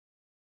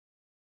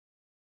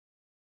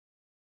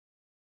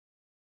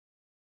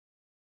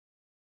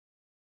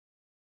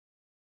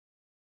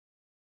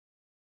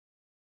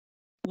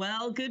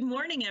Well, good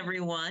morning,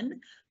 everyone.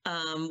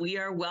 We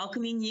are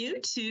welcoming you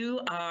to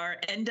our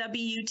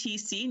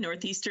NWTC,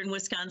 Northeastern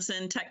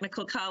Wisconsin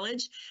Technical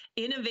College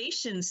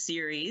Innovation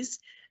Series.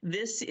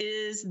 This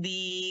is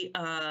the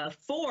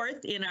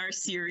fourth in our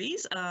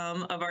series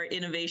of our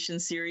innovation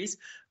series,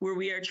 where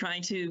we are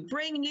trying to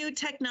bring new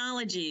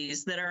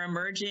technologies that are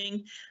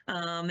emerging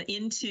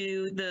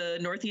into the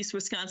Northeast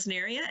Wisconsin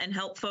area and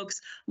help folks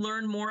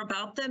learn more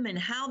about them and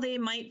how they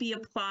might be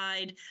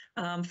applied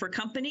for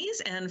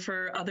companies and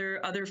for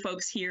other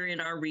folks here in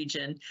our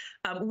region.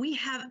 We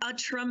have a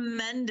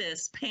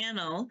tremendous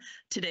panel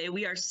today.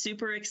 We are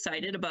super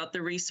excited about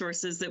the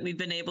resources that we've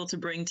been able to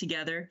bring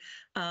together.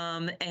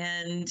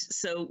 And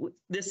so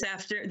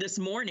this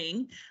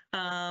morning,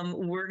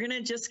 we're going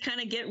to just kind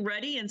of get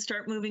ready and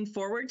start moving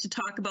forward to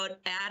talk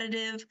about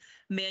additive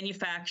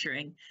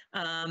manufacturing.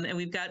 And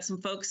we've got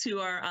some folks who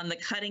are on the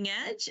cutting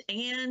edge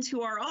and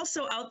who are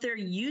also out there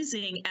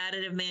using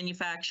additive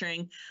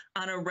manufacturing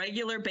on a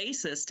regular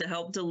basis to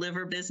help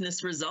deliver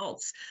business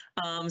results.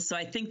 So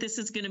I think this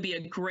is going to be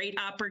a great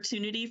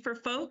opportunity for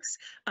folks.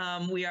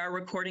 We are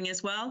recording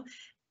as well.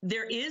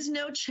 There is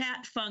no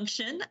chat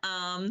function,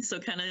 so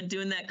kind of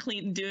doing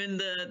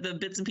the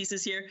bits and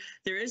pieces here.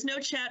 There is no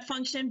chat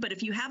function, but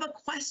if you have a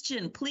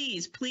question,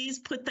 please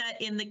put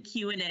that in the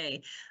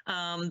Q&A.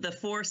 The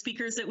four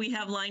speakers that we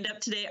have lined up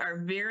today are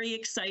very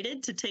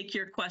excited to take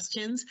your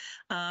questions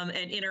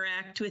and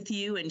interact with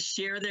you and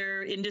share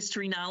their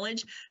industry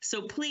knowledge.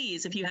 So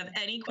please, if you have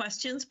any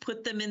questions,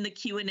 put them in the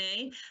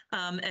Q&A,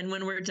 and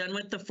when we're done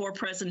with the four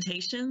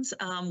presentations,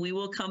 we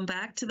will come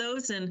back to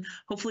those and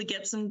hopefully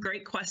get some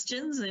great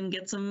questions and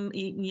get some,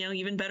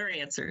 even better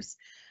answers.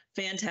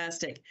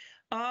 Fantastic.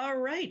 All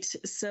right,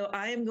 so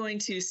I am going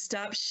to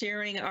stop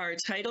sharing our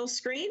title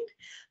screen,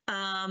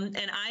 and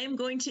I am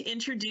going to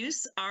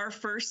introduce our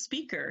first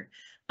speaker.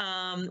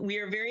 We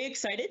are very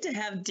excited to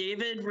have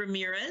David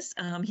Ramirez.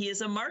 He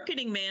is a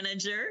marketing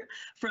manager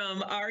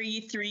from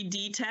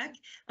RE3D Tech,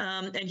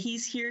 and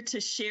he's here to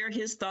share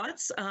his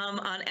thoughts on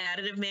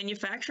additive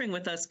manufacturing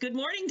with us. Good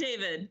morning,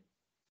 David.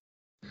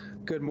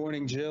 Good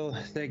morning, Jill.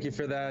 Thank you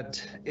for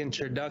that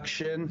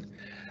introduction.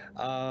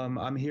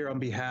 I'm here on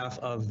behalf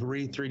of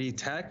RE3D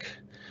Tech.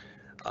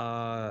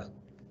 I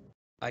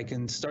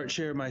can start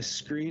sharing my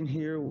screen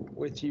here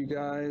with you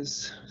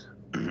guys.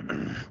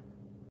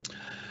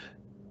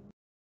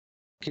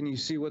 Can you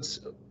see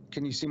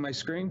my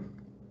screen?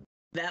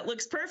 That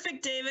looks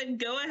perfect, David.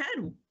 Go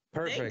ahead.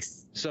 Perfect.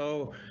 Thanks.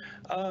 So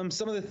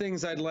some of the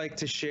things I'd like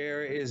to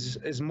share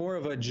is more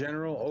of a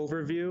general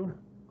overview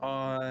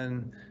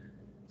on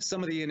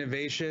some of the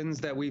innovations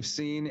that we've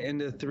seen in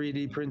the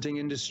 3D printing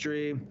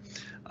industry,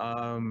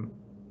 some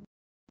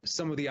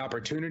of the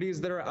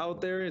opportunities that are out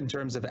there in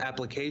terms of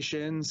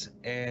applications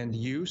and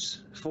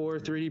use for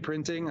 3D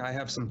printing. I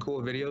have some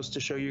cool videos to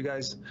show you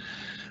guys.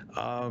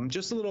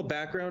 Just a little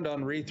background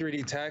on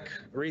RE3D Tech.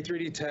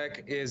 RE3D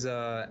Tech is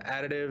an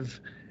additive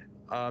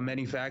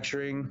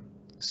manufacturing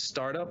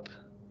startup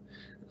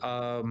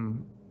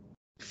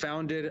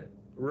founded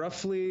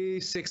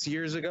roughly 6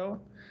 years ago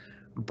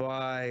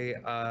by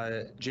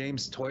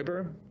James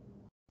Teuber.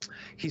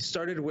 He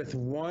started with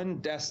one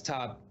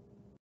desktop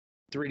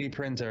 3D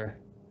printer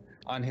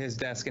on his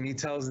desk, and he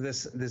tells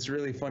this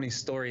really funny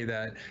story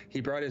that he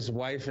brought his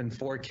wife and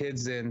 4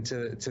 kids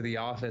into the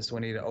office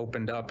when he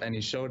opened up, and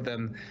he showed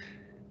them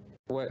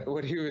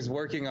what he was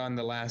working on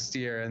the last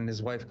year, and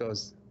his wife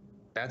goes,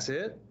 "That's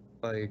it?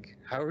 Like,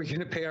 how are we going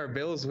to pay our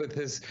bills with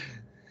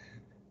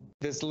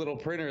this little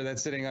printer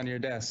that's sitting on your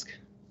desk?"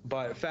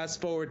 But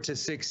fast forward to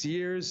 6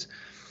 years.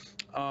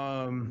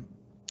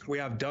 We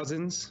have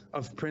dozens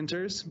of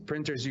printers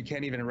you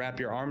can't even wrap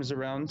your arms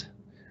around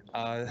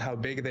how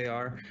big they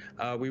are.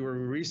 We were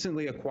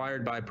recently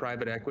acquired by a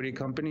private equity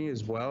company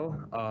as well.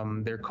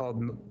 They're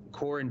called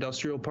Core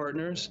Industrial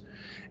Partners,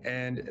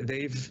 and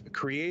they've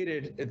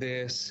created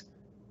this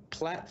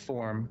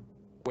platform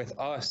with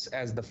us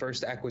as the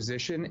first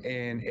acquisition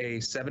in a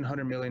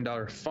 $700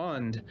 million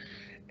fund.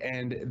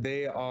 And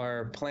they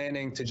are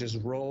planning to just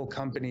roll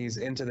companies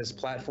into this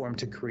platform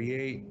to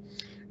create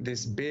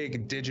this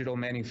big digital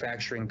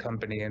manufacturing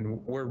company.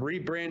 And we're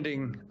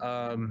rebranding,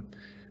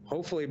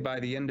 hopefully by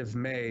the end of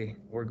May,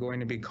 we're going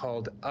to be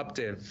called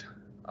Uptiv.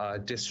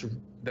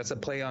 That's a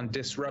play on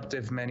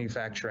disruptive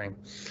manufacturing.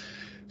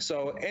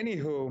 So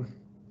anywho,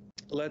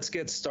 let's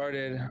get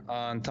started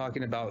on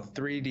talking about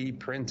 3D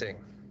printing.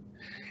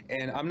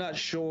 And I'm not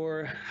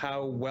sure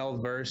how well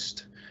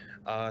versed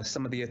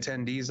some of the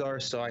attendees are,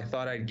 so I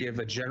thought I'd give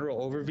a general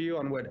overview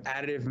on what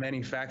additive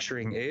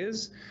manufacturing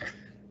is.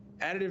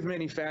 Additive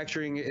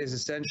manufacturing is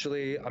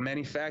essentially a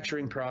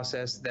manufacturing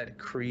process that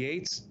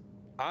creates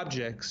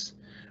objects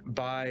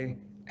by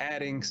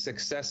adding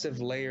successive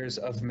layers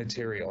of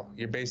material.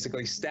 You're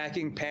basically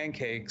stacking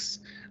pancakes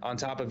on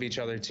top of each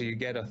other till you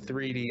get a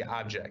 3D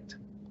object.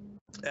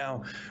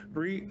 Now,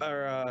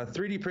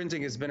 3D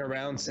printing has been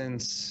around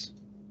since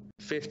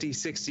 50,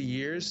 60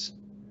 years.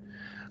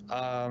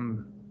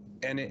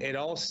 And it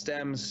all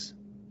stems,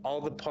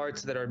 all the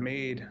parts that are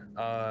made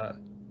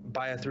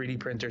by a 3D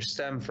printer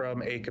stem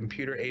from a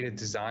computer-aided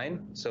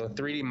design. So a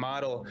 3D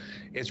model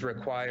is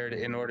required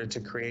in order to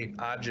create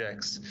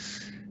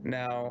objects.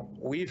 Now,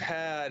 we've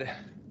had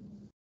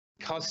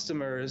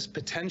customers,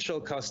 potential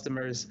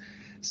customers,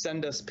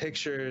 send us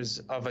pictures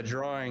of a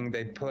drawing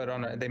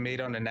they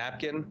made on a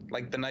napkin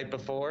like the night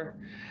before,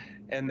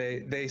 and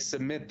they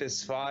submit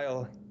this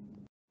file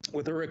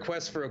with a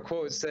request for a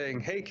quote saying,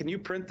 "Hey, can you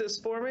print this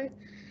for me?"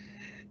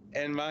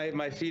 And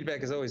my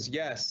feedback is always,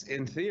 yes,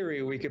 in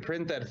theory, we could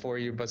print that for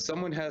you, but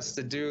someone has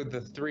to do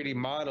the 3D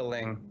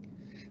modeling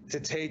to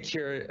take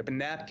your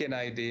napkin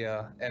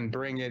idea and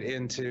bring it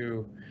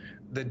into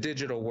the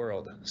digital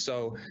world.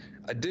 So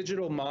a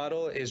digital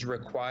model is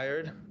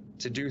required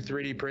to do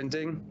 3D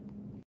printing.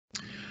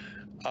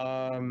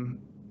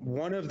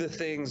 One of the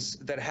things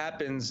that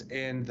happens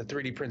in the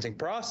 3D printing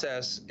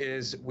process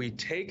is we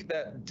take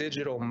that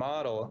digital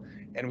model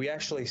and we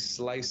actually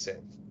slice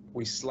it.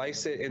 We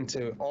slice it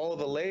into all of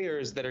the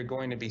layers that are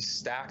going to be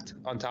stacked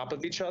on top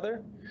of each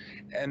other.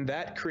 And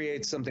that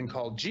creates something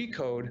called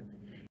G-code,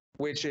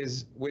 which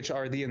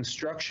are the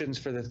instructions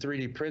for the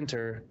 3D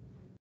printer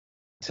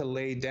to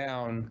lay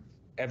down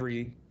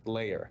every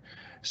layer.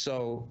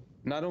 So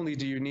not only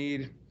do you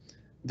need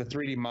the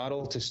 3D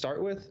model to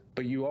start with,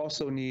 but you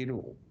also need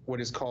what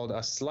is called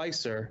a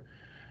slicer,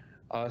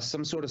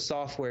 some sort of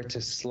software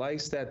to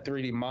slice that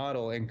 3D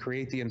model and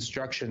create the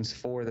instructions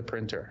for the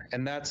printer.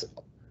 And that's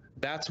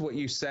what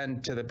you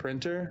send to the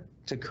printer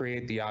to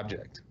create the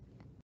object.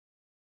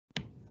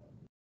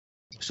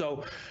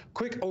 So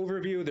quick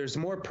overview, there's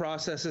more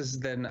processes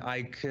than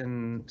I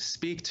can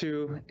speak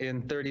to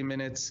in 30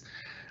 minutes,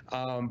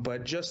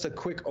 but just a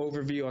quick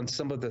overview on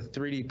some of the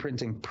 3D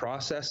printing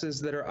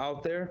processes that are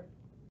out there.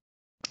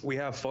 We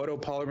have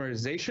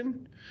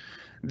photopolymerization.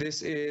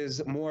 This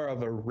is more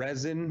of a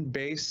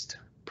resin-based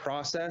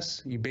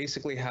process. You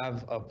basically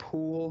have a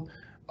pool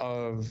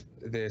of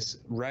this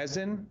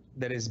resin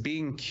that is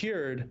being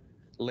cured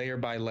layer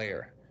by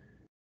layer.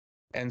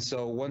 And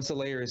so once a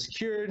layer is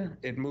cured,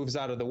 it moves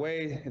out of the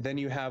way. Then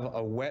you have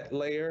a wet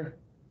layer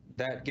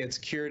that gets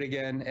cured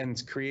again, and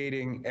it's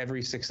creating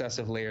every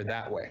successive layer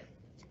that way.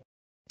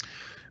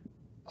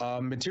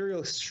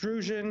 Material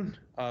extrusion,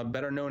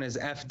 better known as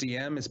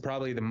FDM, is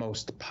probably the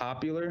most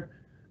popular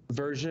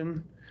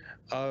version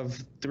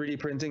of 3D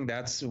printing.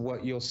 That's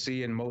what you'll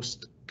see in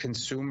most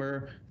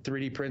consumer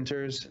 3D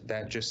printers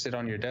that just sit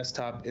on your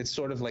desktop. It's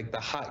sort of like the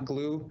hot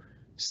glue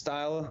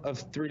style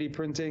of 3D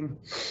printing.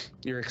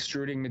 You're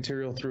extruding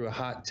material through a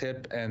hot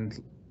tip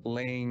and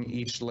laying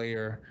each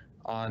layer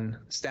on,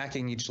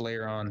 stacking each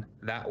layer on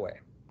that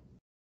way.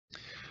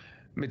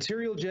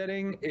 Material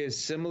jetting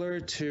is similar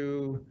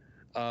to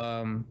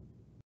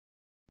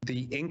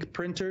the ink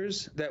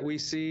printers that we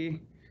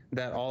see,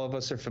 that all of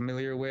us are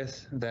familiar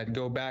with, that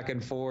go back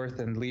and forth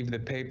and leave the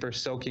paper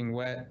soaking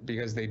wet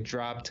because they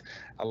dropped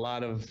a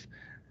lot of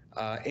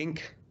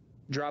ink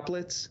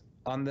droplets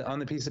on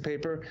the piece of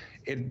paper.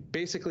 It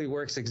basically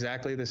works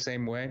exactly the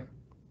same way.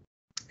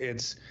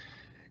 It's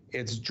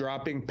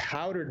dropping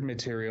powdered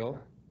material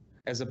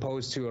as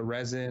opposed to a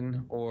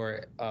resin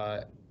or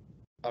a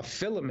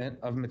filament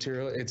of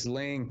material. It's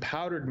laying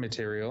powdered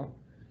material,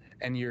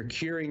 and you're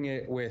curing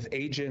it with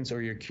agents,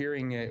 or you're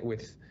curing it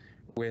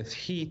with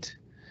heat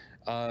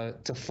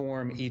to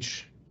form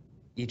each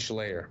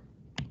layer.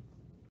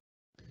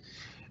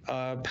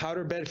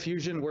 Powder bed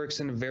fusion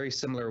works in a very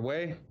similar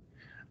way.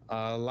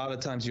 A lot of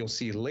times you'll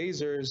see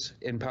lasers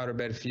in powder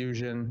bed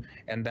fusion,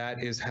 and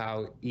that is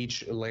how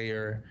each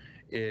layer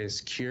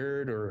is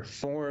cured or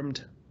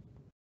formed.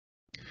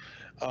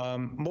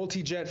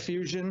 Multi-jet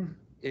fusion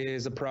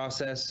is a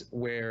process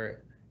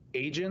where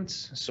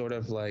agents, sort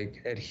of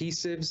like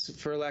adhesives,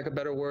 for lack of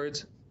better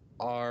words,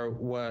 are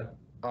what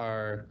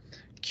are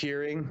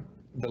curing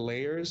the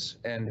layers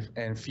and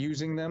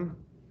fusing them.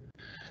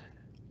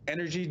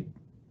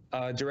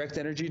 Direct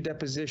energy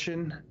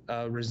deposition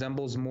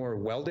resembles more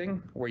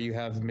welding, where you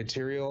have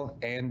material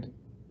and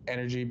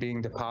energy being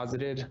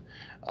deposited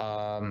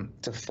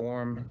to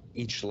form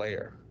each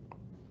layer.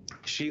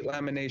 Sheet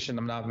lamination,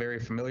 I'm not very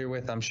familiar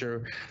with. I'm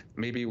sure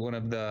maybe one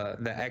of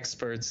the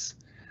experts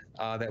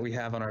that we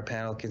have on our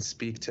panel can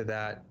speak to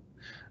that.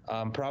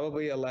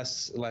 Probably a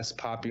less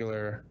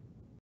popular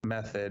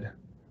method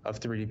of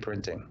 3D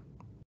printing.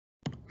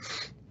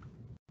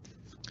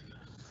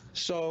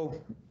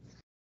 So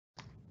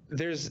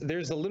there's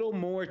a little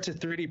more to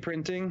 3D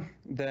printing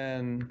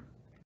than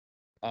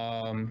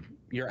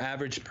your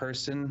average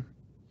person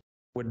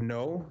would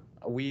know.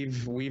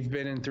 We've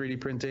been in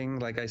 3D printing,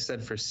 like I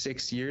said, for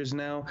 6 years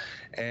now,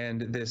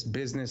 and this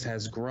business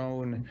has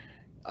grown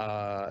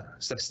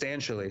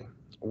substantially.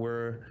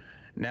 We're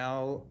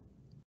now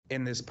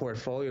in this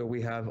portfolio,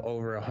 we have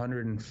over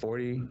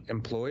 140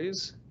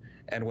 employees,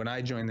 and when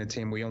I joined the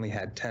team, we only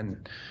had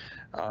 10.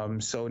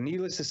 So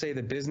needless to say,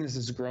 the business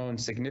has grown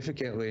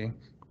significantly,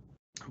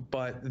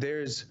 but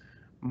there's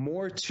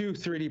more to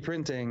 3D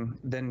printing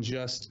than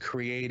just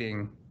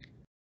creating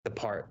the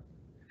part.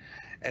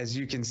 As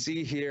you can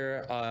see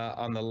here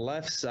on the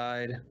left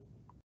side,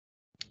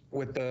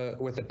 with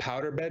the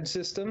powder bed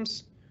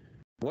systems,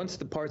 Once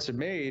the parts are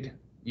made,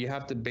 you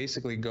have to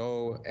basically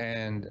go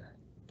and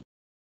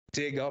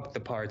dig up the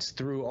parts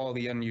through all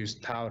the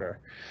unused powder.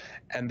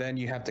 And then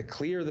you have to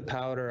clear the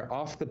powder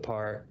off the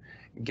part,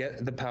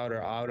 get the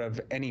powder out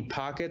of any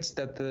pockets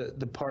that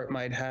the part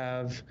might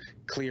have,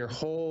 clear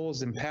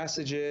holes and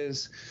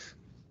passages.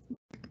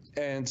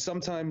 And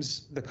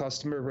sometimes the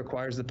customer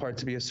requires the part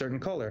to be a certain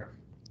color,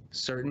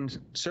 certain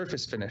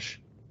surface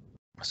finish.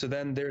 So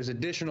then there's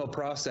additional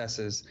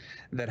processes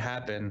that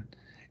happen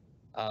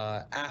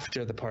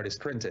after the part is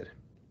printed.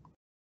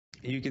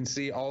 You can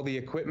see all the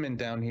equipment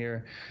down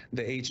here,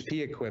 the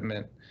HP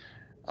equipment.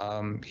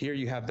 Here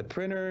you have the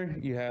printer,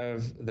 you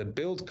have the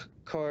build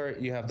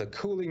cart, you have the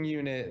cooling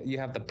unit, you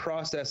have the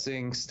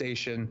processing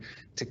station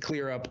to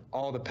clear up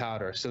all the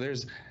powder. So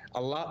there's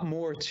a lot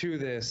more to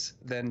this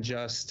than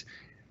just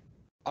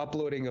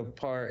uploading a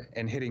part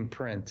and hitting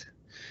print.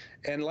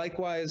 And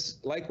likewise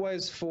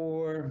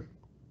for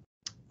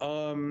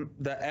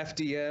the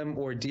FDM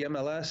or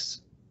DMLS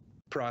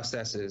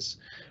processes,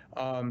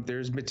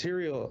 there's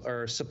material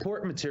or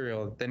support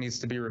material that needs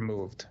to be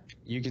removed.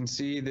 You can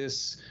see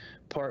this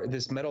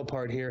metal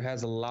part here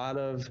has a lot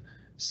of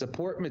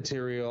support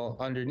material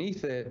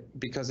underneath it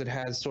because it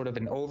has sort of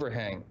an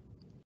overhang.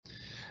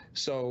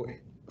 So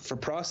for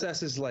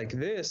processes like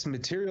this,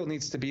 material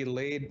needs to be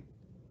laid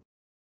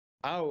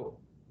out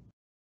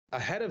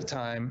ahead of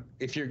time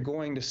if you're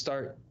going to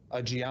start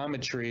a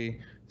geometry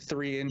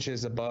 3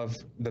 inches above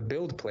the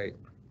build plate.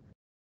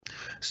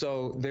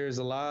 So there's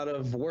a lot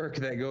of work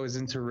that goes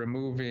into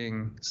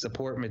removing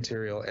support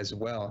material as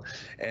well.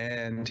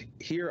 And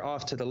here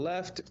off to the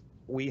left,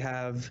 we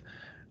have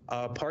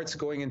parts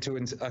going into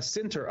a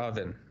sinter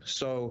oven.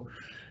 So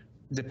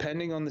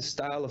depending on the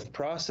style of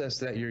process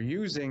that you're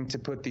using to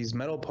put these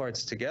metal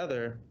parts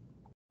together,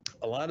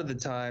 a lot of the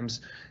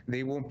times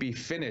they won't be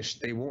finished.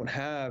 They won't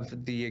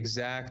have the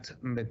exact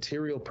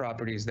material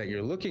properties that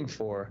you're looking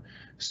for.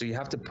 So you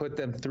have to put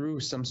them through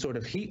some sort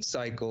of heat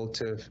cycle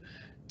to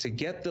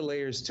get the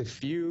layers to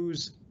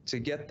fuse, to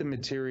get the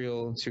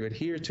material to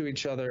adhere to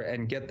each other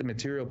and get the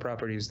material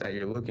properties that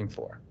you're looking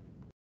for.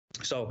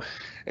 So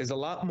there's a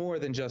lot more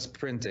than just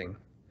printing.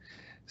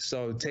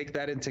 So take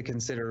that into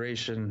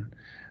consideration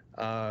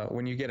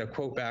when you get a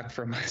quote back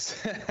from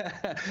us.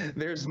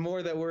 There's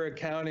more that we're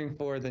accounting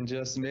for than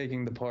just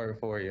making the part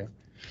for you.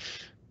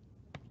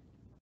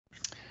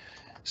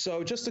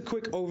 So just a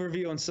quick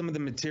overview on some of the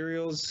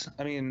materials.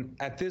 I mean,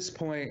 at this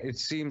point, it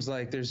seems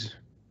like there's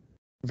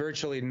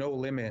virtually no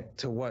limit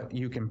to what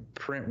you can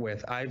print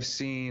with. I've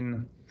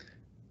seen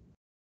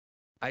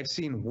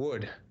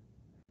wood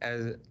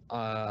as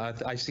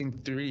I've seen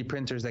 3D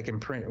printers that can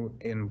print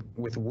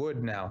with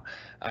wood now.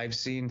 I've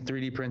seen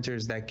 3D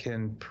printers that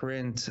can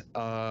print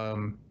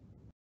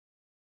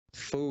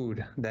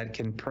food, that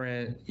can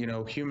print,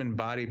 human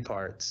body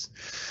parts.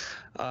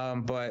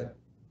 But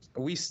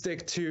we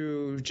stick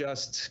to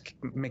just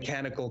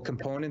mechanical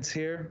components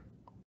here.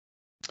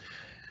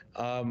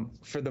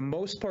 For the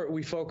most part,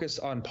 we focus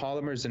on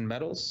polymers and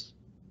metals.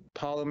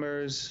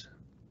 Polymers,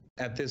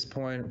 at this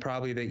point,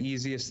 probably the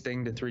easiest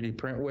thing to 3D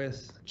print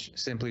with,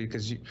 simply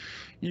because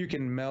you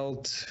can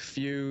melt,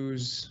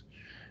 fuse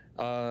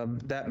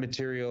that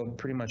material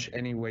pretty much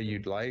any way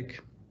you'd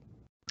like.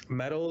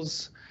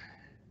 Metals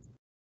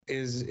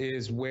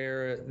is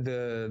where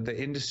the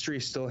industry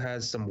still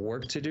has some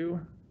work to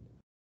do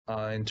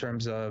in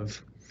terms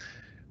of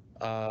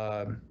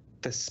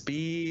the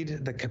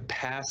speed, the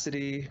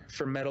capacity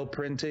for metal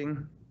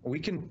printing. We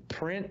can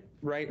print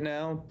right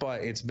now,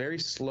 but it's very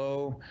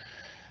slow.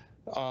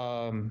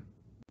 The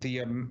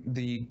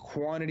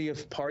quantity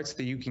of parts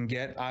that you can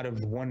get out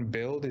of one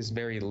build is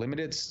very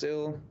limited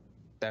still.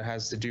 That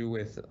has to do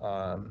with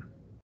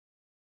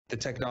the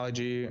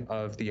technology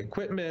of the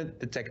equipment,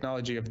 the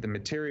technology of the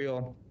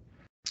material.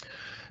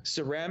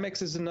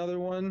 Ceramics is another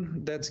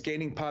one that's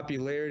gaining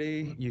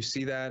popularity. You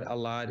see that a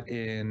lot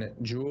in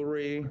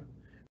jewelry,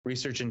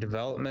 research and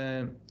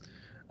development,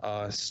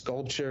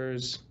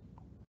 sculptures.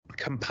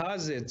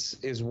 Composites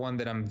is one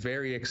that I'm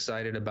very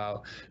excited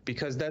about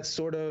because that's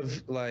sort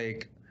of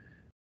like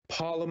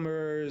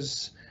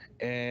polymers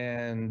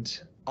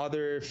and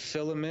other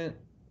filament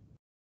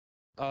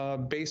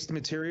based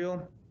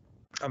material.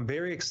 I'm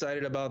very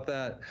excited about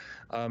that.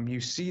 You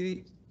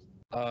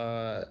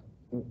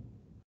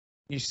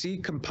see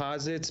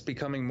composites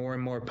becoming more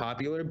and more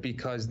popular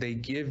because they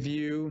give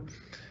you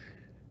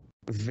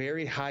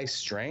very high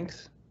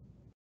strength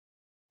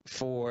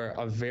for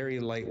a very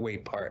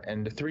lightweight part,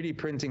 and the 3D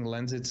printing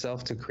lends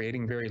itself to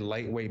creating very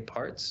lightweight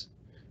parts.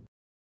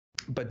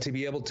 But to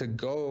be able to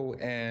go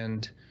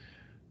and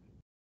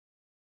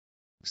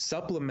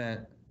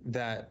supplement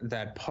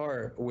that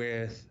part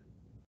with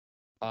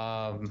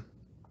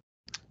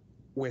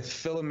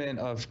filament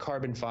of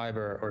carbon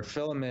fiber or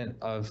filament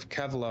of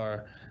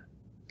Kevlar,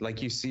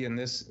 like you see in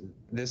this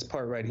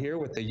part right here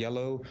with the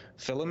yellow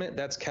filament,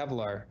 that's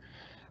Kevlar.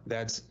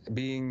 That's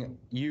being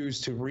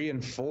used to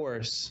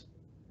reinforce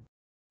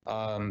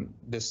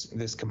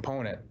this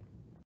component.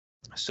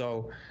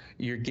 So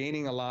you're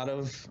gaining a lot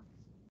of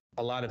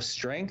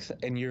strength,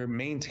 and you're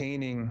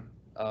maintaining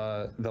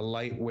the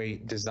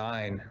lightweight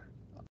design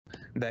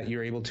that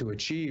you're able to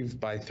achieve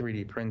by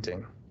 3D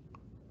printing.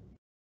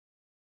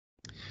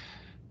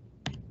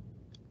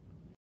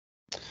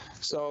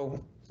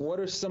 So what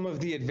are some of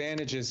the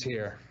advantages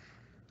here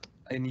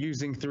in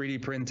using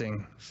 3D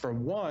printing? For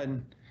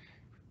one,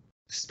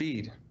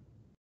 speed.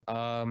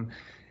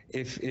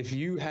 If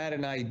you had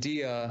an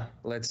idea,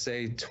 let's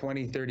say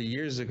 20, 30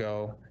 years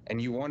ago,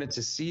 and you wanted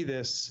to see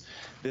this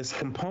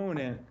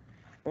component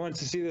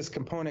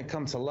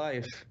come to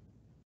life,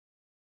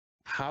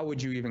 how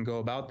would you even go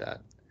about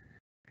that?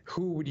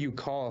 Who would you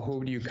call? Who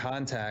would you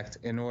contact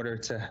in order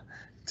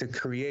to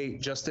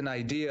create just an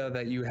idea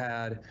that you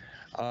had?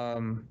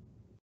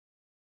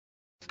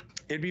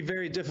 It'd be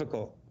very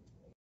difficult.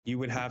 You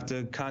would have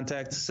to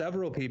contact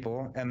several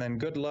people, and then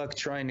good luck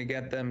trying to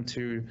get them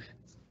to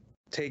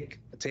take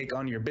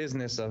on your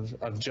business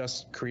of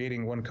just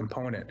creating one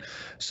component.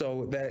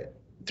 So that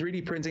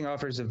 3D printing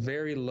offers a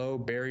very low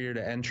barrier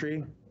to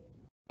entry.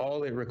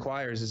 All it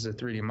requires is a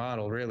 3D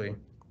model, really.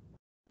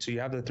 So you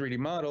have the 3D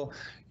model,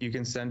 you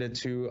can send it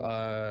to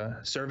a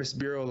service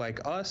bureau like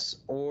us,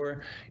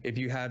 or if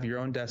you have your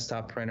own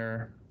desktop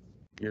printer,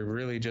 you're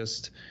really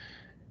just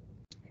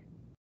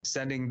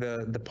sending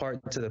the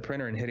part to the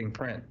printer and hitting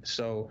print.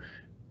 So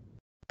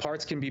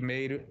parts can be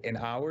made in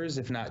hours,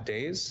 if not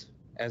days,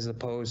 as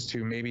opposed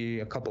to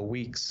maybe a couple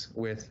weeks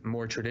with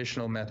more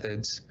traditional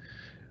methods.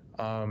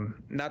 Not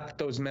that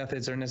those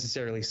methods are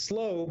necessarily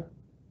slow,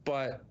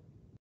 but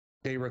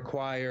they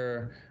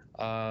require,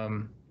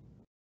 they'll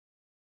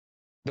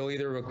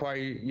either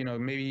require,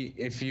 maybe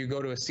if you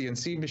go to a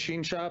CNC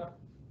machine shop,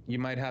 you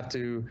might have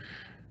to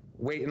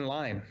wait in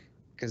line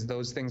because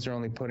those things are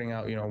only putting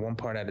out, one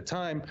part at a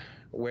time,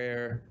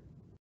 where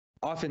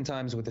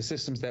oftentimes with the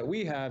systems that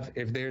we have,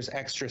 if there's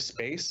extra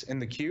space in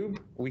the cube,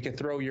 we could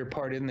throw your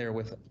part in there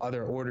with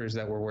other orders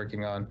that we're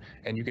working on,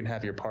 and you can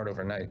have your part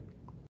overnight.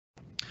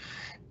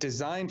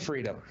 Design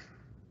freedom.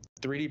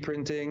 3D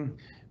printing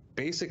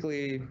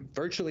basically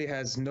virtually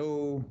has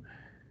no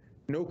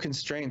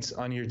constraints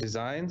on your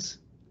designs.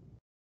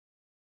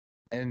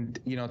 And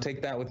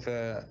take that with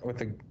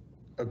a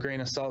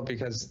grain of salt,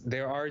 because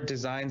there are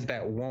designs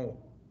that won't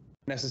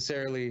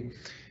necessarily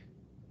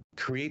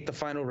create the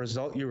final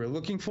result you were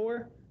looking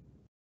for,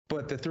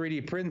 but the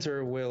 3D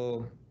printer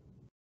will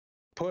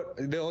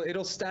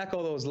it'll stack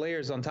all those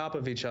layers on top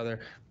of each other,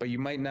 but you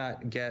might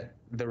not get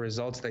the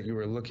results that you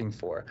were looking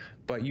for.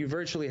 But you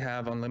virtually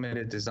have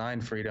unlimited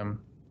design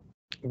freedom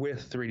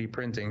with 3D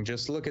printing.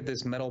 Just look at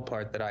this metal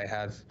part that I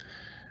have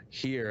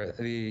here.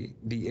 The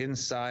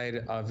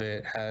inside of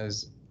it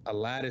has a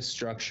lattice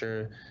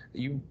structure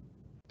you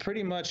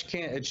pretty much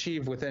can't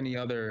achieve with any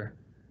other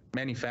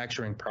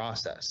manufacturing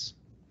process.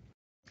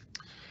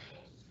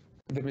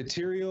 The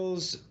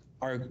materials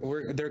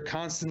they're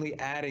constantly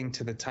adding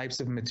to the types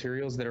of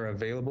materials that are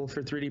available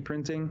for 3D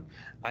printing.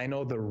 I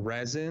know the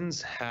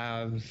resins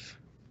have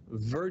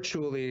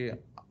virtually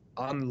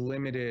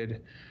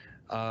unlimited,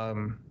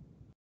 what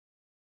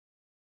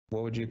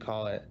would you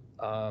call it?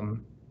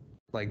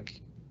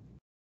 Like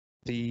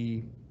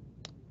the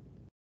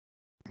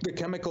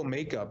chemical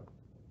makeup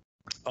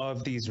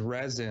of these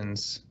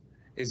resins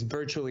is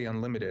virtually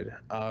unlimited.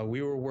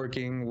 We were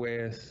working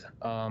with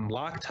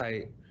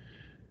Loctite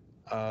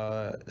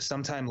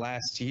sometime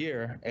last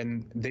year,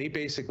 and they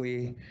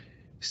basically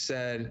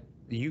said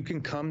you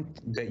could come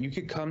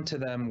to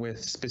them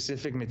with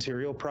specific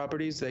material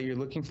properties that you're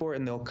looking for,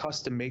 and they'll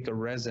custom make a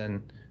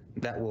resin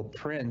that will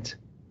print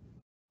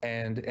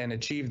and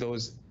achieve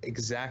those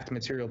exact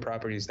material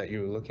properties that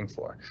you were looking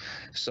for.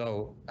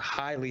 So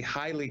highly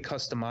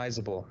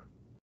customizable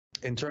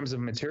in terms of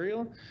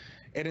material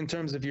and in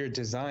terms of your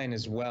design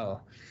as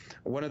well.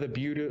 One of the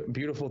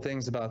beautiful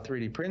things about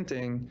 3D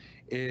printing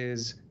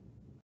is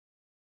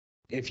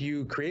if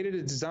you created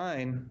a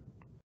design,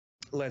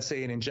 let's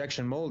say in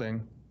injection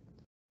molding,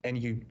 and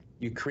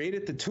you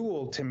created the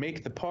tool to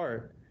make the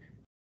part,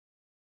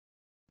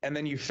 and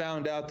then you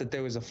found out that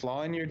there was a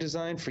flaw in your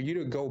design, for you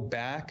to go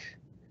back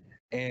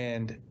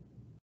and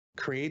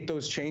create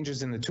those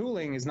changes in the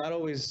tooling is not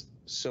always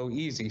so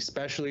easy,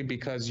 especially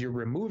because you're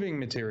removing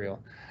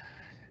material.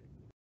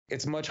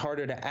 It's much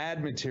harder to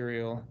add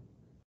material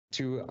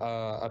to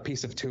a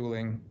piece of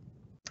tooling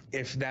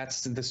if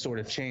that's the sort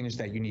of change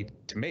that you need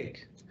to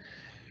make.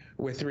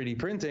 With 3D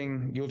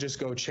printing, you'll just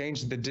go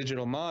change the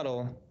digital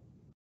model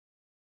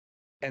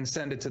and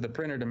send it to the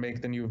printer to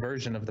make the new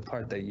version of the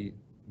part that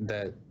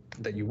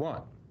you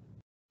want.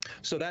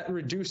 So that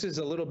reduces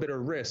a little bit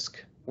of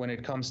risk when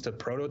it comes to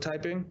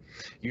prototyping.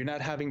 You're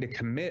not having to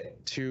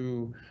commit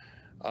to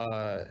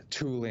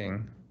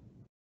tooling,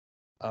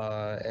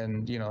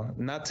 and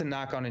not to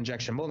knock on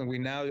injection molding. We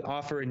now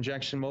offer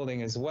injection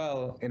molding as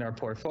well in our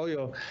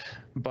portfolio,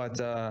 but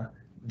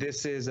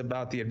this is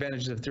about the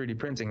advantages of 3D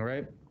printing,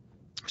 right?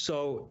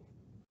 So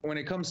when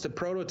it comes to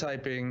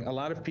prototyping, a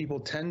lot of people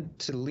tend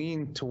to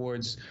lean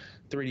towards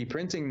 3D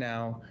printing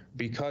now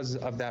because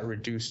of that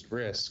reduced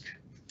risk.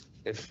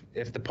 If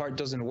the part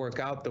doesn't work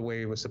out the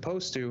way it was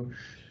supposed to,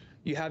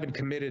 you haven't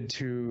committed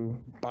to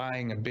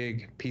buying a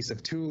big piece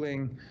of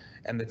tooling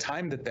and the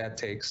time that that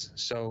takes.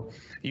 So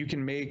you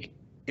can make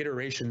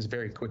iterations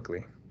very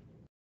quickly.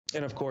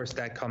 And of course,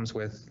 that comes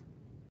with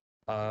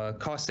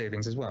cost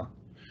savings as well.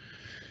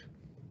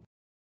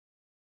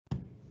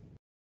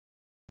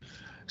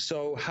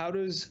 So how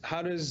does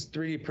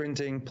 3D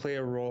printing play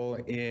a role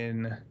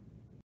in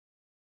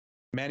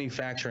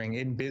manufacturing,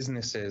 in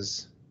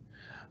businesses?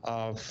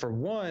 For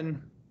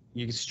one,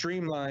 you can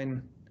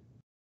streamline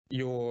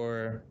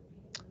your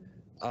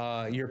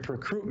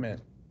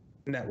procurement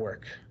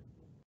network.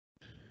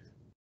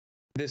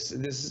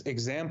 This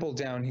example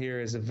down here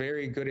is a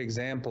very good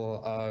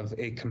example of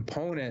a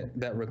component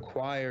that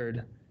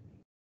required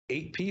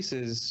 8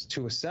 pieces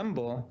to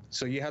assemble.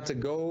 So you had to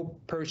go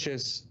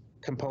purchase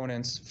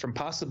components from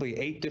possibly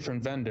 8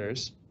 different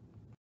vendors.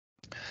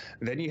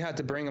 Then you had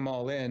to bring them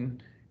all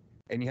in,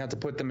 and you had to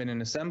put them in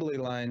an assembly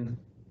line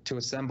to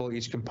assemble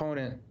each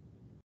component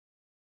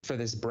for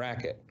this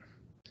bracket.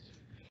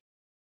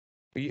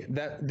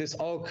 This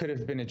all could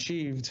have been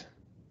achieved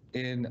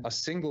in a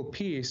single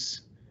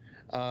piece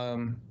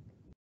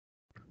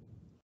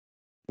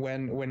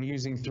when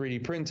using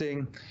 3D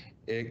printing.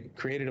 It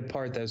created a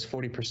part that was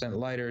 40%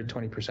 lighter,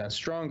 20%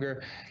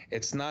 stronger.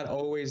 It's not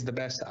always the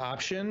best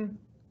option.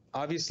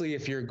 Obviously,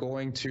 if you're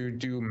going to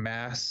do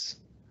mass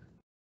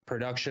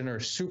production or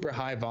super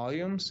high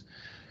volumes,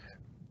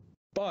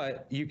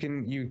 but you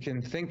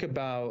can think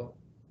about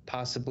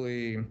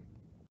possibly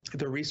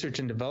the research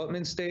and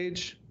development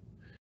stage,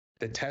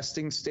 the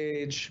testing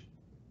stage,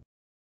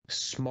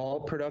 small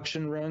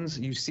production runs.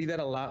 You see that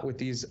a lot with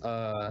these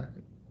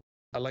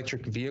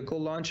electric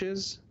vehicle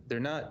launches. They're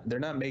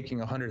not making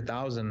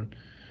 100,000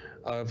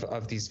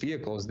 of these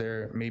vehicles.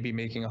 They're maybe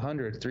making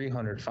 100,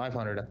 300,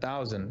 500,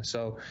 1,000.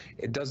 So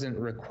it doesn't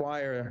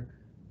require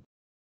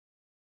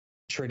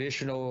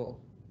traditional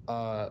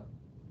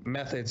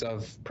methods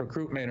of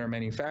procurement or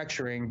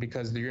manufacturing,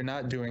 because you're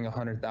not doing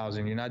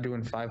 100,000, you're not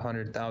doing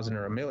 500,000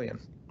 or 1 million.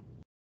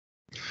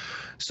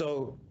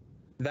 So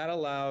that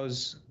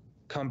allows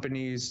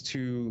companies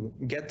to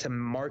get to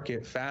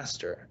market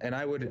faster. And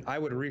I would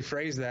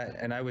rephrase that,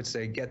 and I would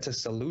say get to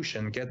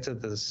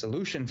the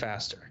solution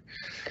faster.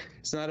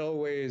 It's not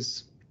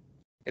always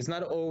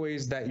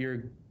that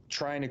you're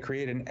trying to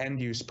create an end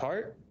use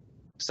part.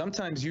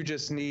 Sometimes you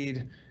just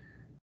need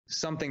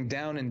something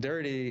down and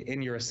dirty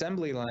in your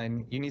assembly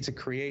line. You need to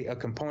create a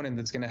component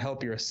that's going to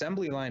help your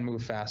assembly line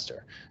move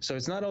faster. So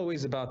it's not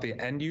always about the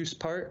end use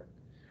part,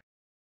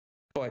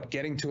 but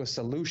getting to a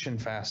solution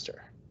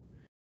faster.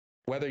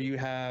 Whether you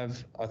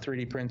have a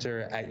 3D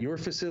printer at your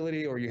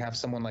facility or you have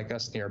someone like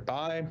us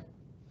nearby,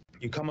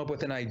 you come up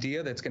with an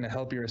idea that's going to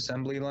help your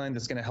assembly line,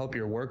 that's going to help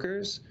your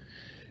workers,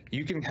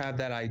 you can have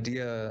that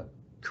idea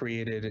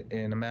created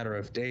in a matter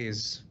of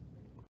days.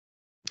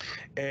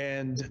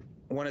 And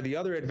one of the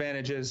other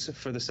advantages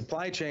for the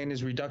supply chain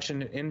is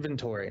reduction in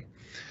inventory.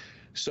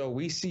 So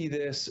we see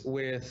this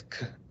with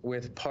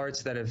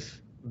parts that have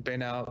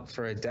been out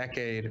for a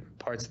decade,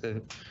 parts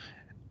that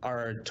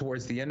are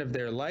towards the end of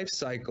their life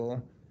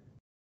cycle,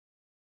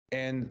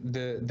 and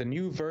the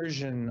new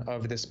version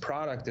of this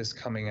product is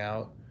coming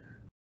out,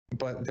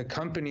 but the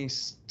company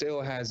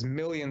still has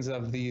millions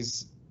of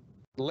these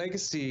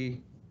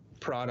legacy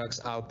products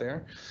out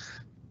there,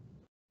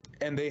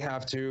 and they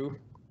have to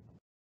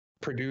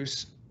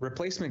produce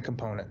replacement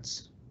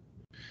components.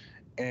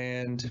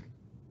 And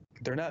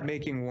they're not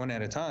making one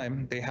at a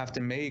time. They have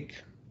to make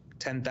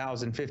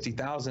 10,000,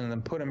 50,000, and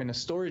then put them in a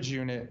storage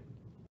unit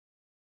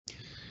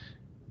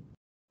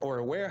or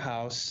a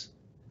warehouse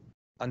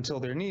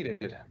until they're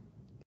needed.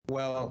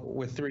 Well,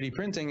 with 3D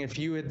printing, if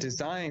you had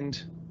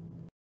designed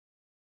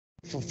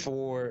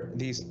for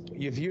these,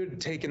 if you had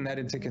taken that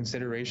into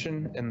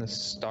consideration in the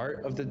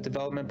start of the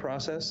development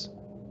process,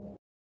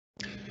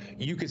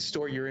 you could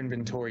store your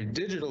inventory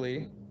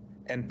digitally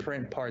and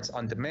print parts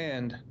on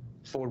demand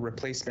for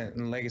replacement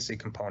and legacy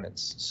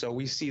components. So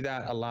we see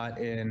that a lot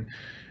in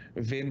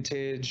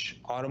vintage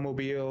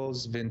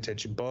automobiles,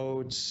 vintage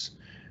boats,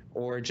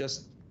 or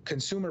just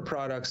consumer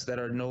products that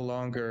are no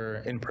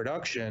longer in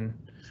production.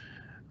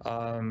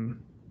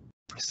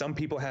 Some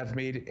people have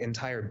made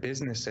entire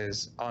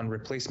businesses on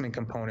replacement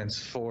components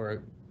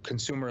for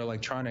consumer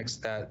electronics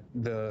that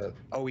the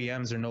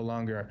OEMs are no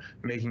longer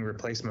making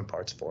replacement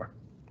parts for.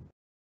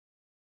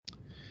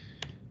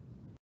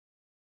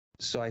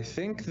 So I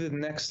think the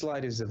next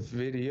slide is a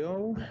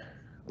video.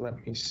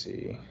 Let me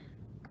see.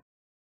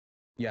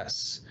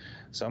 Yes.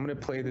 So I'm going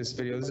to play this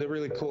video. This is a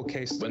really cool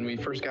case study. When we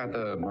first got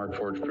the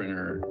Markforged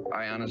printer,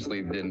 I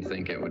honestly didn't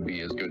think it would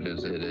be as good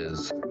as it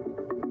is.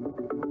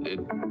 It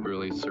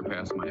really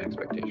surpassed my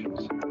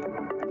expectations.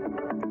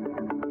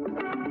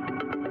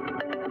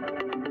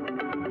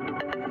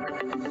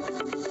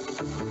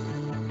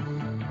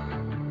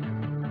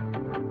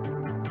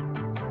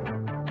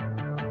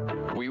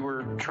 We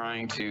were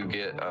trying to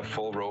get a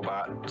full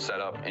robot set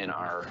up in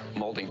our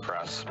molding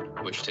press,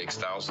 which takes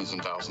thousands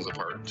and thousands of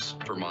parts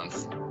per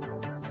month.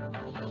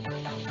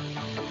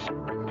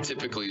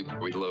 Typically,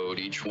 we load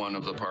each one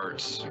of the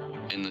parts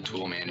in the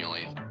tool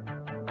manually.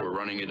 We're we're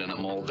running it in a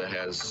mold that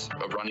has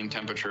a running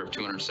temperature of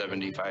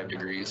 275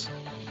 degrees.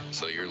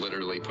 So you're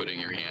literally putting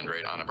your hand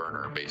right on a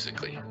burner,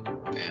 basically.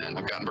 And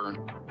I've gotten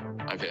burned.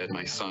 I've had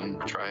my son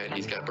try it.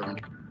 He's got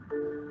burned.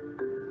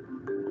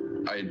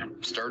 I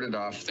started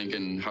off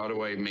thinking, how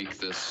do I make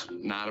this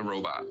not a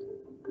robot?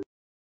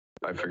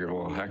 I figured,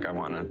 well, heck, I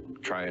want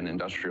to try an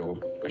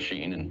industrial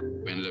machine, and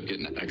we ended up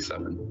getting an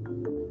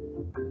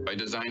X7. I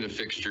designed a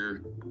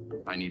fixture.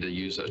 I need to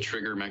use a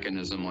trigger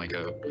mechanism like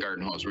a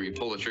garden hose where you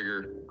pull the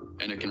trigger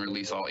and it can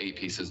release all 8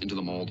 pieces into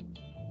the mold.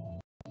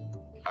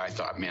 I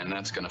thought, man,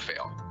 that's going to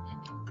fail.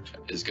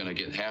 It's going to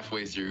get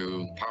halfway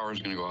through,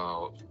 power's going to go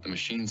out, the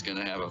machine's going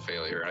to have a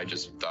failure. I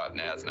just thought,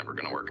 nah, it's never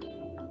going to work.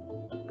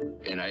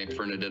 And I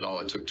printed it all.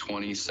 It took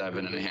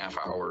 27.5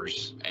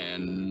 hours,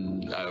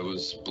 and I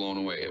was blown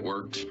away. It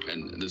worked,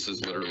 and this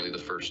is literally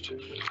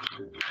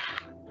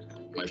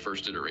my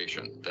first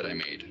iteration that I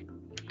made.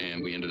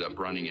 And we ended up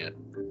running it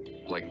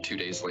like 2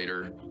 days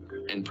later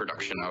in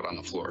production out on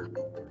the floor.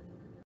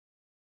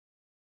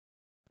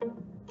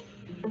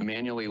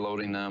 Manually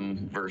loading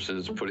them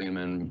versus putting them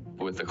in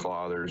with the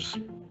claw, there's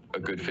a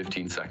good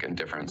 15-second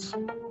difference.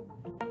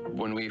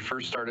 When we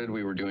first started,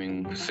 we were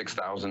doing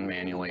 6,000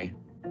 manually.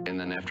 And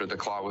then after the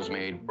claw was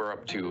made, we're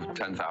up to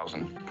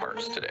 10,000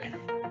 parts today.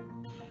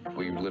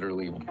 We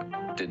literally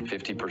did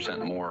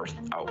 50% more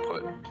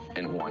output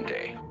in 1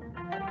 day.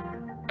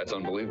 That's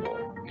unbelievable.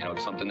 You know,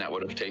 it's something that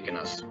would have taken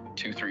us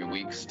 2-3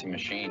 weeks to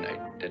machine. I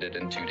did it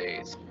in 2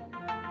 days.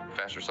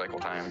 Faster cycle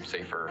time,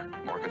 safer,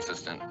 more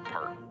consistent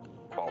part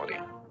quality.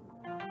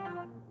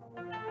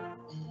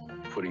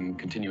 Putting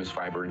continuous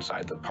fiber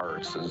inside the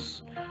parts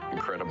is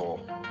incredible.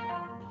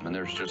 And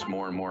there's just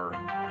more and more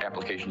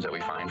applications that we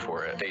find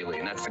for it daily.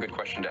 And that's a good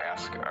question to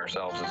ask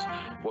ourselves is,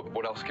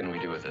 what else can we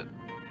do with it?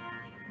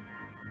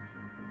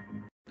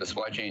 The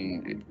supply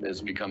chain has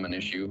become an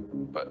issue,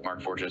 but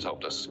Markforged has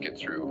helped us get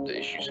through the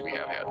issues we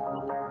have had.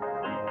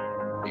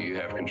 You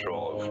have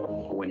control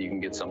of when you can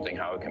get something,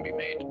 how it can be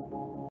made.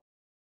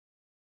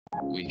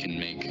 We can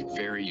make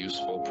very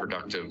useful,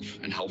 productive,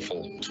 and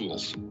helpful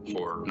tools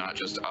for not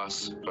just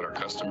us, but our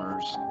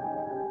customers.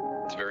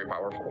 It's very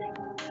powerful.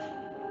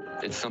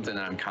 It's something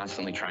that I'm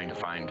constantly trying to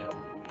find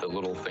the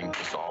little thing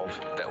to solve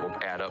that will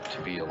add up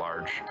to be a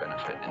large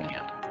benefit in the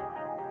end.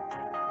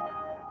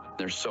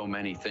 There's so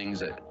many things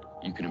that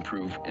you can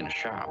improve in a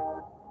shop.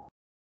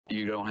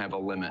 You don't have a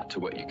limit to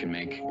what you can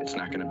make. It's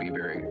not going to be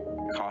very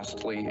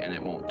costly, and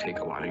it won't take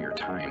a lot of your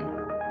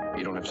time.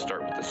 You don't have to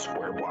start with the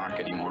square block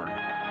anymore.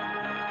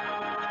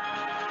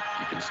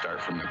 You can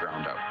start from the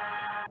ground up.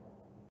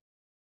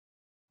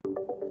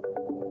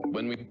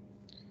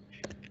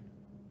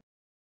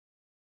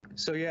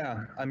 So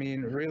yeah, I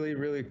mean, really,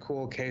 really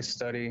cool case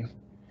study.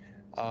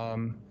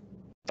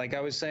 Like I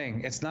was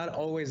saying, it's not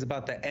always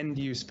about the end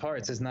use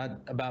parts. It's not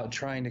about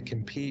trying to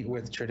compete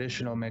with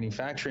traditional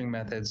manufacturing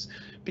methods,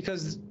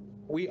 because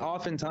we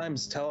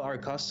oftentimes tell our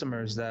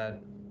customers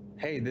that,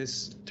 hey,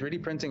 this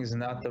 3D printing is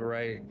not the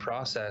right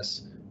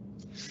process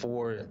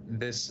for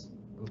this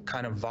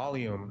kind of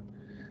volume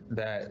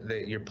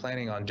that you're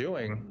planning on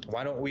doing.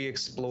 Why don't we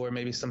explore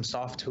maybe some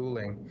soft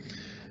tooling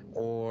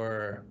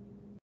or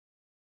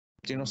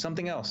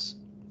something else?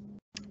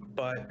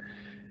 But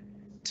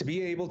to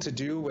be able to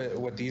do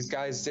what these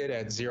guys did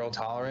at Zero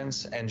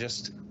Tolerance and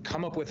just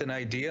come up with an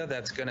idea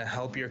that's going to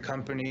help your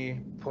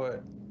company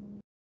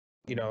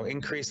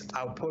increase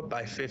output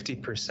by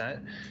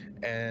 50%.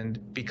 And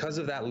because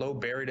of that low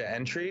barrier to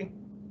entry,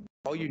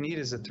 all you need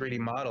is a 3D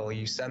model.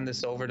 You send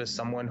this over to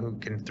someone who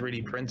can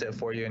 3D print it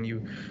for you, and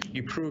you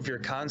prove your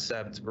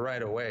concept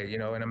right away,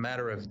 in a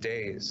matter of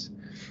days.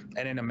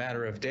 And in a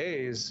matter of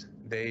days,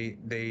 they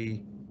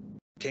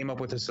came up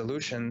with a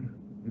solution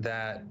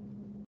that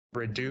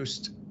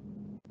reduced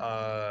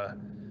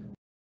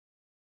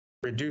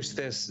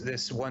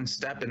this one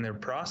step in their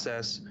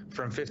process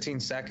from 15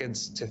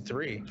 seconds to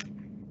 3.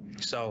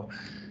 So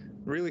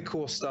really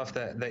cool stuff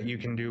that you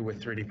can do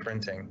with 3D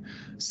printing.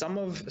 Some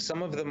of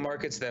the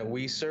markets that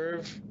we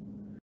serve,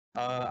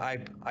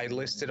 I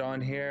listed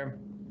on here.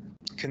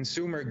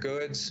 Consumer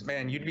goods,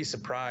 man, you'd be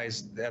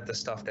surprised at the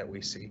stuff that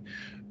we see.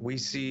 We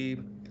see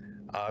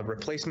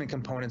replacement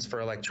components for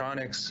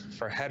electronics,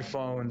 for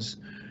headphones.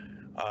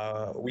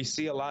 We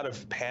see a lot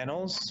of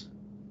panels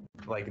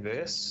like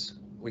this.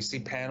 We see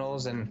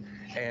panels and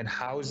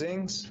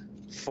housings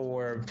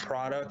for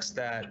products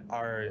that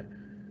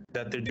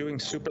they're doing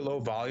super low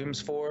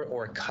volumes for,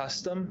 or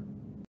custom.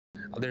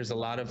 There's a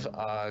lot of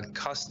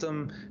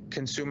custom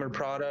consumer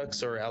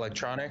products or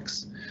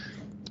electronics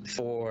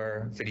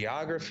for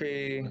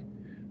videography,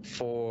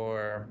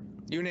 for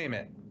you name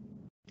it.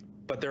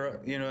 But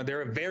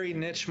they're a very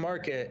niche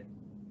market,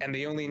 and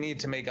they only need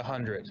to make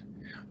 100.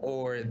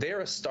 Or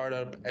they're a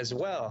startup as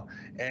well,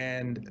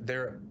 and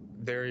they're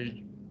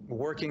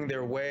working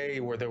their way,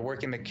 or they're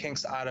working the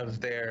kinks out of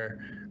their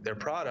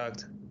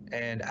product.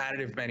 And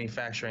additive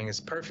manufacturing is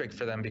perfect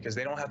for them because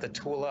they don't have to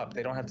tool up.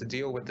 They don't have to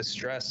deal with the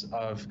stress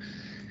of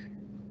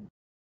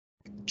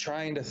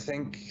trying to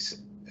think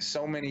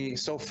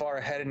so far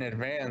ahead in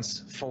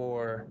advance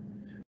for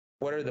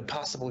what are the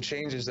possible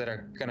changes that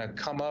are going to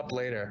come up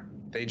later.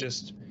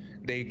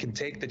 They can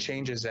take the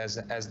changes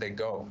as they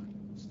go.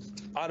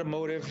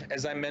 Automotive,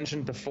 as I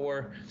mentioned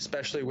before,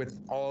 especially with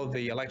all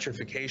the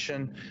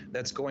electrification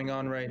that's going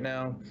on right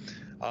now,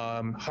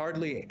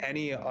 hardly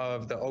any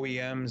of the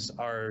OEMs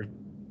are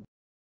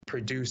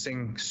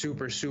producing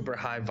super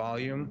high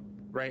volume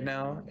right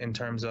now in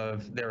terms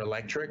of their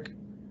electric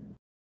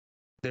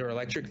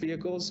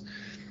vehicles.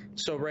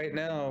 So right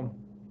now,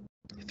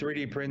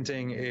 3D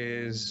printing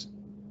is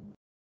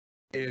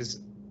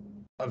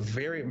a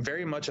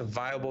very much a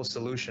viable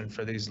solution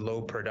for these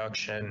low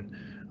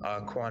production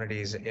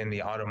quantities in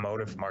the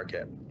automotive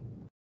market.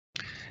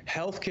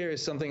 Healthcare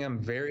is something I'm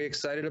very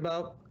excited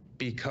about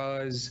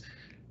because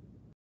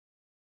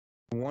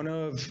one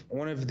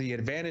of the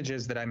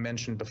advantages that I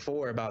mentioned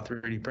before about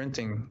 3D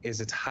printing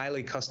is it's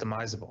highly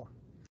customizable,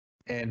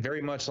 and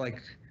very much like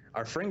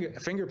our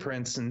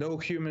fingerprints,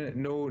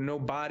 no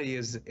body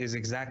is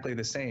exactly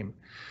the same.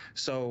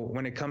 So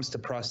when it comes to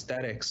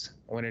prosthetics,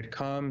 when it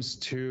comes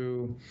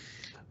to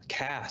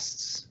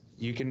casts,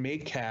 you can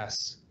make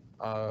casts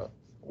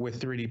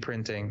with 3D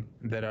printing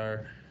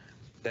that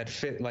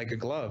fit like a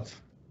glove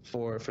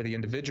for the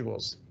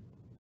individuals.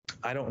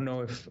 I don't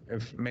know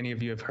if many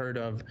of you have heard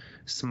of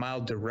Smile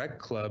Direct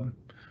Club,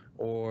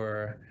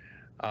 or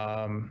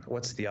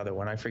what's the other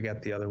one? I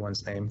forget the other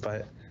one's name,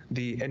 but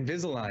the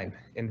Invisalign.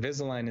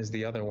 Invisalign is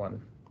the other one.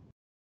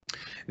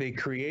 They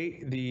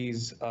create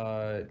these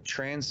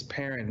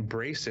transparent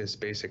braces,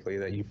 basically,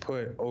 that you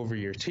put over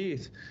your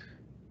teeth.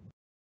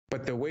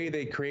 But the way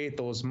they create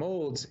those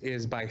molds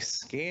is by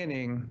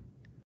scanning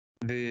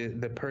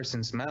the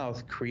person's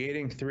mouth,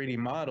 creating 3D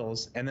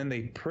models, and then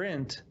they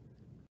print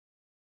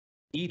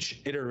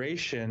each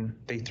iteration.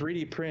 They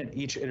 3D print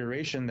each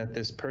iteration that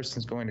this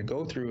person's going to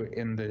go through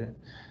in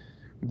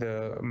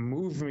the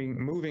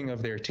moving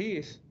of their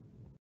teeth,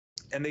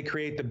 and they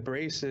create the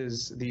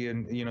braces,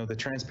 the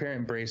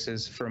transparent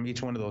braces from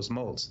each one of those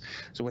molds.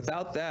 So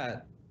without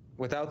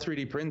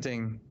 3D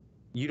printing,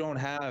 you don't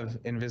have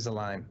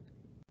Invisalign,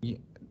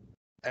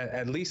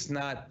 at least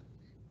not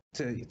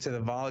to the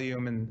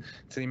volume and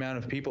to the amount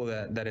of people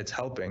that it's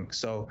helping.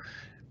 So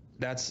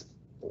that's,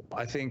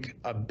 I think,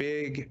 a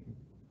big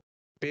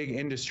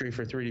industry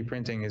for 3D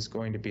printing is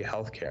going to be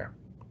healthcare.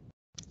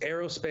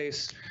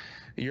 Aerospace,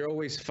 you're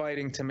always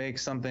fighting to make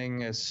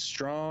something as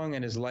strong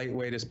and as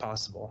lightweight as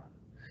possible.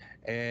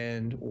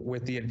 And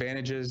with the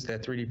advantages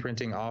that 3D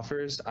printing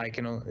offers, I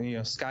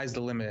can, sky's the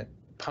limit,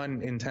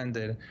 pun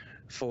intended,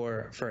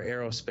 for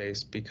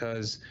aerospace,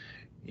 because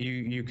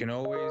you can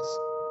always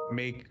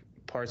make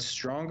parts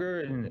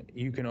stronger, and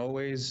you can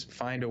always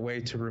find a way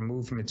to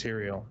remove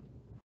material.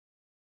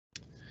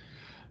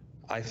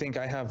 I think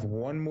I have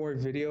one more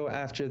video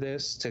after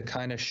this to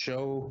kind of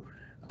show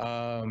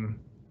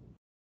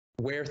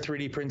where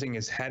 3D printing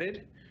is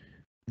headed.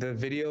 The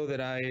video that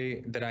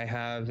I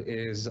have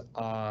is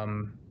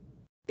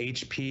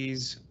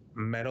HP's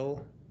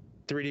metal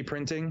 3D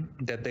printing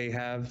that they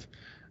have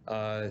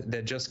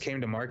that just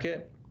came to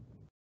market.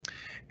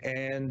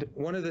 And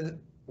one of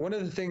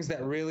the things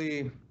that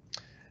really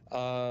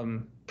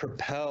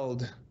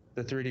propelled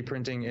the 3D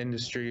printing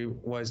industry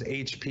was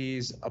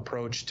HP's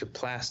approach to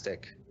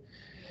plastic,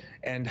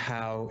 and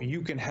how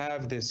you can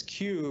have this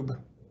cube,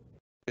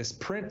 this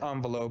print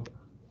envelope,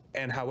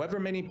 and however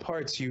many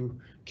parts you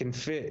can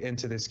fit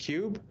into this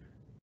cube,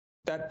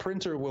 that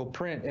printer will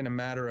print in a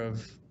matter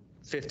of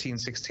 15,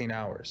 16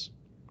 hours.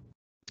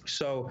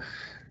 So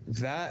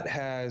that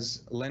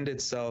has lent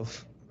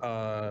itself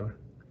to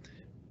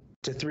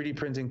 3D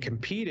printing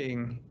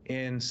competing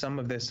in some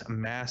of this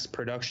mass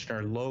production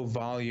or low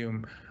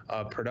volume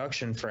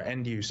production for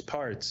end use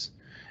parts.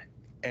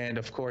 And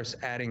of course,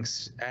 adding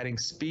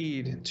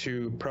speed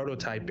to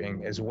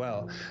prototyping as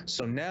well.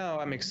 So now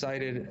I'm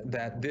excited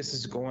that this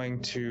is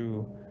going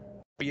to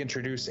be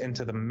introduced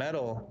into the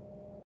metal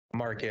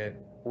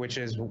market, which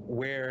is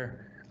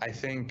where I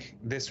think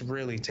this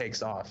really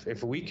takes off.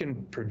 If we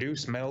can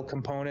produce metal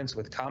components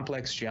with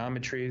complex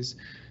geometries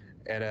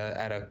at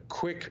a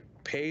quick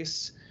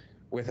pace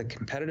with a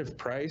competitive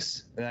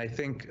price, then I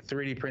think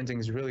 3D printing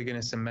is really going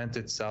to cement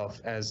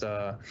itself as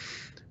a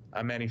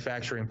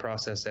manufacturing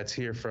process that's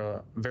here for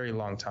a very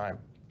long time.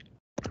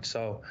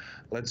 So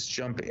let's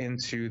jump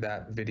into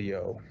that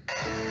video.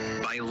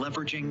 By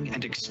leveraging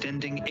and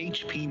extending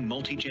HP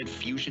Multijet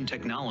fusion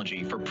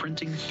technology for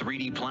printing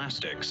 3D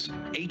plastics,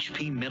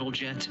 HP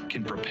Metaljet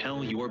can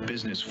propel your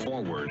business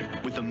forward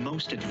with the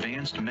most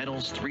advanced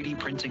metals 3D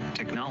printing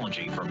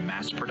technology for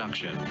mass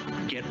production.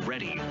 Get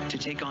ready to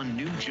take on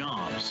new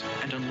jobs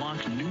and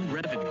unlock new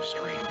revenue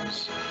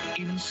streams.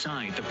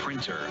 Inside the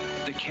printer,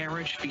 the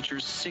carriage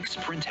features 6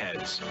 print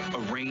heads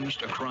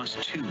arranged across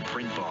 2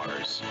 print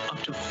bars.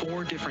 Up to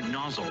 4 different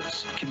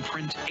nozzles can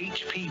print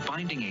HP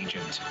binding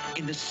agent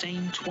in the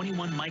same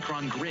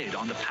 21-micron grid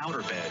on the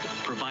powder bed,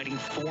 providing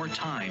 4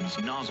 times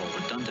nozzle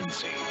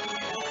redundancy.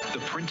 The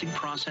printing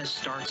process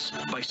starts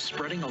by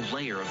spreading a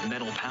layer of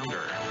metal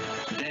powder.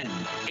 Then,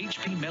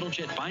 HP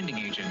Metaljet binding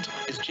agent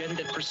is jetted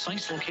at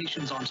precise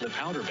locations onto the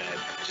powder bed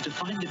to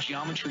define the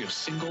geometry of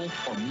single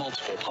or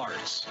multiple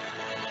parts.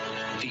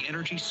 The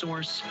energy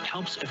source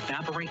helps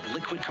evaporate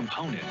liquid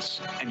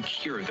components and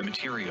cure the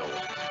material.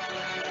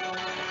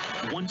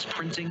 Once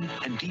printing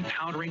and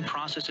depowdering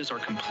processes are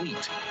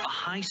complete, a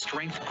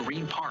high-strength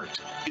green part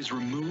is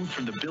removed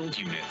from the build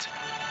unit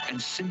and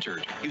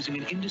sintered using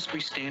an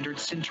industry-standard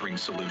sintering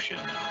solution.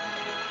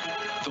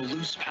 The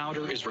loose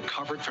powder is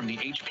recovered from the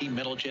HP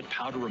Metaljet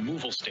powder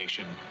removal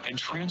station and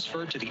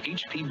transferred to the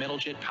HP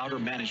Metaljet powder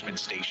management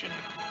station,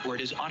 where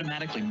it is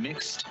automatically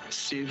mixed,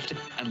 sieved,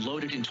 and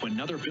loaded into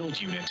another build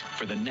unit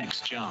for the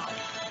next job.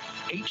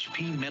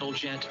 HP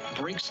Metaljet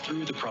breaks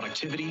through the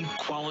productivity,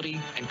 quality,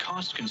 and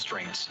cost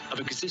constraints of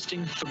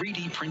existing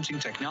 3D printing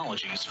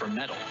technologies for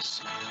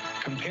metals.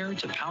 Compared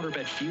to powder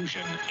bed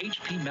fusion,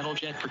 HP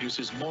Metaljet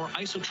produces more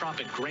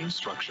isotropic grain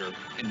structure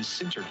in the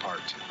sintered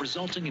part,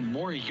 resulting in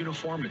more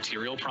uniform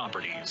material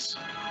properties.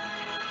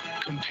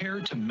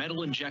 Compared to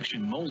metal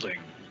injection molding,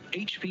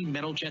 HP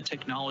Metaljet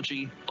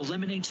technology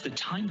eliminates the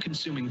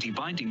time-consuming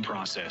debinding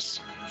process,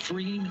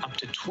 freeing up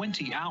to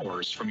 20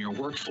 hours from your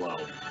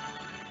workflow.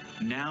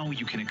 Now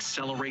you can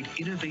accelerate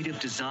innovative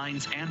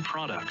designs and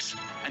products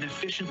and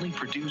efficiently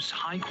produce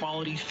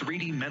high-quality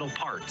 3D metal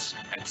parts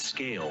at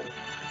scale.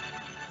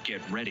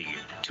 Get ready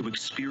to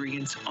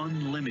experience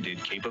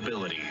unlimited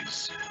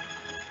capabilities.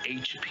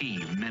 HP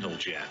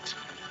Metaljet.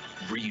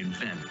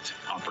 Reinvent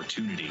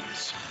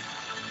opportunities.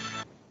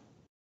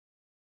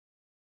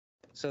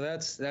 So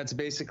that's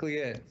basically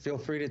it. Feel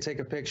free to take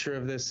a picture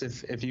of this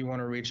if you want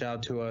to reach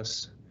out to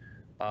us.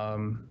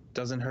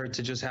 Doesn't hurt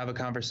to just have a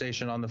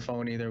conversation on the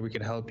phone either. We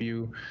could help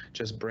you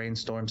just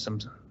brainstorm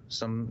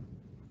some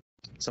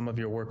of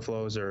your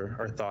workflows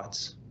or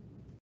thoughts.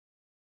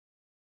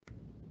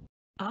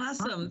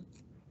 Awesome.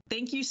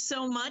 Thank you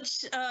so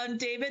much,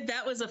 David.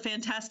 That was a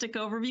fantastic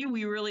overview.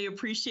 We really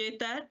appreciate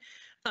that.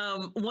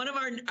 One of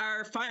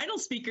our final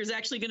speakers is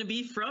actually going to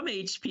be from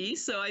HP,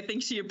 so I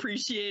think she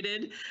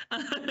appreciated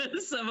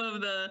some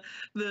of the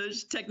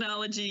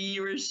technology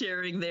you were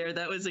sharing there.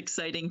 That was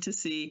exciting to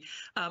see.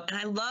 And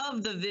I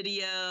love the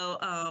video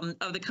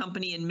of the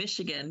company in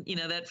Michigan. You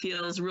know, that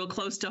feels real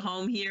close to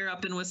home here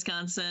up in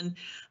Wisconsin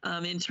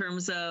in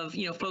terms of,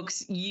 you know,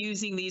 folks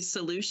using these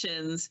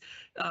solutions,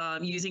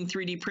 using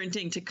 3D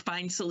printing to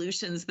find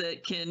solutions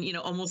that can, you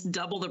know, almost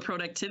double the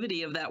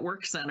productivity of that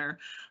work center.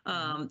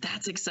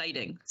 That's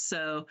exciting.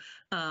 So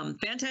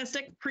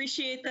fantastic.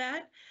 Appreciate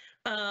that.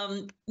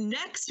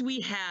 Next, we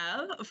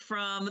have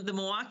from the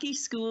Milwaukee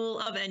School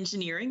of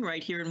Engineering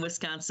right here in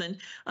Wisconsin.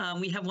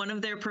 We have one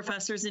of their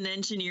professors in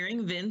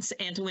engineering, Vince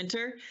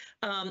Antewinter,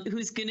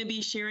 who's going to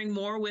be sharing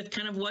more with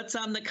kind of what's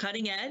on the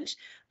cutting edge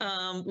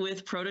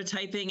with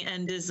prototyping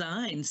and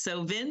design.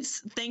 So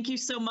Vince, thank you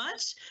so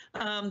much.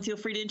 Feel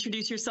free to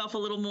introduce yourself a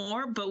little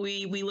more, but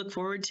we look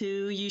forward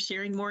to you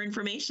sharing more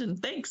information.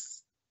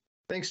 Thanks.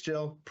 Thanks,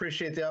 Jill.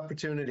 Appreciate the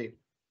opportunity.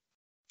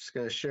 Just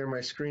going to share my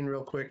screen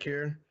real quick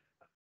here.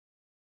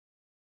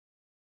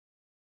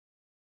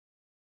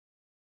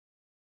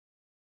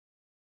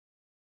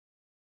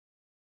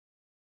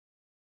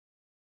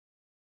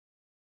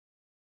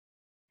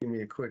 Give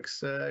me a quick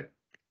sec.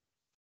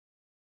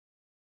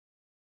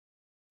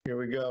 Here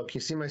we go. Can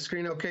you see my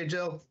screen okay,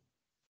 Jill?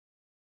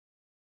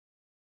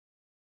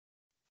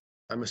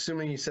 I'm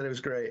assuming you said it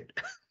was great.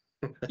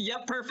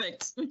 Yep,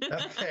 perfect.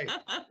 Okay,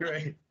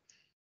 great.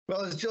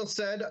 Well, as Jill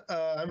said,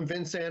 I'm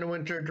Vince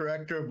Antewinter,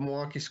 Director of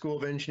Milwaukee School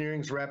of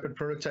Engineering's Rapid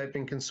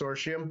Prototyping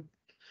Consortium.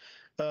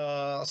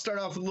 I'll start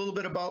off with a little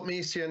bit about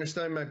me so you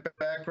understand my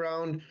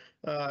background.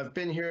 I've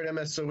been here at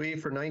MSOE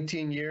for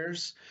 19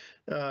 years.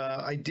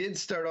 I did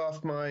start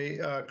off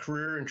my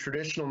career in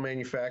traditional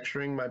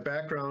manufacturing. My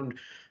background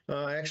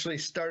actually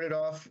started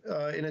off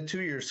in a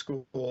two-year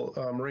school,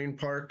 Moraine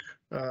Park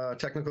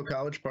Technical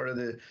College, part of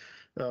the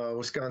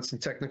Wisconsin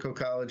Technical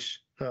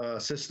College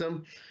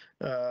system.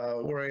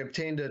 Where I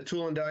obtained a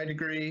tool and die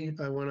degree.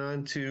 I went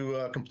on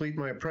to complete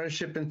my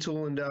apprenticeship in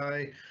tool and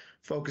die,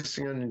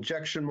 focusing on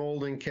injection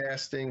molding,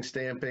 casting,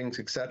 stampings,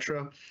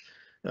 etc.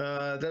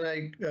 Then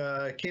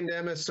I came to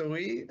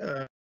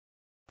MSOE,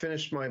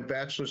 finished my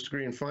bachelor's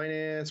degree in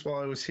finance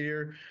while I was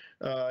here,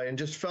 and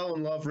just fell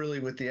in love really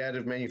with the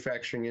additive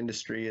manufacturing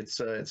industry. It's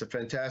a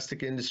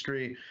fantastic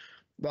industry.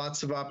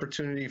 Lots of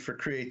opportunity for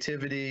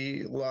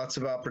creativity, lots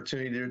of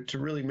opportunity to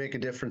really make a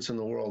difference in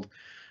the world.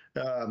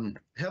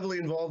 Heavily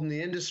involved in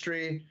the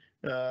industry.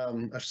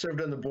 I've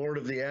served on the board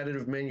of the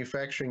Additive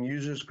Manufacturing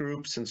Users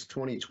Group since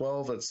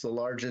 2012. That's the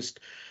largest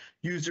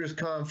users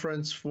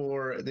conference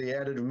for the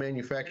additive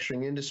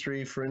manufacturing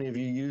industry. For any of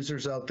you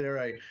users out there,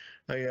 I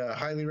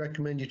highly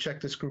recommend you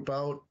check this group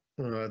out.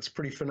 It's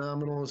pretty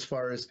phenomenal as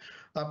far as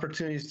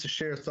opportunities to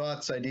share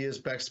thoughts, ideas,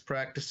 best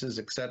practices,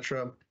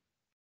 etc.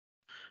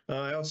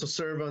 I also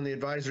serve on the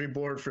advisory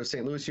board for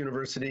St. Louis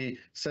University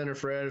Center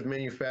for Additive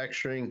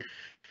Manufacturing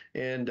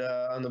and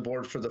on the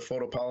board for the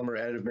Photopolymer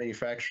Additive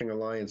Manufacturing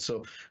Alliance.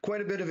 So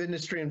quite a bit of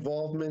industry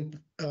involvement.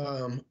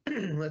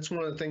 That's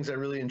one of the things I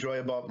really enjoy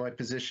about my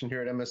position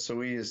here at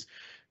MSOE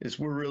is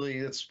we're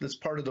really, that's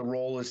part of the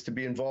role, is to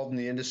be involved in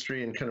the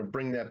industry and kind of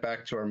bring that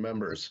back to our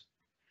members.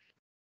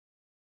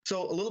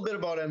 So a little bit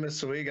about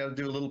MSOE, got to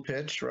do a little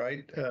pitch,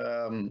 right?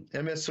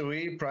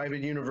 MSOE,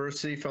 private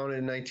university founded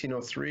in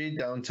 1903,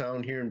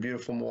 downtown here in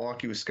beautiful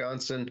Milwaukee,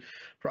 Wisconsin,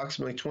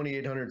 approximately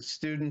 2,800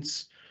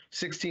 students,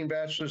 16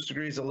 bachelor's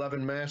degrees,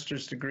 11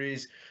 master's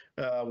degrees.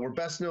 We're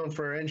best known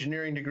for our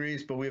engineering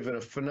degrees, but we have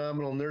a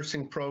phenomenal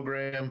nursing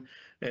program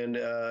and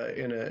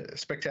in a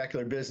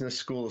spectacular business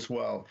school as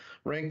well,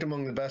 ranked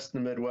among the best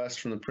in the Midwest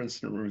from the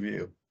Princeton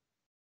Review.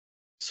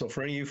 So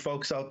for any of you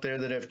folks out there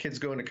that have kids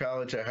going to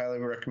college, I highly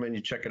recommend you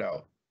check it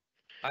out.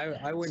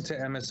 I went to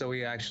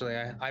MSOE, actually.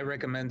 I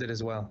recommend it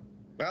as well.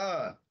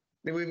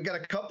 We've got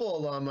a couple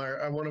alum.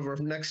 One of our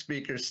next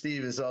speakers,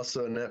 Steve, is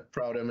also a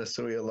proud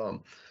MSOE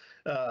alum.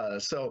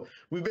 So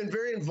we've been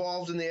very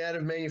involved in the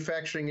additive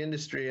manufacturing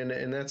industry,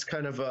 and that's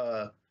kind of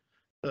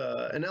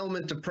an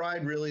element of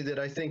pride, really, that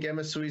I think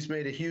MSOE's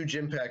made a huge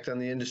impact on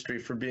the industry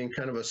for being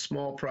kind of a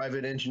small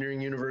private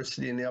engineering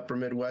university in the upper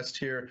Midwest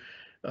here.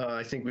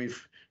 I think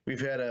we've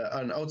had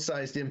an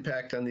outsized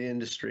impact on the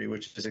industry,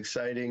 which is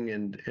exciting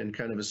and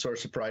kind of a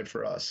source of pride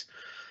for us.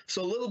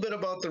 So a little bit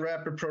about the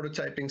Rapid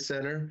Prototyping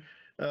Center.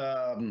 We're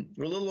a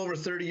little over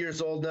 30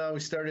 years old now.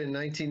 We started in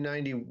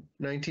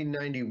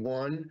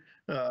 1991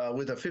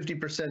 with a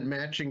 50%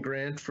 matching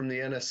grant from the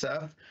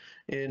NSF.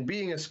 And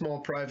being a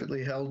small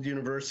privately held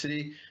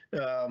university,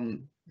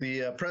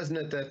 the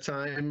president at that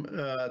time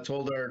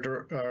told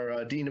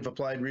our Dean of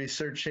Applied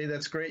Research, hey,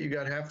 that's great, you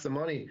got half the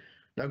money.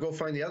 Now go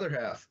find the other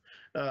half.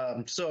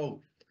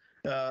 So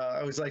I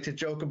always like to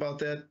joke about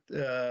that.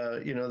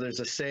 There's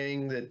a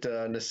saying that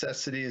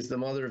necessity is the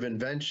mother of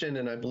invention,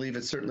 and I believe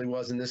it certainly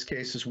was in this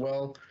case as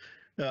well.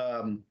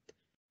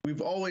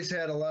 We've always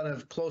had a lot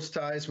of close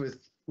ties with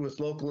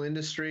local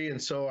industry,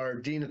 and so our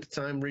dean at the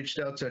time reached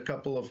out to a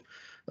couple of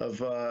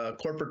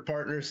corporate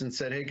partners and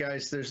said, hey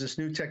guys, there's this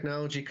new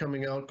technology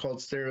coming out called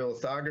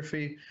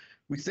stereolithography.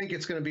 We think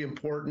it's going to be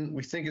important.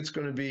 We think it's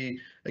going to be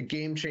a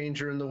game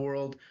changer in the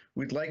world.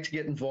 We'd like to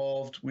get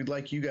involved. We'd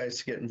like you guys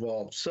to get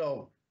involved.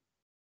 So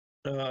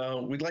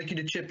we'd like you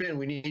to chip in.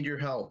 We need your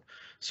help.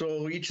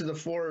 So each of the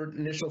 4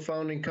 initial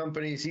founding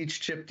companies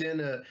each chipped in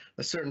a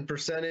certain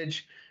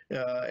percentage,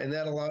 and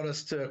that allowed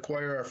us to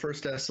acquire our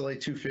first SLA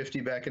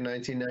 250 back in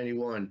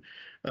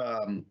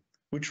 1991.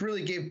 Which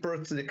really gave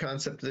birth to the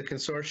concept of the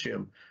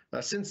consortium.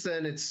 Since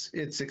then,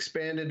 it's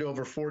expanded to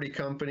over 40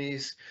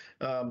 companies,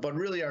 but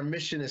really our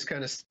mission has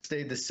kind of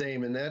stayed the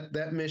same, and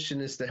that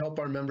mission is to help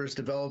our members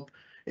develop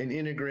and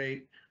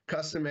integrate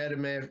custom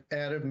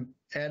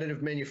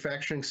additive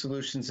manufacturing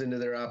solutions into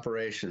their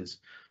operations.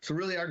 So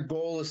really our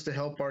goal is to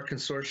help our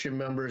consortium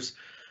members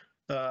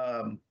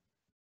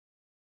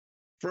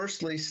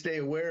firstly, stay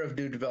aware of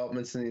new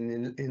developments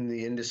in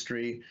the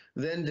industry,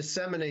 then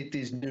disseminate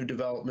these new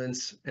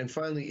developments, and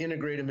finally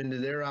integrate them into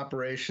their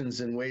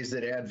operations in ways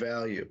that add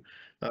value.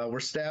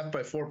 We're staffed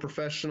by 4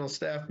 professional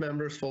staff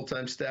members,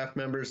 full-time staff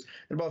members,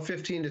 and about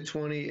 15 to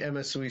 20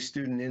 MSOE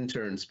student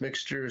interns,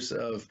 mixtures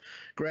of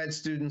grad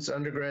students,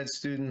 undergrad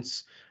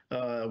students.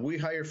 We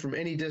hire from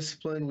any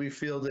discipline. We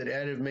feel that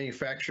additive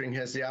manufacturing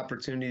has the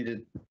opportunity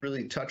to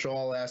really touch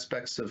all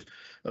aspects of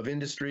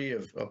industry,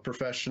 of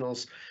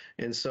professionals.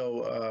 And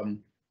so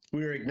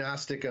we're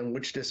agnostic on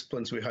which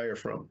disciplines we hire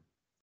from.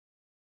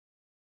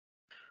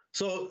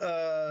 So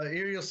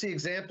here you'll see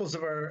examples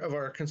of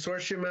our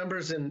consortium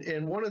members,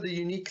 and one of the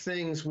unique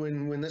things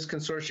when this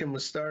consortium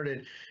was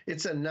started,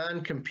 it's a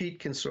non-compete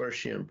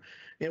consortium.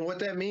 And what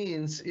that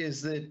means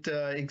is that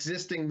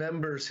existing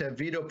members have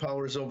veto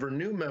powers over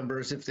new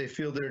members if they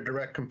feel they're a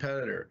direct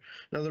competitor.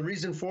 Now, the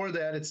reason for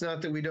that, it's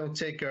not that we don't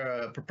take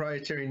a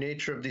proprietary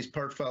nature of these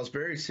part files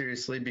very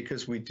seriously,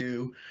 because we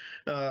do.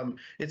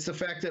 It's the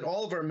fact that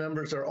all of our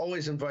members are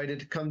always invited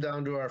to come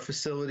down to our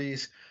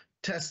facilities,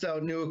 test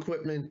out new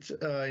equipment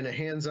in a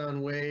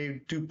hands-on way,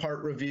 do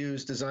part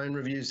reviews, design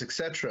reviews,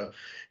 etc.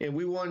 And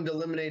we wanted to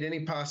eliminate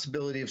any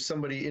possibility of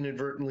somebody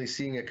inadvertently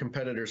seeing a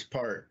competitor's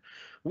part.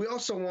 We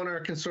also want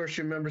our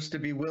consortium members to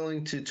be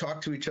willing to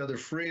talk to each other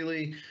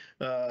freely,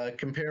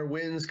 compare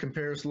wins,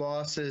 compare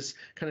losses,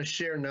 kind of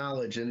share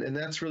knowledge. And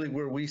that's really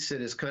where we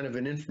sit, as kind of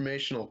an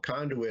informational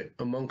conduit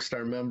amongst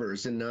our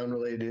members in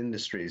non-related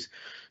industries.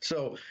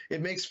 So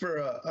it makes for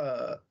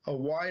a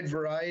wide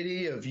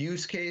variety of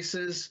use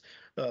cases,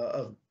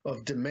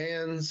 of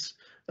demands,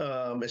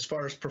 as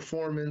far as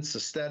performance,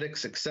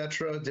 aesthetics,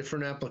 etc.,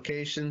 different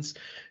applications.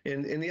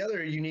 And the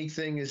other unique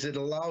thing is it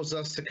allows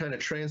us to kind of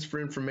transfer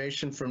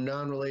information from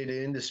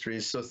non-related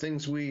industries. So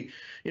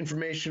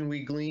information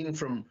we glean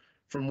from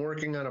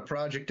working on a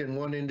project in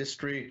one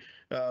industry,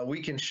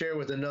 we can share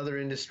with another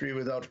industry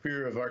without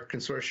fear of our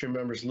consortium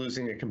members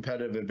losing a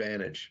competitive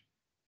advantage.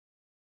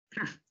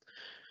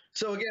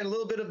 So again, a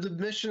little bit of the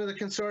mission of the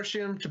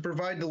consortium: to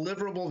provide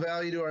deliverable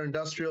value to our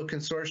industrial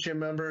consortium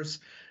members.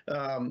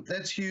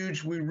 That's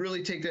huge. We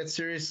really take that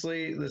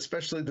seriously,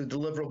 especially the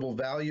deliverable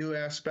value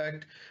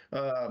aspect.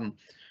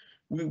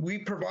 We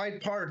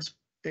provide parts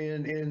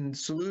and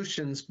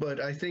solutions, but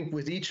I think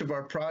with each of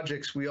our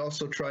projects, we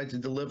also try to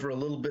deliver a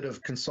little bit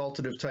of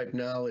consultative type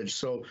knowledge.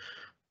 So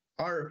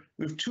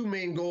we have two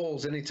main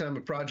goals anytime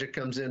a project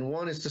comes in.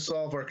 One is to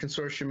solve our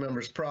consortium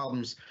members'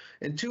 problems,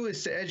 and two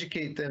is to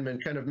educate them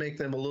and kind of make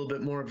them a little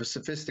bit more of a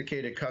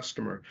sophisticated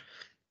customer.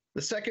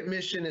 The second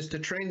mission is to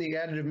train the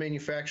additive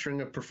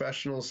manufacturing of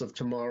professionals of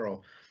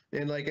tomorrow.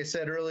 And like I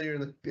said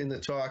earlier in the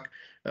talk,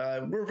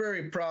 we're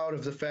very proud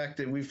of the fact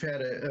that we've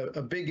had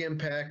a big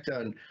impact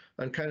on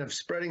kind of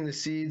spreading the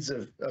seeds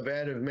of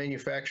additive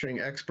manufacturing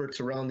experts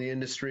around the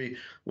industry.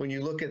 When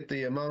you look at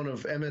the amount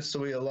of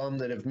MSOE alum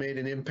that have made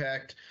an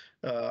impact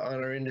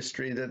on our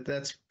industry,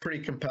 that's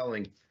pretty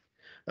compelling.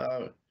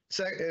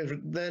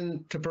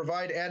 Then to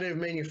provide additive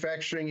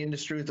manufacturing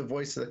industry with the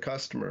voice of the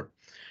customer.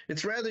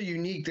 It's rather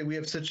unique that we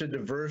have such a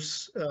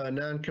diverse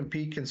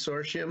non-compete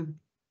consortium.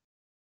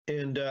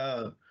 And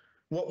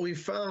what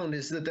we've found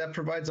is that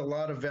provides a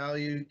lot of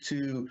value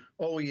to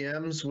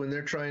OEMs when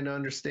they're trying to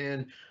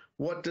understand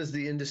what does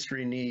the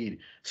industry need.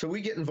 So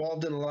we get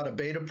involved in a lot of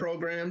beta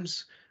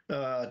programs,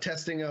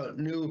 testing out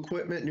new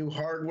equipment, new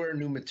hardware,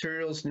 new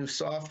materials, new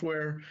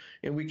software,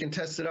 and we can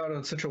test it out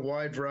on such a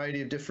wide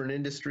variety of different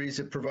industries.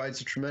 It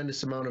provides a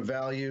tremendous amount of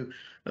value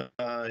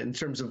in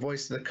terms of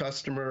voice of the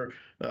customer,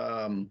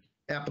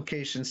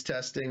 applications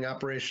testing,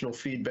 operational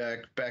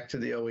feedback back to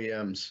the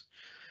OEMs.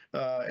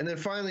 And then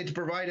finally, to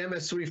provide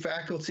MSOE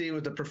faculty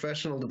with the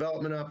professional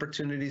development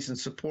opportunities and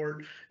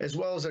support, as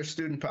well as our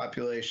student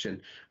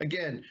population.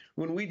 Again,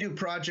 when we do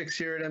projects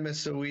here at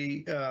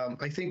MSOE,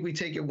 I think we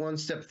take it one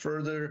step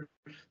further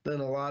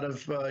than a lot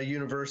of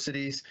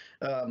universities.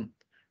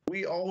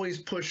 We always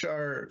push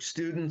our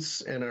students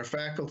and our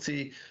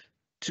faculty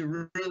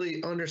to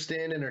really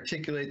understand and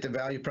articulate the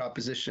value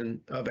proposition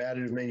of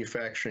additive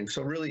manufacturing.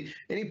 So really,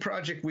 any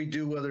project we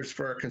do, whether it's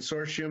for our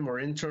consortium or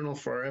internal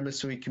for our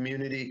MSOE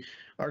community,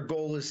 our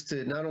goal is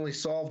to not only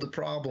solve the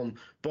problem,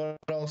 but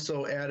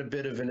also add a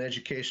bit of an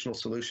educational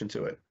solution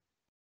to it.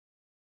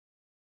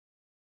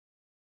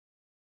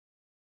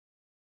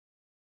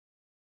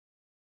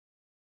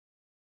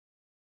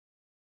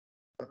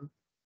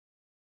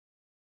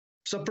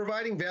 So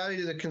providing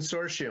value to the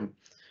consortium.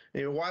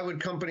 Why would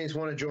companies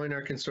want to join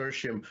our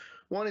consortium?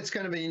 One, it's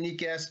kind of a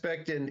unique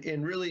aspect,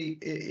 and really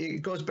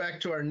it goes back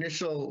to our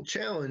initial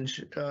challenge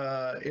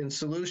in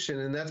solution,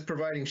 and that's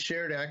providing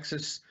shared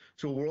access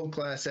to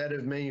world-class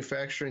additive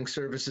manufacturing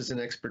services and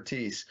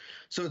expertise.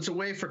 So it's a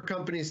way for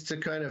companies to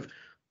kind of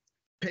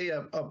pay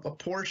a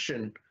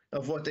portion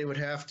of what they would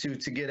have to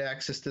get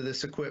access to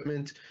this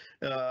equipment.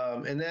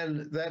 And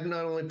then that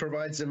not only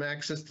provides them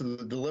access to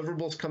the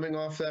deliverables coming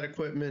off that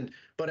equipment,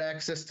 but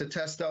access to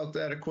test out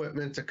that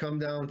equipment, to come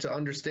down to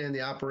understand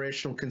the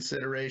operational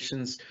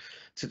considerations,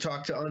 to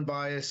talk to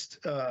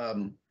unbiased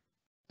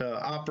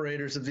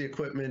operators of the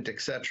equipment, et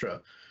cetera.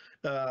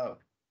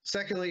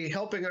 Secondly,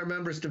 helping our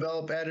members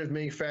develop additive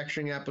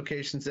manufacturing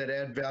applications that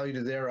add value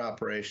to their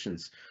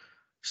operations.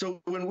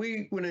 So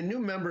when a new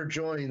member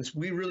joins,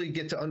 we really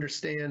get to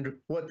understand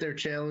what their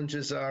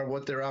challenges are,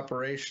 what their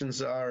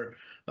operations are,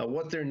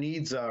 what their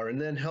needs are, and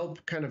then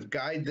help kind of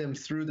guide them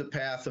through the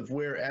path of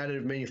where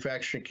additive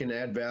manufacturing can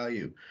add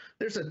value.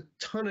 There's a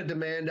ton of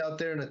demand out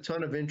there and a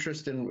ton of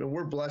interest, and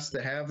we're blessed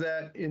to have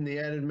that in the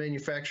additive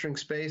manufacturing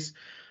space.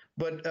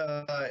 But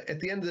at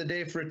the end of the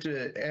day, for it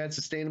to add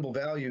sustainable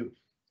value,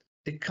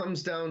 it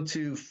comes down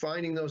to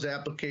finding those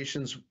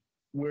applications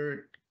where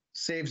it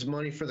saves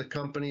money for the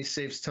company,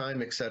 saves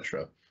time, et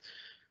cetera.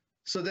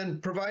 So then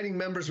providing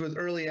members with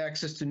early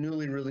access to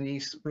newly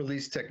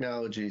released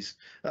technologies.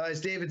 As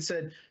David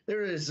said,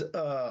 there is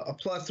a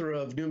plethora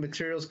of new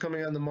materials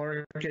coming on the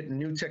market,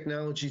 new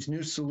technologies,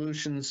 new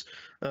solutions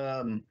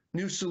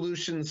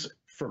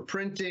for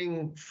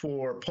printing,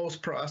 for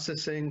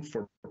post-processing,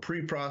 for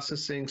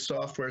pre-processing,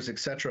 softwares, et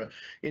cetera.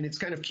 And it's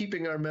kind of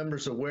keeping our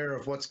members aware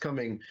of what's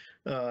coming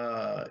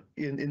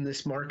in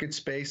this market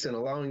space and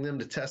allowing them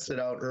to test it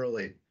out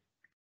early.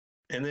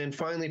 And then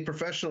finally,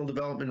 professional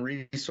development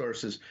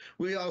resources.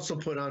 We also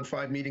put on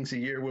 5 meetings a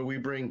year where we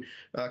bring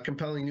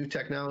compelling new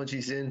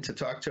technologies in to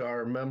talk to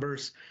our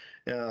members.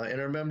 And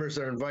our members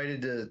are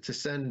invited to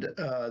send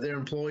their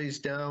employees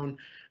down.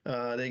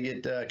 They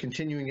get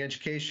continuing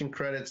education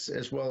credits,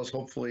 as well as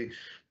hopefully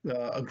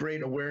a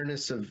great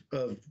awareness of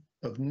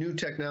new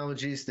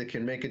technologies that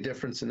can make a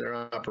difference in their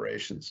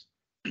operations.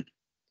 So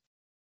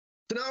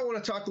now I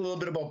want to talk a little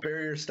bit about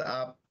barriers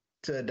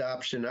to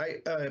adoption.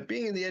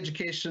 Being in the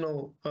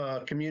educational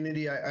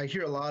community, I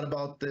hear a lot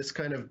about this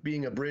kind of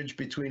being a bridge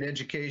between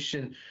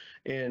education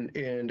and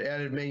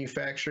additive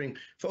manufacturing.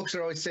 Folks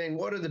are always saying,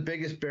 what are the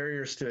biggest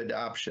barriers to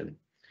adoption?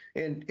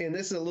 And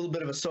this is a little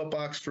bit of a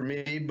soapbox for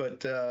me,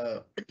 but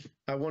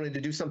I wanted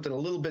to do something a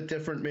little bit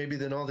different maybe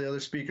than all the other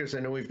speakers.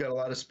 I know we've got a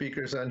lot of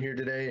speakers on here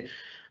today.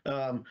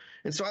 And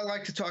so I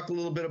like to talk a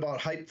little bit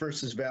about hype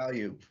versus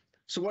value.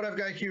 So what I've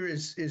got here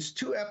is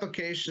two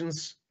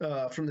applications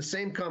from the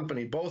same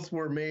company. Both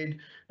were made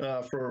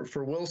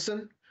for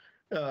Wilson.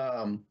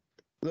 The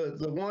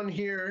one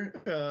here,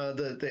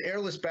 the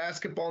airless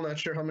basketball, not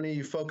sure how many of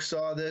you folks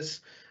saw this.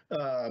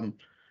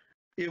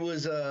 It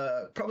was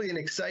probably an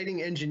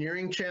exciting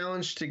engineering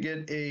challenge to get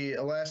a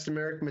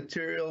elastomeric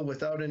material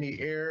without any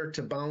air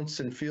to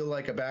bounce and feel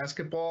like a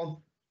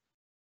basketball.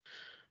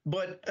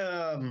 But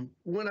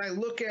when I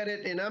look at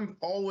it, and I'm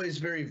always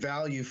very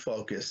value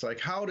focused, like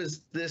how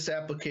does this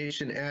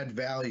application add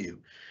value?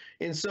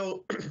 And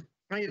so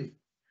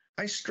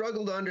I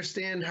struggle to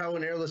understand how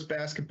an airless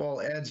basketball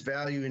adds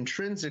value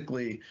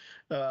intrinsically,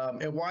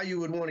 and why you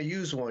would want to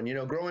use one. You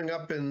know, growing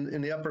up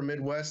in the upper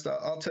Midwest,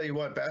 I'll tell you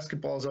what,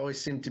 basketballs always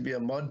seem to be a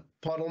mud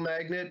puddle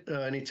magnet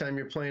anytime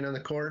you're playing on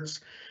the courts.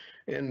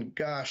 And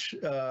gosh,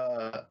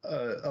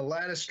 a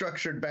lattice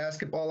structured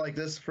basketball like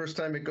this, the first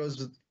time it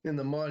goes in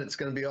the mud, it's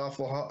going to be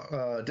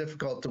awful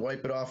difficult to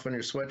wipe it off on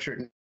your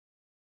sweatshirt.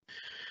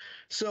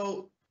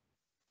 So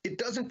it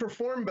doesn't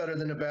perform better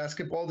than a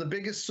basketball. The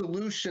biggest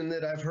solution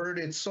that I've heard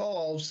it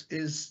solves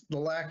is the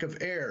lack of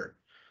air,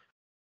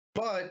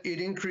 but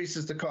it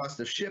increases the cost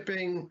of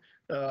shipping.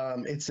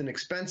 It's an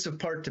expensive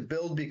part to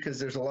build because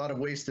there's a lot of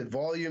wasted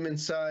volume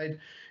inside.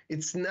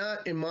 It's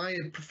not, in my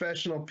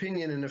professional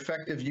opinion, an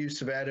effective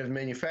use of additive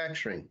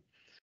manufacturing.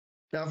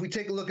 Now, if we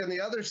take a look on the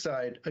other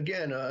side,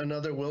 again,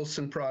 another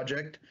Wilson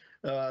project,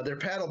 they're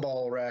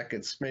paddleball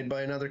rackets made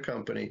by another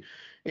company.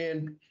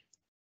 And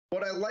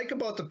what I like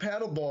about the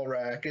paddleball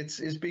rackets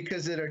is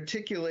because it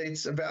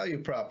articulates a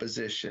value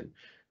proposition.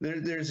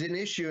 There's an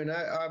issue, and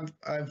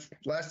I've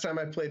last time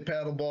I played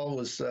paddleball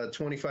was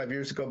 25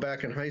 years ago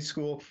back in high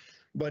school,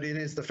 but it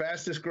is the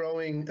fastest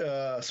growing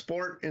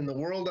sport in the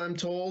world, I'm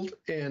told.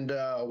 And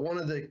one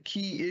of the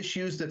key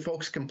issues that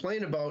folks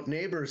complain about,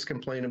 neighbors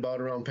complain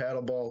about around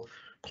paddleball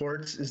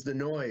courts, is the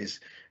noise.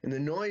 And the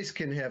noise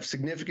can have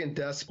significant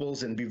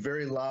decibels and be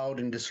very loud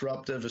and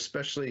disruptive,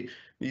 especially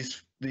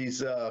these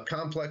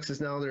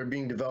complexes now that are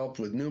being developed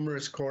with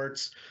numerous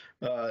courts.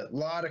 A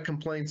lot of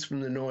complaints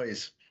from the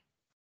noise.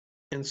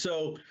 And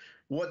so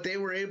what they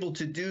were able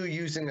to do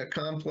using a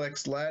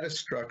complex lattice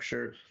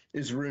structure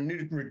is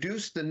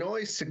reduce the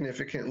noise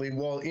significantly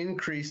while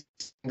increasing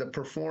the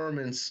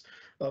performance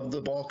of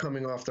the ball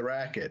coming off the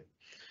racket.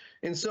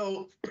 And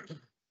so,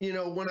 you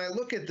know, when I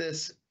look at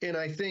this and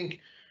I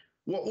think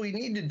what we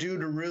need to do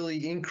to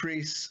really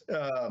increase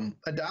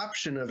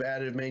adoption of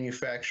additive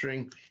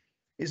manufacturing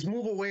is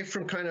move away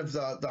from kind of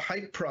the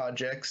hype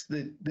projects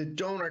that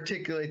don't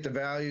articulate the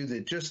value,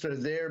 that just are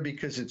there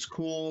because it's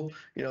cool.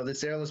 You know,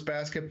 this airless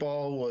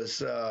basketball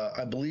was,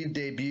 I believe,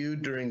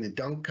 debuted during the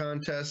dunk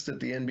contest at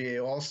the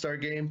NBA All-Star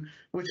Game,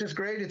 which is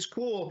great. It's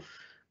cool,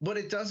 but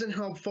it doesn't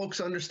help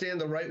folks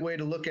understand the right way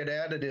to look at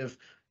additive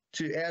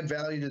to add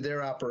value to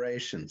their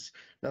operations.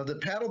 Now, the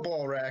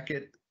paddleball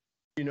racket,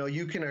 you know,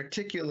 you can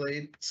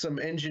articulate some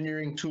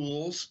engineering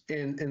tools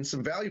and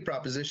some value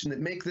proposition that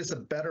make this a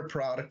better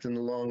product in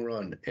the long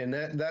run. And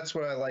that's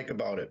what I like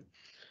about it.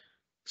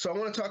 So I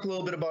want to talk a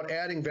little bit about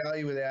adding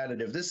value with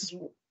additive.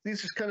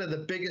 These are kind of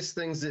the biggest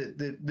things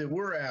that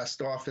we're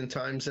asked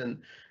oftentimes.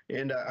 And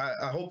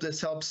I hope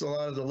this helps a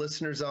lot of the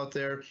listeners out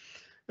there.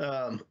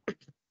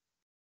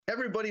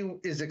 Everybody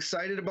is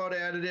excited about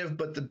additive,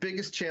 but the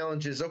biggest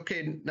challenge is,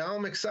 okay, now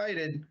I'm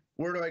excited.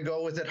 Where do I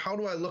go with it? How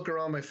do I look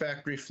around my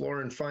factory floor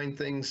and find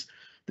things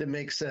that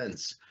make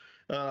sense?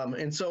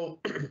 And so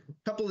a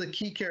couple of the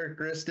key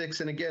characteristics,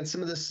 and again,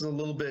 some of this is a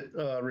little bit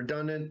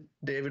redundant.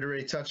 David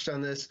already touched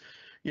on this.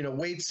 You know,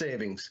 weight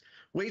savings.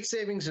 Weight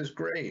savings is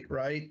great,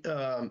 right?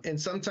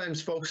 And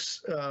sometimes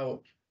folks,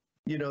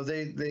 you know,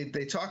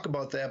 they talk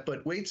about that,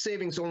 but weight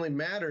savings only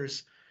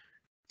matters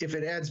if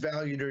it adds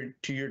value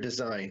to your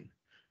design.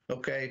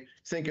 Okay,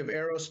 think of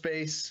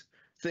aerospace.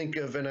 Think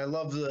of, and I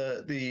love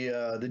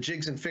the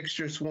jigs and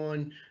fixtures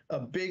one. A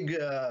big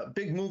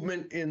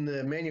movement in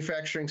the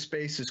manufacturing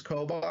space is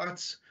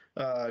cobots.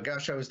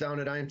 Gosh, I was down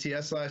at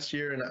IMTS last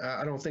year, and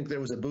I don't think there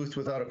was a booth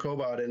without a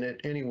cobot in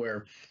it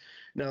anywhere.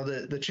 Now,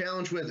 the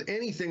challenge with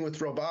anything with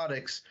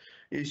robotics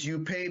is you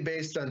pay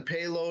based on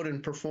payload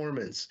and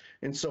performance,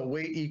 and so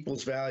weight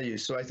equals value.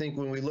 So I think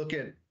when we look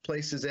at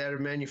places additive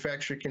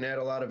manufacturing can add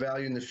a lot of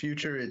value in the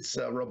future, it's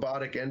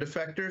robotic end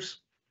effectors.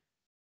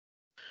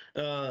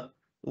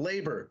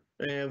 Labor,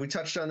 and we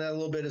touched on that a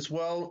little bit as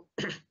well.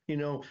 You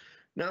know,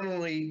 not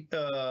only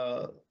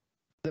the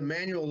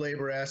manual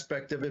labor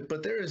aspect of it,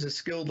 but there is a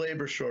skilled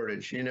labor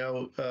shortage. You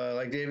know,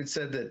 like David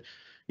said that,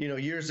 you know,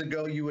 years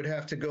ago you would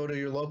have to go to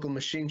your local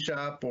machine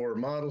shop or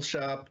model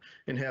shop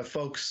and have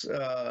folks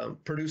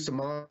produce a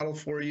model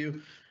for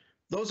you.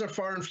 Those are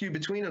far and few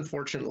between,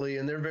 unfortunately,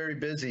 and they're very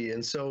busy.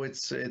 And so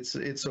it's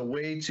a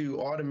way to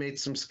automate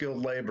some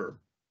skilled labor.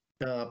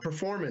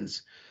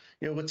 Performance.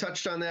 You know, we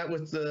touched on that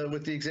with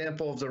the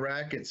example of the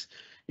rackets.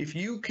 If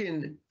you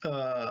can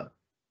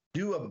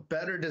do a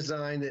better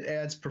design that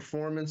adds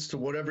performance to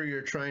whatever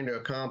you're trying to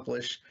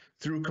accomplish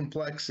through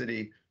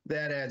complexity,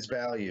 that adds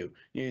value.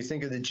 You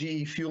think of the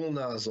GE fuel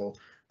nozzle.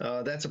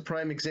 That's a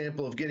prime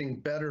example of getting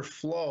better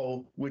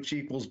flow, which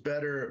equals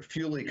better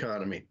fuel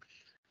economy.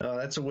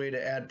 That's a way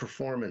to add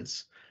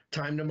performance.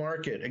 Time to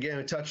market. Again,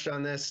 I touched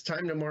on this.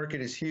 Time to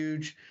market is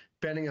huge.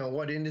 Depending on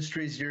what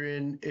industries you're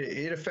in,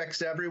 it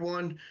affects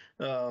everyone,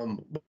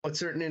 but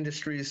certain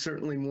industries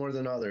certainly more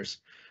than others.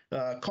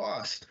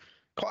 Cost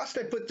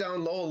I put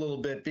down low a little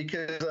bit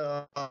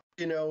because,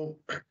 you know,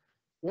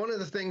 one of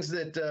the things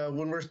that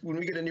when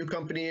we get a new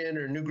company in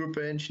or a new group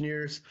of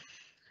engineers,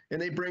 and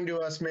they bring to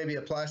us maybe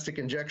a plastic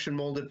injection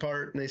molded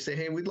part, and they say,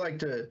 hey, we'd like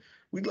to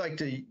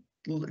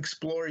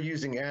explore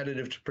using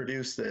additive to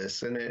produce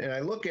this. And I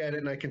look at it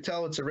and I can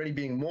tell it's already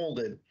being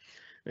molded.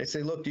 And I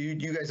say, look, do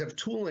you guys have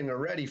tooling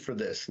already for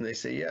this? And they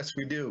say, yes,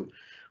 we do.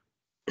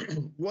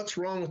 What's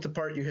wrong with the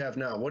part you have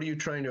now? What are you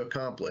trying to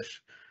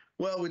accomplish?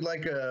 Well, we'd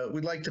like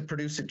to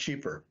produce it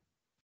cheaper.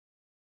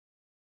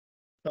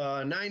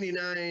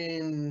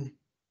 99%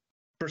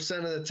 of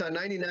the time,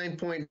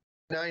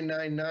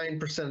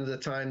 99.999% of the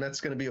time,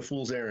 that's going to be a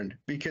fool's errand,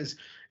 because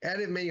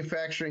additive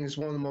manufacturing is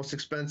one of the most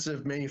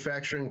expensive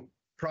manufacturing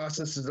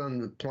processes on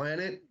the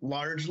planet,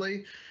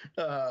 largely.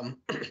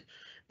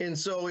 And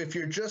so if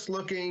you're just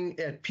looking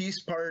at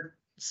piece part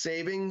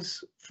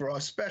savings,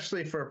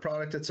 especially for a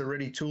product that's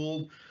already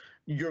tooled,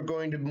 you're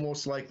going to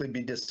most likely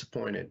be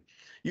disappointed.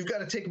 You've got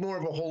to take more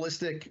of a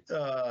holistic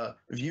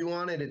view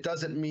on it. It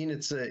doesn't mean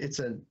it's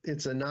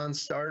a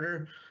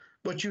non-starter,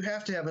 but you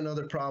have to have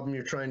another problem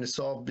you're trying to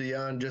solve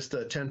beyond just a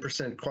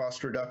 10%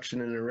 cost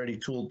reduction in an already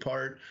tooled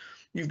part.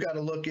 You've got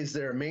to look, is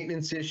there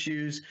maintenance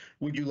issues?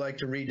 Would you like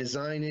to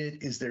redesign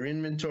it? Is there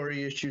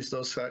inventory issues?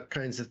 Those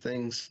kinds of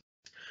things.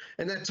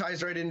 And that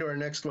ties right into our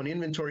next one,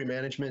 inventory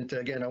management.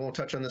 Again, I won't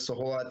touch on this a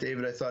whole lot.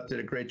 David, I thought, did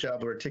a great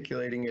job of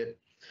articulating it.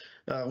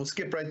 We'll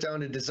skip right down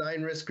to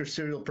design risk or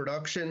serial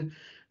production.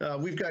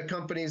 We've got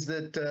companies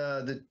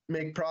that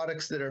make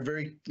products that are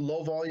very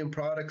low volume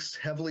products,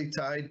 heavily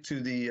tied to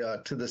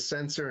the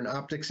sensor and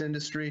optics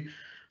industry.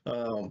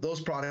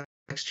 Those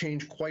products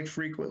change quite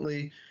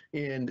frequently,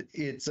 and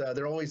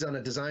they're always on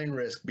a design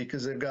risk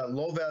because they've got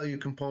low value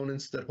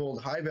components that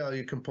hold high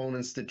value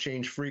components that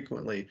change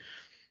frequently.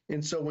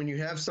 And so when you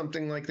have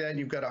something like that,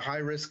 you've got a high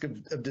risk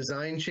of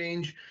design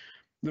change.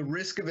 The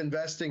risk of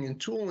investing in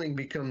tooling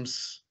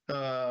becomes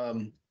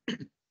kind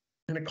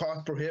of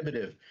cost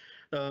prohibitive.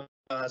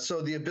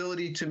 So the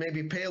ability to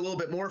maybe pay a little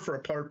bit more for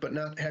a part, but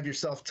not have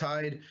yourself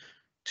tied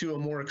to a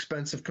more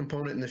expensive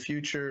component in the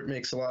future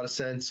makes a lot of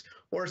sense.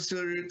 Or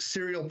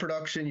serial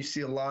production, you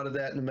see a lot of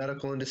that in the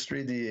medical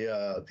industry. The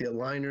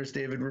aligners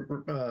David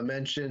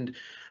mentioned,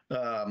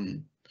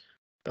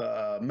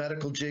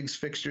 medical jigs,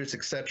 fixtures,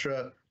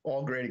 etc.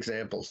 All great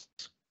examples.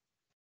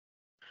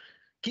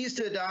 Keys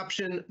to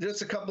adoption,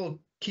 just a couple of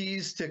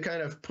keys to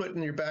kind of put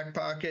in your back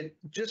pocket.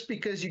 Just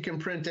because you can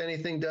print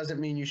anything doesn't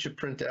mean you should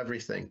print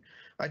everything.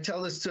 I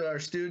tell this to our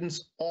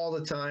students all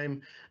the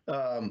time.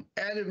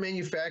 Additive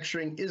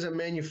manufacturing is a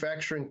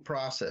manufacturing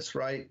process,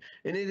 right?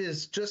 And it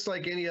is just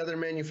like any other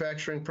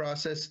manufacturing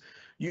process.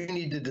 You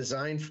need to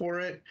design for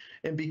it.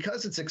 And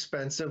because it's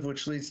expensive,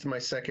 which leads to my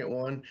second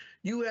one,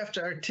 you have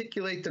to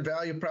articulate the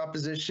value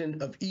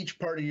proposition of each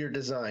part of your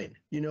design.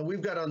 You know,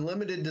 we've got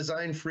unlimited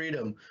design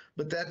freedom,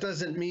 but that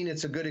doesn't mean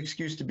it's a good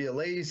excuse to be a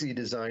lazy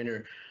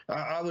designer.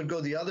 I would go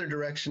the other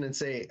direction and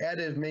say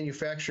additive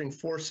manufacturing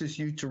forces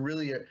you to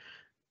really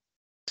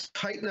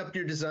tighten up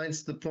your designs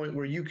to the point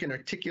where you can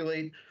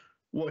articulate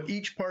what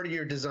each part of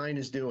your design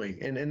is doing.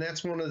 And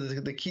that's one of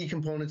the key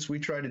components we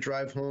try to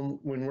drive home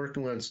when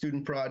working on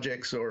student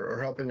projects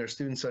or helping our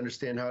students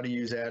understand how to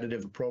use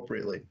additive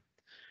appropriately.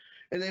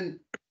 And then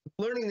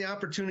learning the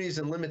opportunities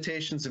and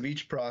limitations of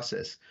each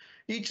process.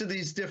 Each of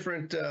these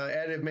different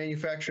additive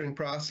manufacturing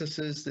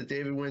processes that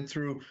David went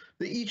through,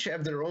 they each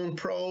have their own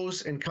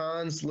pros and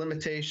cons,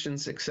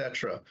 limitations,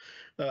 etc.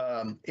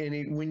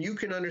 When you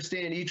can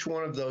understand each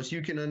one of those,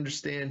 you can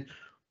understand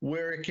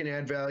where it can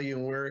add value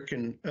and where it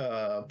can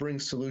bring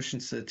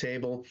solutions to the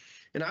table.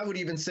 And I would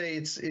even say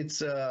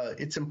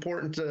it's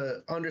important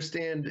to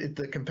understand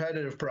the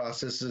competitive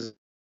processes,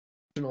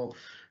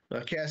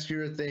 cast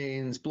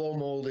urethanes, blow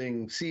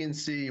molding,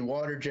 CNC,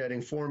 water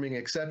jetting, forming,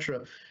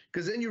 etc.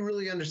 Because then you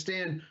really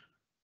understand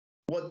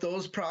what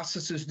those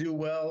processes do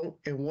well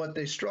and what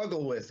they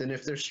struggle with. And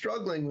if they're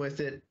struggling with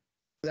it,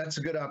 that's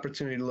a good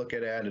opportunity to look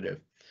at additive.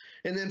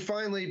 And then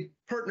finally,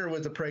 partner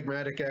with a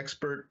pragmatic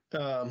expert.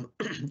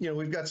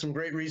 We've got some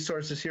great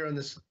resources here on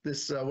this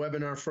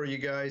webinar for you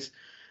guys.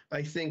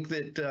 I think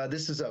that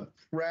this is a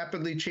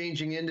rapidly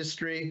changing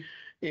industry,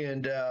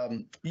 and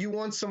you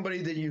want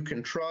somebody that you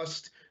can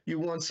trust. You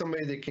want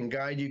somebody that can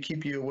guide you,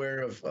 keep you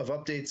aware of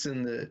updates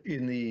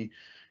in the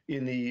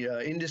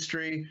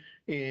industry,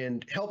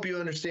 and help you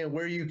understand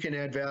where you can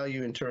add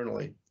value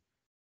internally.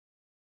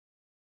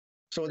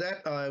 So with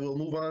that, I will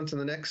move on to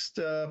the next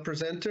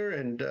presenter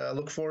and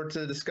look forward to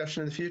the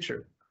discussion in the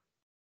future.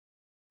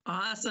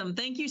 Awesome.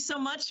 Thank you so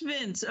much,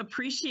 Vince.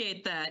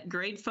 Appreciate that.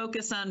 Great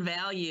focus on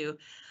value.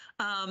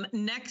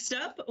 Next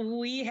up,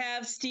 we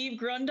have Steve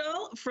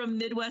Grundle from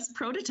Midwest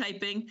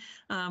Prototyping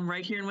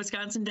right here in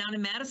Wisconsin, down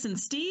in Madison.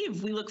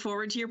 Steve, we look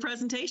forward to your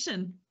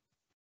presentation.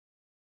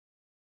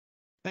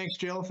 Thanks,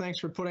 Jill. Thanks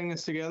for putting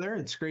this together.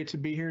 It's great to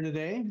be here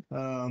today.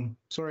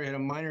 Sorry, I had a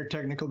minor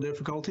technical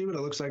difficulty, but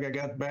it looks like I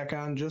got back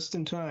on just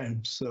in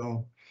time.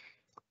 So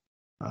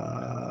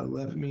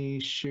let me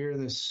share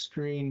the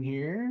screen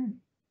here.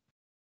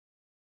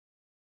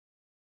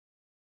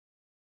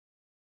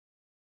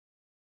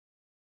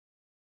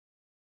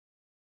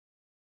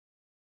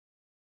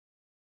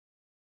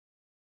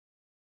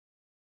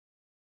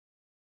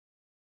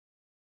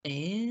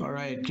 And all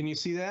right, can you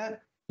see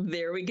that?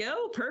 There we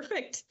go.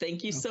 Perfect.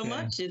 Thank you so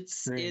much.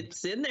 It's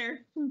in there.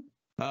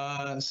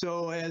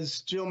 So as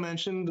Jill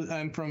mentioned,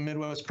 I'm from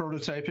Midwest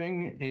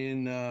Prototyping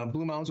in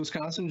Blue Mountains,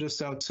 Wisconsin,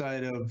 just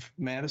outside of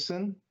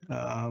Madison.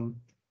 Let's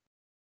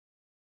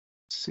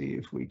see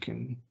if we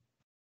can.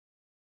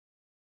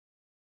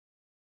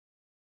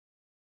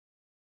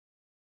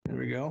 There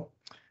we go.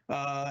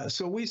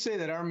 So we say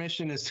that our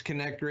mission is to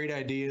connect great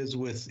ideas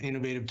with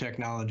innovative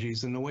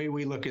technologies. And the way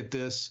we look at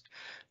this,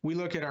 we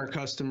look at our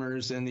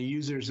customers and the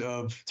users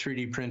of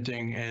 3D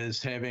printing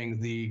as having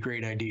the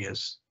great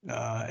ideas.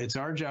 It's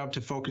our job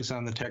to focus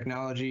on the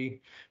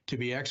technology, to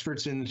be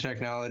experts in the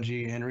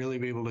technology, and really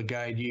be able to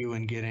guide you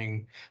in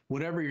getting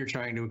whatever you're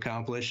trying to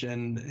accomplish.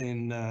 And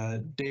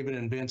David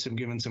and Vince have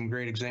given some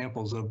great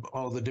examples of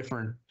all the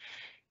different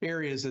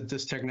areas that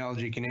this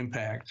technology can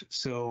impact.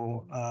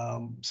 So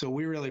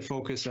we really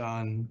focus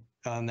on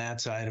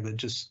that side of it,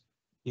 just,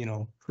 you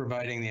know,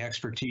 providing the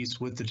expertise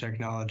with the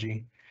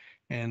technology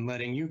and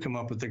letting you come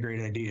up with the great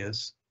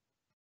ideas.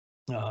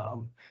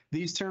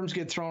 These terms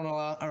get thrown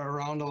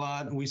around a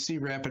lot. We see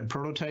rapid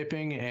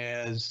prototyping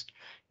as,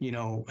 you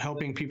know,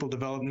 helping people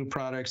develop new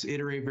products,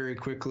 iterate very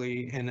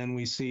quickly, and then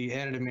we see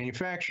additive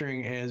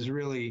manufacturing as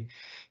really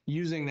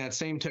using that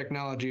same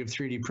technology of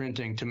 3D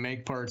printing to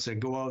make parts that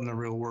go out in the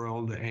real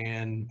world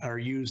and are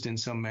used in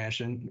some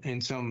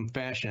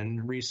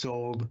fashion,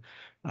 resold,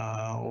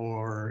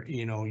 or,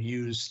 you know,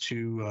 used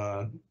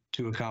to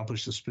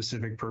accomplish a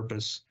specific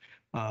purpose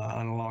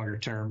on a longer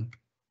term.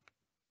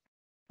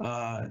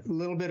 A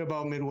little bit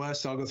about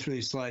Midwest. I'll go through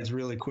these slides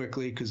really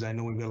quickly because I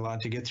know we've got a lot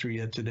to get through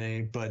yet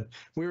today, but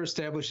we were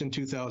established in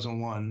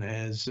 2001.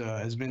 As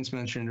Vince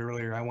mentioned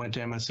earlier, I went to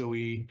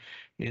MSOE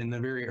in the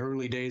very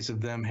early days of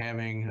them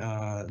having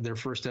their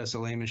first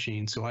SLA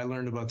machine. So I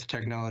learned about the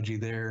technology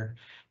there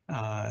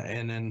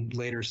and then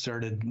later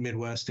started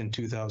Midwest in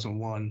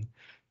 2001.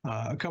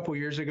 A couple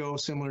years ago,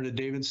 similar to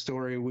David's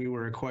story, we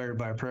were acquired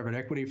by a private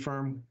equity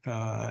firm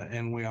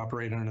and we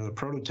operate under the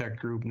Prototech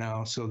group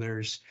now. So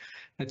there's,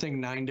 I think,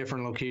 9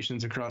 different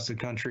locations across the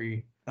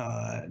country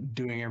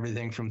doing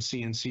everything from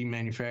CNC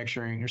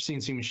manufacturing or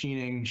CNC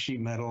machining,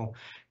 sheet metal,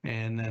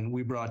 and then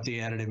we brought the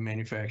additive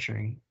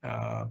manufacturing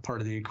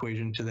part of the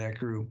equation to that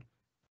group.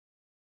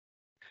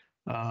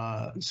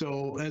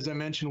 So as I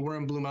mentioned, we're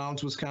in Blue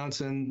Mountains,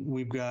 Wisconsin.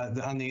 We've got,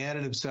 on the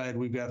additive side,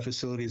 we've got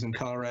facilities in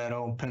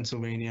Colorado,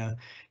 Pennsylvania,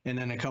 and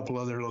then a couple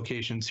other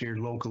locations here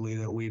locally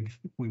that we've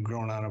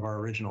grown out of our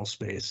original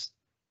space.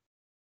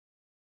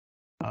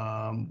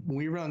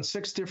 We run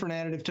 6 different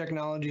additive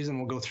technologies, and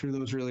we'll go through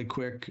those really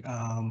quick.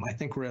 I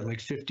think we're at like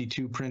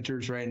 52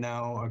 printers right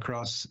now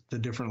across the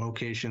different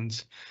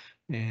locations,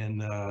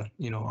 and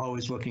you know,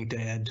 always looking to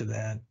add to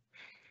that.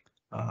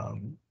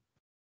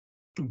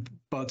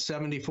 About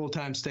 70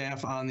 full-time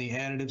staff on the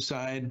additive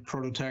side.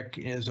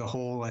 Prototech as a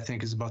whole, I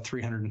think, is about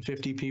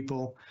 350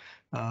 people.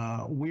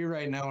 We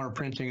right now are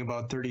printing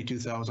about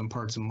 32,000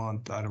 parts a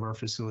month out of our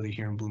facility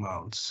here in Blue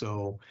Mountains.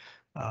 So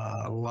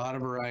a lot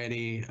of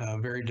variety, a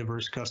very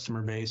diverse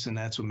customer base, and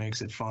that's what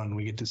makes it fun.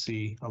 We get to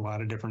see a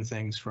lot of different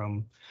things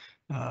from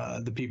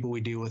the people we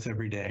deal with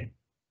every day.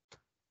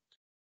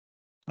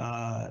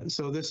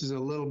 So this is a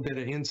little bit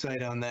of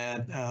insight on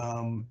that.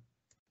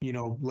 You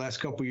know,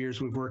 last couple of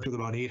years, we've worked with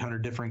about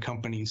 800 different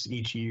companies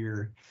each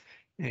year,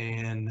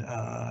 and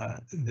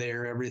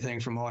they're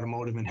everything from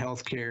automotive and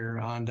healthcare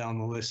on down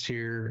the list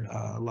here.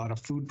 A lot of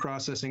food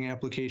processing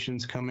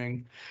applications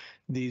coming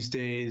these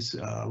days,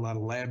 a lot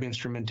of lab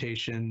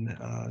instrumentation,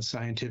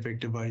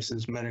 scientific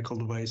devices, medical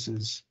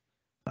devices.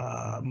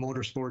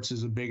 Motorsports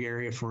is a big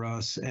area for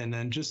us. And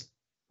then just,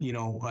 you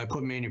know, I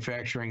put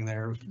manufacturing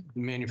there.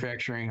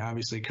 Manufacturing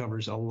obviously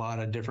covers a lot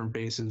of different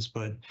bases,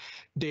 but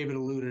David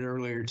alluded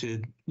earlier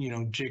to, you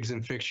know, jigs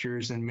and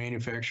fixtures and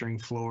manufacturing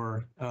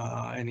floor,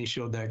 and he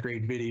showed that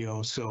great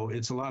video. So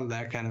it's a lot of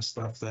that kind of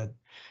stuff that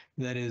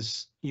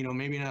is, you know,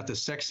 maybe not the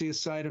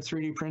sexiest side of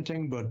 3D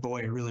printing, but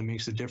boy, it really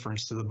makes a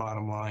difference to the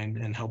bottom line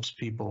and helps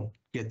people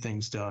get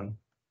things done.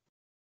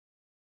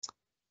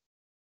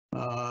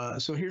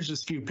 So here's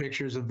just a few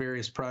pictures of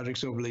various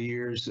projects over the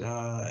years.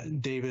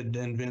 David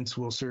and Vince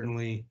will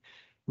certainly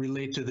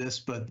relate to this,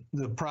 but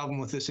the problem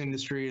with this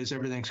industry is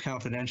everything's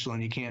confidential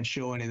and you can't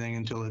show anything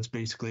until it's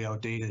basically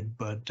outdated.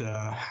 But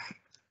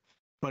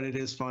it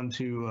is fun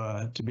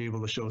to be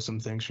able to show some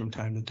things from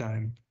time to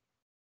time.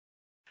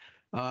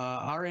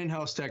 Our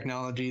in-house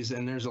technologies,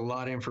 and there's a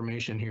lot of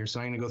information here, so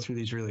I'm going to go through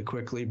these really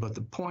quickly. But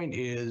the point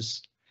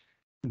is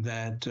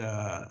that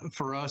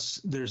for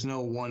us, there's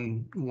no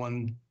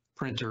one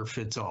printer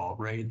fits all,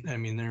 right? I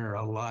mean, there are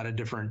a lot of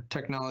different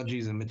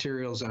technologies and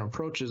materials and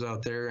approaches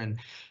out there, and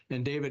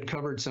David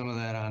covered some of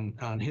that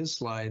on his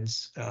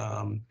slides.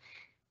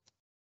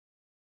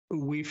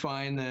 We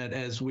find that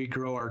as we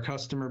grow our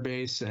customer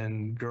base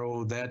and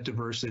grow that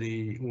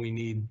diversity, we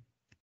need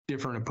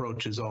different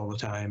approaches all the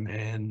time,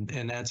 and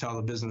that's how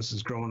the business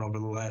has grown over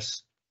the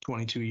last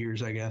 22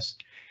 years, I guess.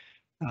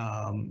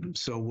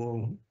 So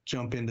we'll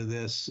jump into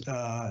this.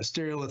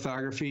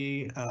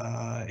 Stereolithography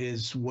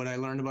is what I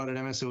learned about at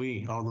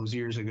MSOE all those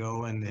years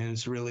ago, and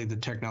it's really the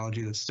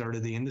technology that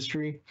started the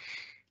industry.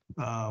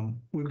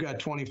 We've got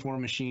 24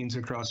 machines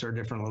across our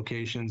different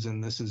locations,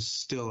 and this is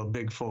still a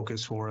big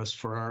focus for us.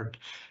 For our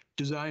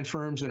design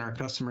firms and our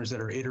customers that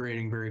are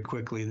iterating very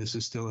quickly, this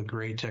is still a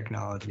great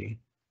technology.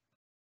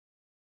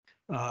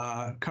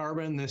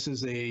 Carbon, this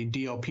is a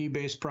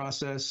DLP-based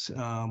process.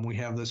 We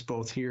have this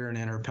both here and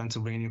in our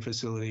Pennsylvania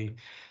facility.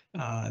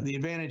 The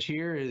advantage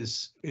here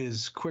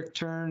is quick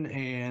turn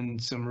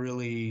and some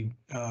really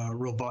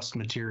robust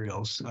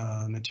materials.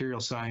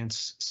 Material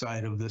science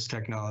side of this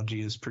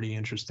technology is pretty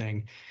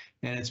interesting,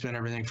 and it's been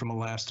everything from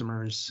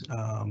elastomers.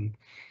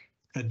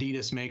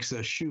 Adidas makes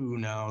a shoe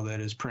now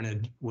that is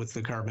printed with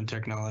the carbon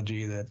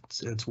technology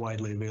that's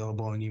widely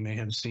available, and you may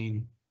have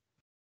seen.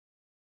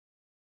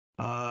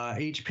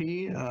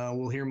 HP,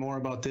 we'll hear more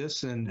about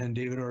this, and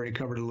David already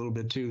covered a little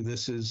bit too.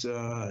 This is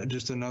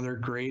just another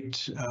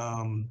great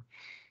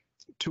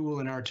tool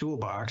in our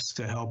toolbox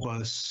to help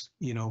us,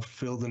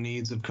 fill the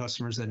needs of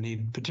customers that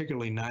need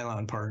particularly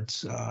nylon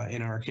parts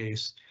in our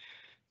case.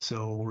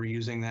 So we're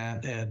using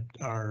that at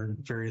our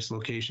various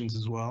locations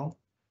as well.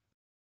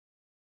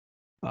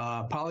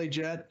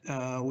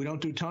 PolyJet, we don't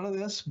do a ton of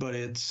this, but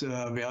it's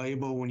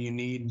valuable when you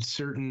need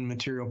certain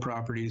material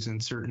properties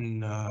and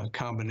certain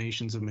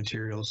combinations of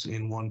materials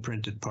in one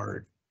printed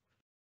part.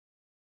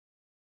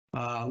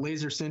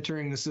 Laser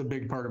sintering, this is a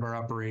big part of our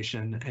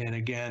operation. And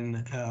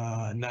again,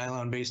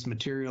 nylon-based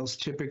materials,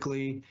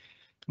 typically,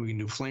 we can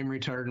do flame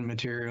retardant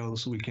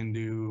materials. We can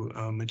do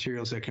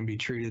materials that can be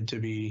treated to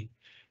be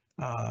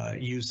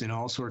used in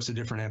all sorts of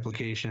different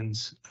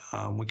applications.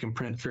 We can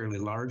print fairly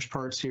large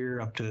parts here,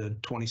 up to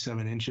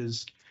 27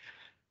 inches.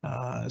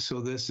 So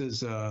this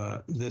is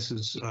a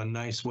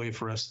nice way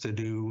for us to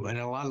do, and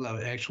a lot of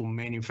the actual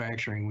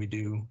manufacturing we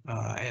do,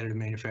 additive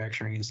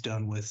manufacturing, is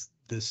done with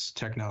this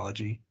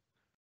technology.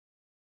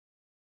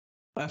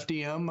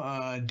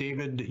 FDM,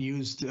 David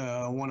used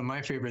one of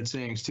my favorite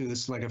sayings too.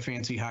 This is like a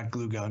fancy hot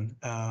glue gun,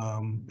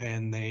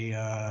 and they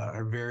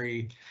are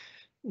very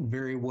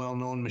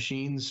well-known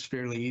machines,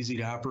 fairly easy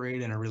to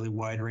operate, and a really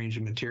wide range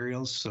of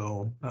materials.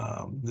 So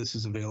this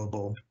is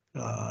available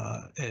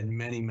at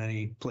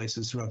many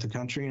places throughout the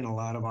country, and a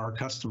lot of our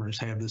customers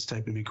have this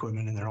type of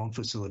equipment in their own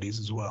facilities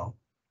as well.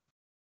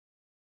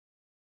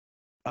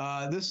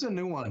 This is a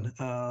new one.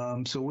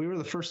 So we were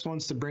the first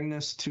ones to bring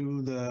this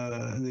to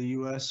the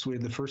US. We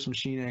had the first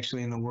machine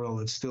actually in the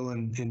world. It's still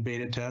in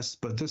beta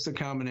test, but this is a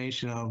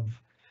combination of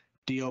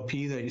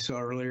DLP that you saw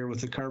earlier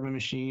with the carbon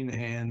machine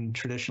and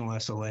traditional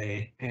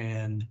SLA.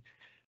 And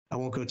I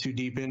won't go too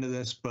deep into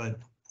this, but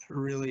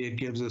really it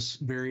gives us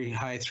very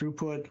high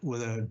throughput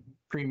with a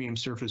premium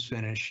surface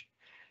finish.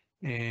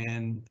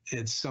 And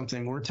it's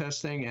something we're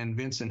testing, and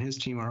Vince and his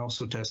team are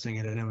also testing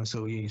it at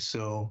MSOE.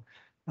 So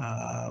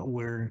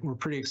we're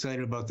pretty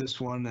excited about this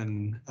one,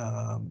 and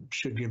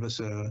should give us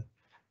a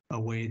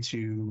way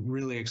to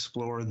really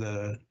explore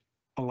a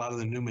lot of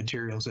the new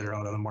materials that are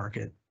out on the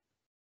market.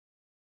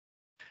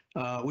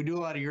 We do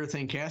a lot of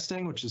urethane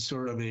casting, which is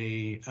sort of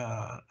a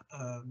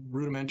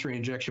rudimentary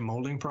injection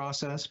molding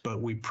process,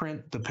 but we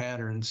print the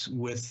patterns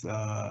with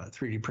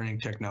 3D printing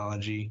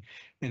technology,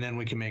 and then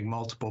we can make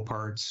multiple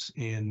parts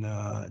in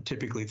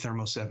typically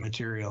thermoset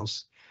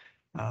materials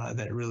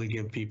that really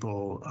give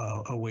people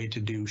a way to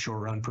do short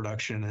run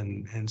production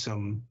and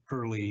some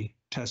early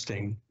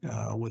testing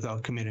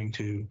without committing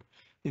to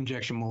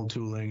injection mold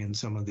tooling and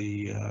some of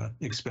the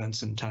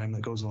expense and time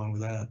that goes along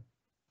with that.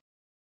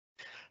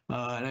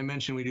 And I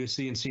mentioned we do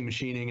CNC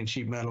machining and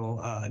sheet metal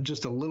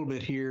just a little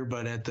bit here,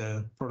 but at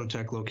the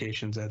Prototech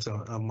locations, that's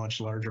a much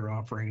larger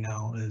offering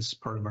now as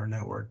part of our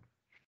network.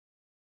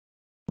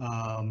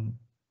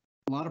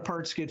 A lot of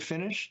parts get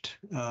finished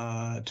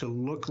to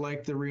look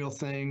like the real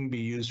thing, be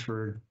used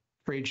for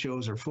trade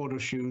shows or photo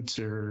shoots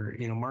or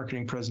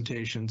marketing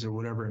presentations or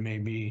whatever it may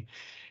be.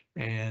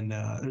 And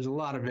there's a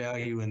lot of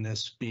value in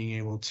this, being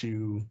able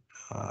to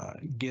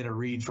get a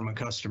read from a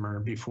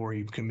customer before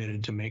you've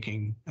committed to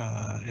making,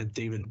 as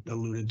David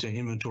alluded to,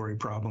 inventory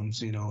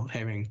problems,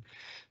 having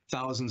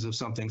thousands of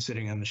something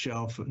sitting on the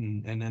shelf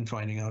and then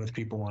finding out if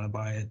people want to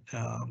buy it.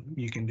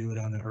 You can do it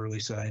on the early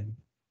side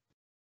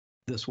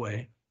this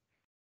way.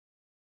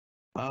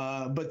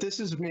 But this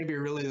is maybe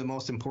really the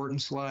most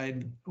important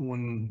slide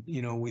when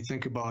we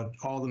think about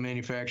all the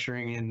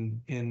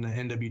manufacturing in the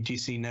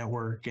NWTC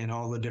network and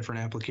all the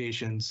different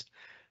applications.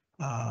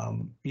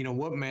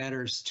 What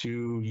matters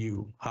to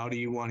you? How do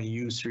you want to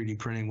use 3D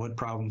printing? What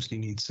problems do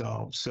you need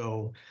solved?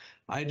 So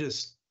I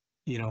just,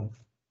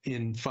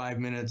 in 5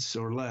 minutes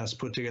or less,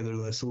 put together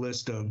this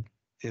list of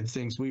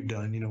things we've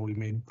done. We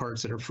made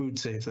parts that are food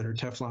safe, that are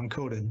Teflon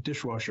coated,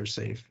 dishwasher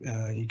safe.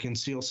 You can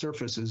seal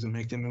surfaces and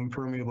make them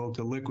impermeable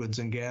to liquids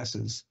and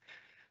gases.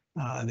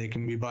 They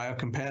can be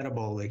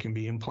biocompatible. They can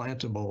be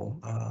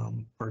implantable.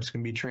 Parts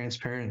can be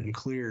transparent and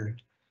clear.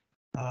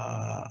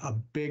 A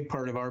big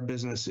part of our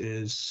business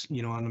is,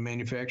 on the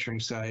manufacturing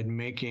side,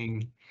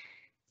 making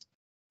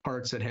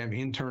parts that have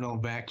internal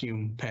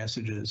vacuum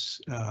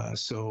passages.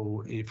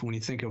 So when you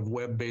think of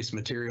web-based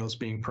materials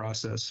being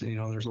processed,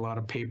 there's a lot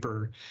of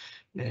paper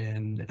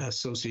and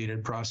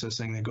associated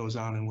processing that goes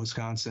on in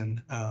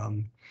Wisconsin.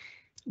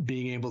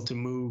 Being able to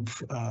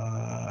move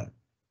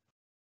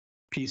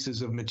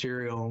pieces of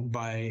material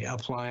by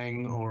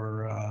applying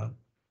or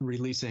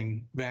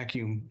releasing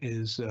vacuum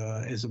is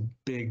a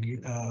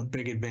big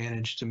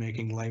advantage to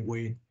making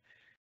lightweight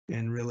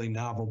and really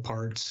novel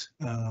parts.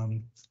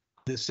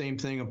 The same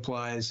thing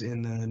applies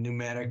in the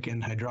pneumatic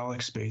and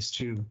hydraulic space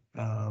too.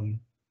 You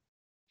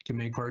can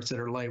make parts that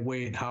are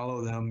lightweight,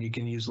 hollow them. You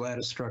can use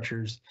lattice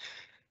structures.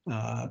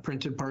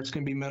 Printed parts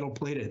can be metal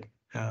plated.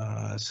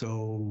 If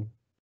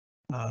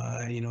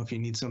you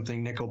need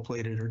something nickel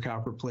plated or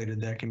copper plated,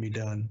 that can be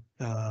done.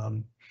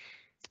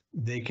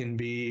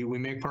 We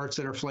make parts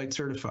that are flight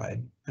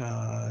certified,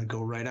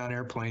 go right on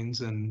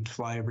airplanes and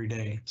fly every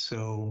day.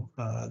 So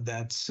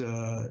that's,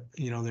 the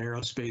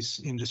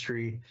aerospace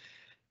industry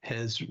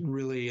has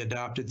really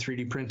adopted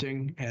 3D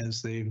printing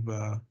as they've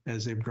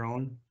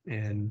grown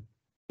and,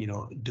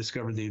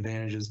 discovered the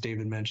advantages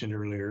David mentioned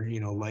earlier,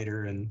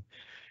 lighter and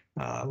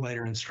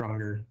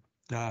stronger.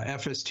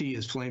 FST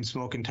is flame,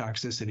 smoke, and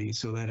toxicity.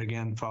 So that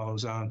again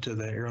follows on to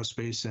the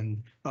aerospace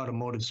and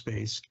automotive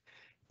space.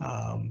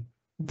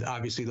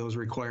 Obviously those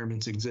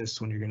requirements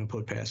exist when you're going to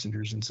put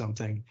passengers in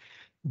something,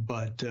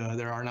 but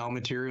there are now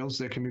materials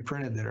that can be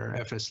printed that are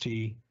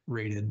FST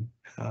rated.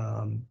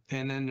 And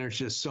then there's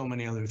just so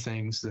many other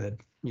things that,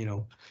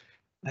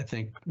 I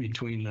think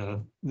between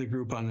the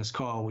group on this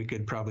call, we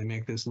could probably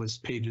make this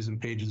list pages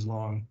and pages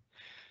long.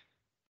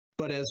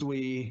 But as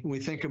we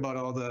think about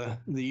all the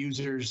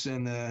users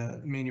and the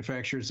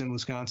manufacturers in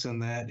Wisconsin,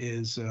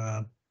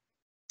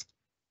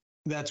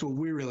 that's what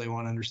we really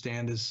want to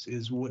understand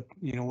is what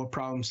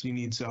problems do you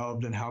need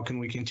solved and how can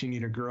we continue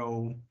to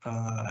grow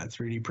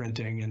 3D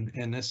printing.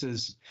 And this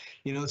is,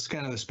 this is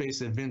kind of the space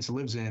that Vince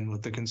lives in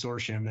with the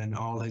consortium and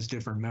all his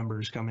different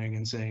members coming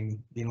and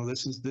saying,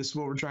 this is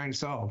what we're trying to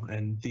solve.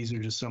 And these are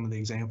just some of the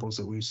examples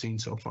that we've seen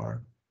so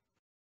far.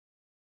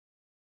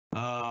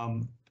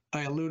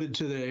 I alluded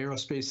to the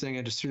aerospace thing.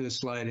 I just threw this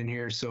slide in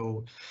here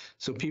so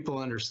people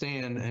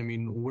understand. I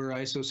mean, we're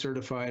ISO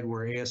certified,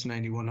 we're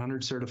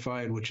AS9100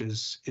 certified, which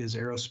is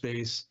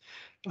aerospace.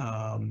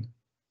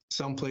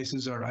 Some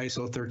places are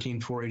ISO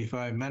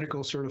 13485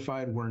 medical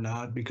certified. We're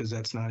not, because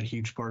that's not a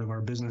huge part of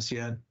our business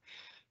yet.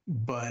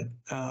 But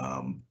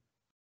the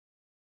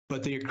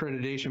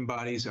accreditation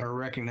bodies are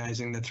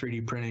recognizing that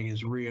 3D printing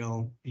is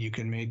real. You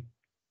can make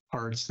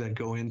parts that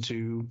go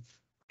into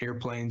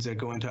airplanes, that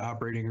go into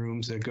operating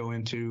rooms, that go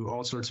into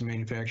all sorts of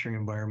manufacturing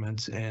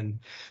environments. And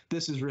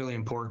this is really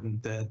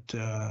important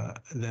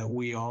that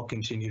we all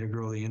continue to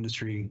grow the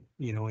industry,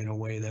 in a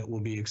way that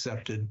will be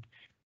accepted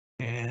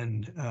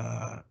and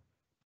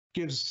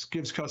gives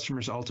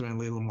customers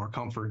ultimately a little more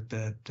comfort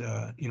that,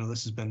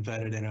 this has been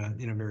vetted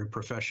in a very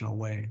professional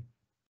way.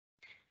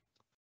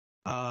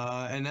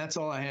 And that's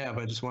all I have.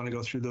 I just want to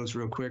go through those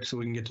real quick so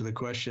we can get to the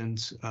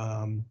questions.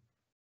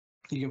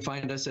 You can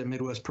find us at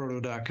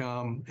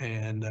midwestproto.com,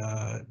 and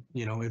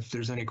if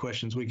there's any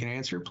questions we can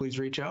answer, please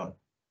reach out.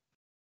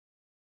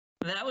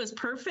 That was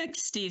perfect,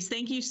 Steve.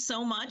 Thank you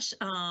so much.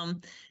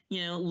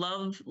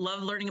 Love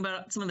learning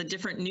about some of the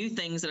different new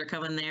things that are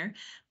coming there.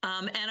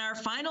 And our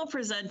final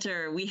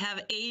presenter, we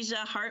have Asia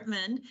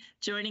Hartman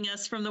joining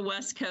us from the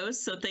West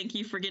Coast. So thank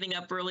you for getting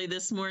up early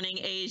this morning,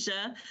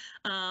 Asia.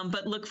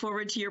 But look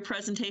forward to your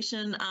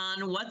presentation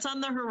on what's on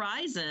the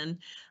horizon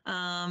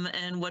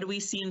and what do we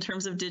see in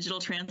terms of digital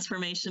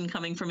transformation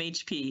coming from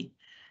HP.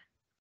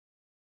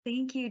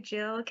 Thank you,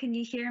 Jill. Can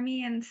you hear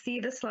me and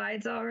see the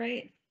slides all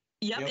right?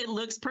 Yep, it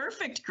looks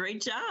perfect.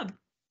 Great job.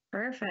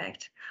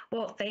 Perfect.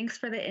 Well, thanks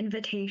for the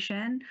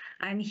invitation.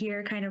 I'm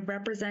here kind of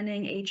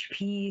representing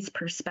HP's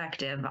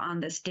perspective on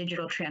this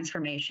digital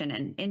transformation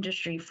and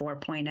Industry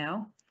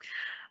 4.0.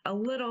 A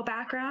little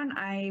background,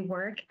 I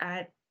work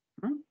at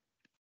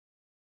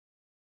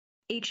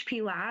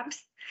HP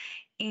Labs,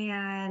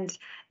 and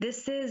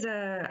this is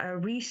a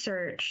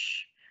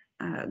research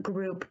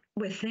group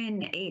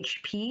within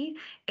HP.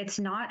 It's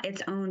not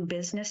its own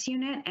business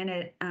unit, and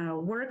it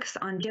works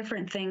on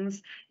different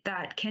things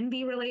that can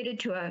be related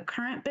to a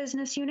current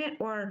business unit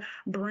or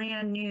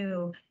brand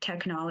new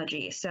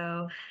technology.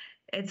 So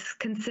it's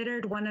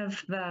considered one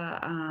of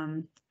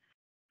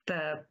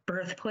the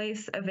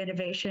birthplace of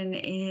innovation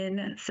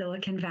in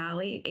Silicon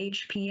Valley.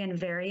 HP and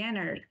Varian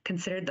are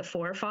considered the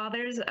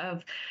forefathers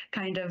of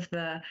kind of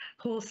the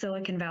whole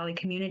Silicon Valley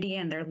community,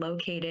 and they're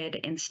located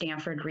in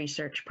Stanford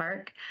Research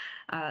Park.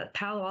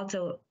 Palo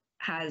Alto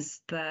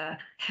has the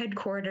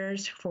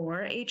headquarters for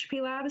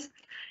HP Labs,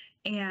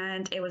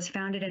 and it was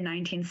founded in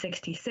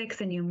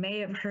 1966. And you may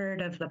have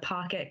heard of the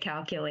pocket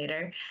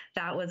calculator.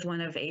 That was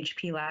one of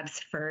HP Labs'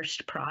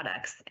 first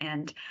products.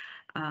 And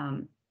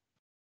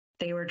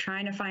they were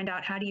trying to find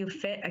out, how do you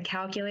fit a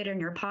calculator in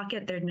your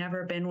pocket? There'd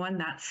never been one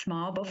that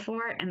small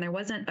before, and there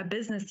wasn't a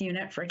business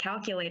unit for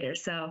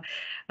calculators. So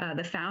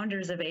the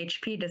founders of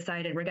HP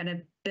decided, we're going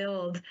to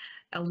build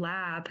a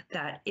lab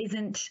that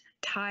isn't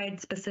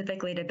tied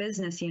specifically to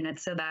business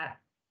units so that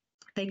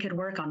they could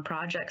work on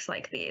projects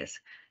like these.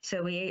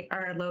 So we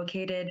are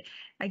located,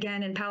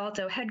 again, in Palo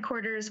Alto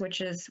headquarters, which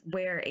is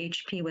where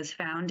HP was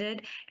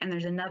founded, and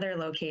there's another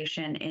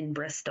location in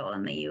Bristol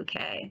in the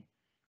UK.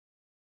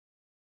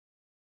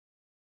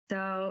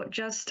 So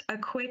just a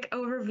quick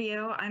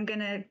overview. I'm going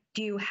to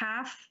do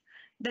half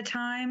the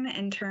time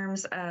in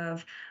terms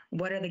of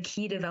what are the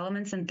key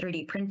developments in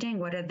 3D printing,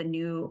 what are the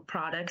new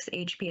products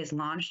HP has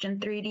launched in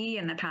 3D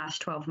in the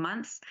past 12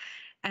 months,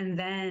 and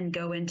then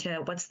go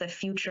into what's the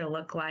future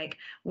look like,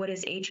 what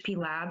is HP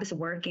Labs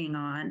working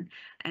on,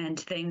 and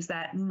things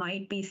that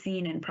might be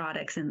seen in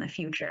products in the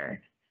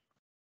future.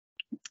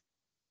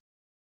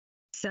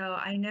 So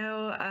I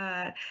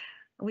know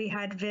we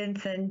had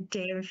Vince and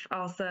Dave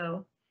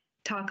also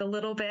talk a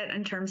little bit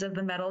in terms of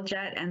the metal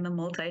jet and the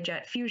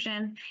multi-jet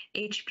fusion.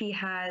 HP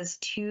has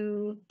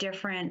two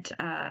different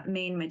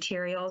main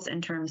materials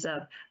in terms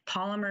of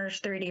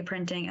polymers 3D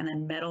printing and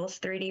then metals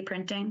 3D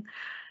printing.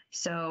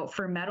 So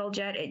for metal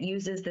jet, it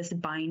uses this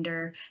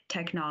binder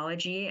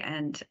technology,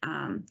 and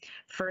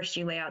first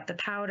you lay out the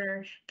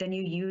powder, then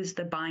you use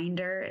the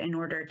binder in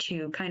order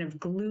to kind of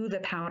glue the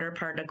powder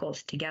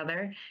particles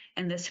together,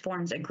 and this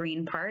forms a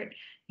green part.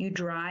 You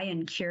dry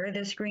and cure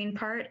this green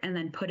part and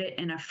then put it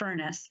in a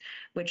furnace,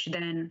 which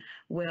then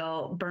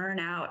will burn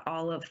out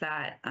all of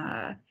that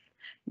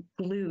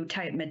glue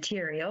type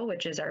material,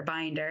 which is our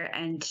binder,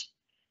 and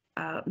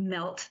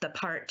melt the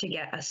part to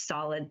get a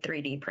solid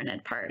 3D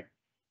printed part.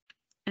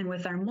 And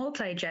with our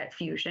multi-jet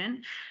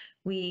fusion,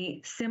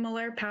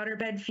 similar powder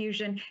bed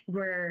fusion,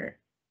 we're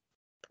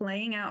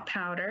laying out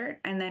powder,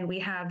 and then we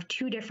have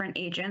two different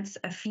agents,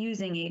 a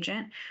fusing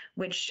agent,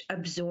 which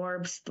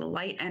absorbs the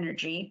light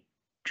energy,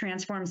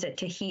 transforms it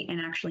to heat,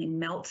 and actually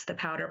melts the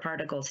powder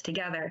particles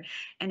together,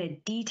 and a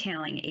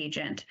detailing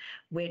agent,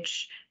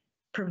 which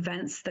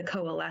prevents the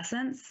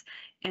coalescence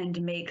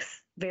and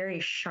makes very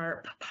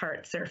sharp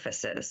part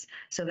surfaces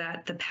so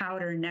that the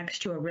powder next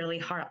to a really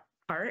hot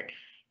part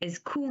is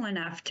cool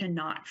enough to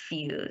not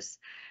fuse.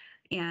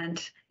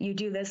 And you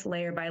do this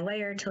layer by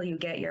layer till you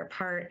get your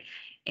part.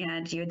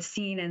 And you had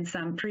seen in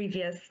some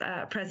previous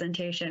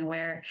presentation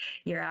where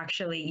you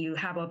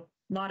have a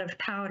lot of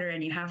powder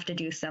and you have to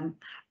do some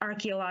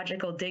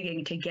archaeological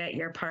digging to get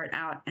your part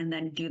out, and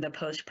then do the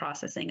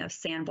post-processing of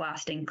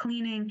sandblasting,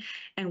 cleaning,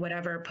 and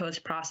whatever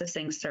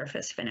post-processing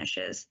surface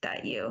finishes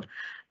that you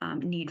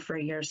need for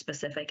your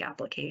specific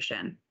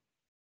application.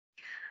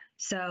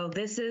 So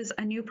this is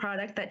a new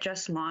product that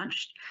just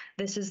launched.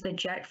 This is the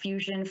Jet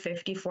Fusion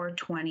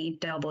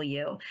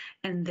 5420W,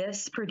 and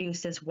this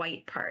produces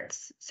white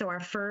parts. So our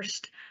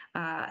first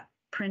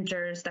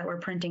printers that were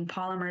printing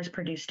polymers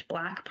produced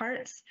black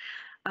parts.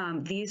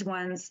 These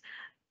ones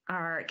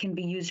can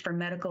be used for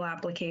medical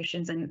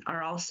applications and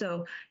are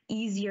also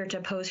easier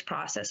to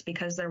post-process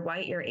because they're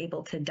white. You're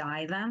able to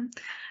dye them.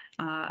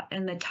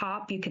 In the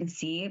top, you can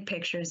see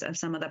pictures of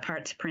some of the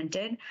parts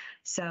printed.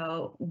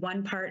 So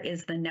one part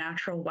is the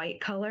natural white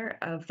color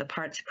of the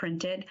parts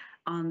printed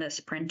on this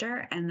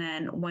printer, and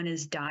then one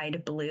is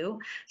dyed blue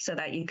so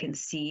that you can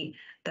see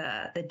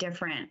the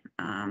different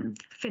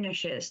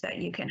finishes that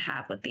you can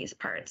have with these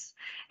parts.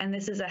 And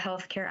this is a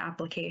healthcare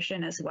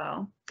application as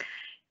well.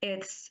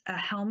 It's a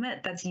helmet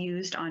that's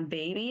used on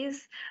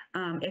babies.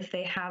 If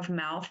they have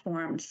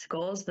malformed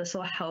skulls, this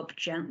will help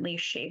gently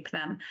shape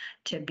them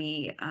to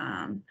be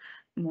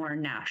more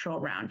natural,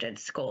 rounded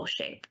skull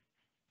shape.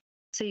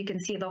 So you can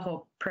see the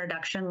whole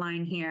production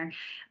line here.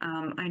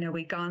 I know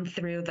we've gone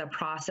through the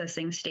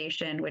processing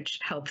station, which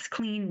helps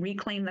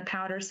reclaim the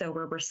powder. So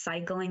we're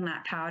recycling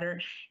that powder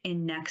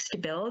in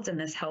next builds, and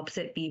this helps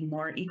it be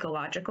more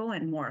ecological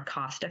and more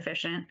cost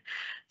efficient.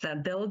 The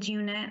build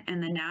unit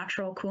and the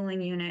natural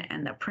cooling unit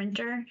and the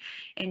printer.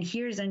 And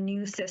here's a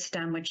new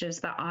system, which is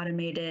the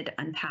automated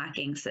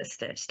unpacking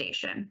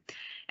station.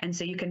 And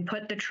so you can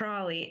put the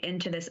trolley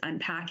into this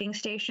unpacking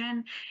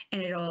station,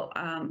 and it'll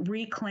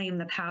reclaim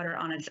the powder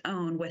on its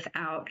own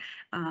without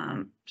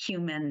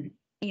human,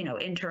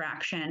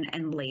 interaction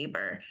and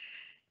labor.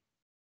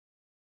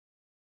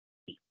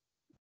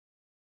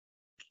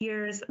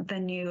 Here's the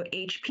new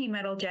HP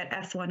Metal Jet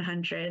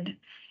S100,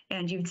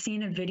 and you've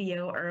seen a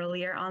video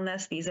earlier on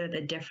this. These are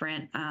the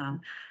different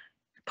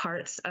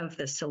parts of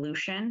the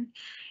solution,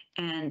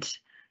 and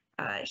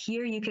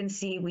here you can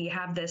see we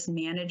have this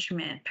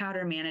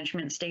powder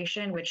management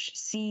station, which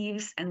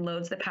sieves and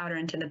loads the powder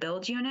into the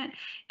build unit.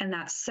 And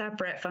that's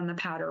separate from the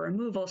powder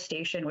removal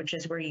station, which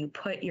is where you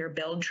put your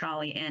build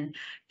trolley in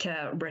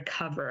to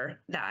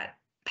recover that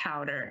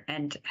powder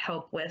and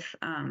help with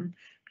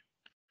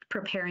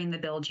preparing the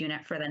build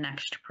unit for the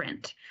next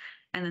print.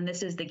 And then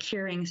this is the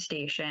curing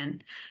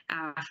station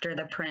after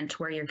the print,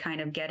 where you're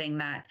kind of getting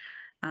that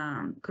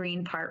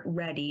green part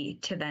ready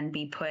to then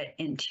be put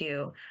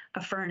into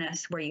a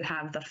furnace where you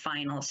have the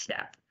final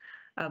step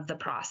of the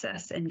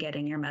process in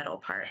getting your metal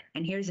part.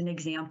 And here's an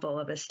example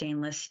of a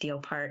stainless steel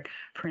part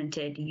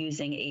printed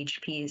using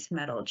HP's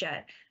Metal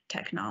Jet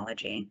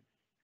technology.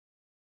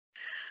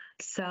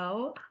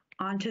 So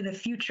on to the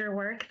future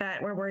work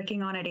that we're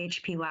working on at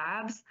HP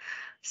Labs.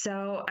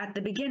 So at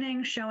the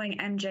beginning, showing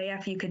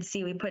MJF, you could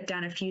see we put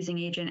down a fusing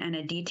agent and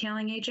a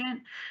detailing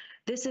agent.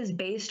 This is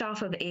based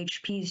off of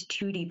HP's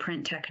 2D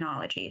print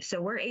technology.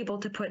 So we're able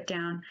to put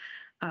down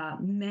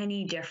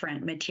many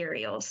different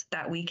materials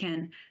that we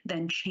can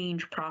then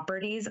change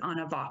properties on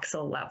a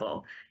voxel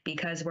level,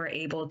 because we're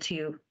able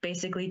to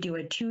basically do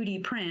a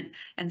 2D print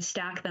and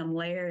stack them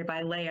layer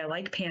by layer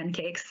like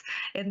pancakes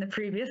in the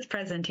previous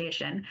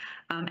presentation,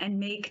 and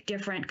make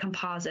different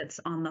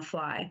composites on the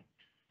fly.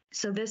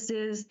 So this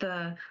is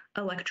the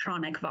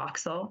electronic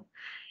voxel.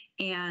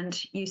 And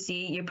you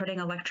see you're putting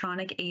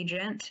electronic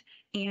agent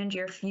and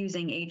your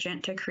fusing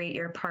agent to create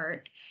your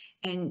part.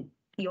 And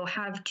you'll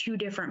have two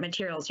different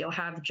materials. You'll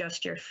have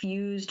just your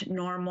fused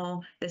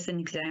normal. This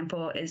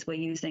example is we're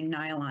using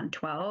nylon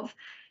 12.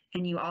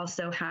 And you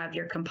also have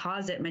your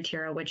composite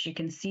material, which you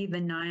can see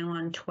the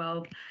nylon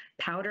 12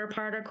 powder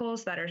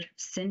particles that are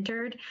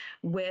sintered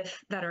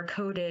that are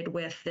coated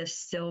with this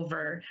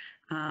silver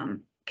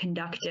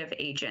conductive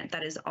agent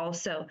that is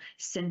also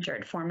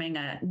sintered, forming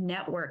a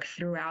network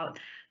throughout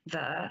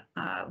the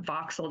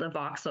voxel to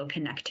voxel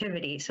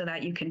connectivity, so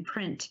that you can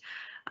print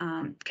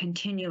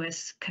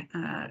continuous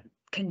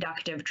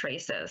conductive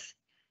traces.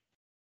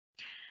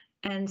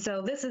 And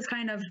so this is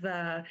kind of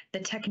the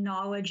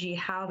technology,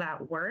 how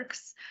that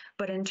works.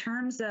 But in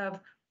terms of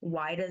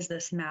why does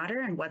this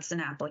matter and what's an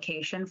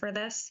application for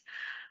this,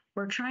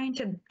 we're trying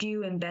to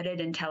do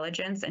embedded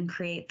intelligence and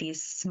create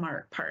these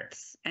smart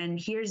parts. And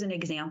here's an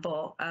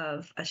example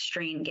of a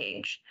strain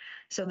gauge.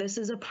 So this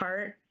is a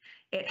part.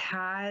 It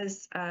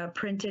has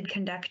printed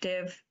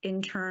conductive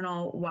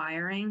internal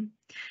wiring.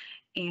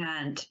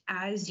 And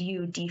as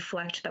you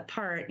deflect the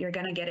part, you're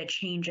going to get a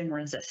change in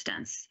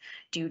resistance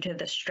due to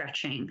the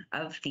stretching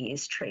of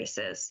these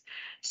traces.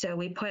 So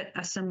we put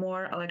some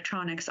more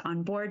electronics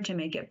on board to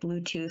make it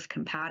Bluetooth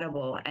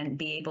compatible and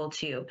be able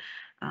to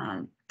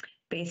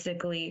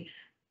basically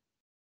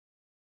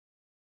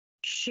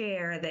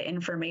share the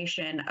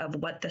information of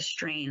what the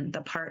strain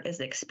the part is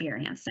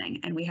experiencing.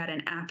 And we had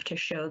an app to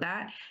show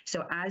that.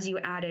 So as you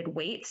added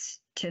weights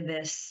to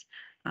this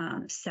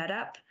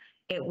setup,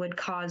 it would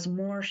cause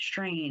more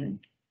strain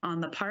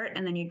on the part,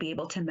 and then you'd be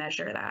able to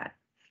measure that.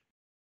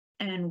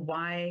 And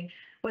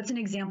what's an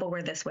example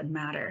where this would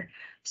matter?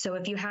 So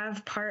if you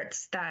have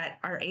parts that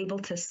are able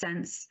to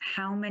sense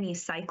how many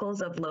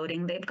cycles of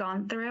loading they've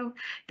gone through,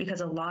 because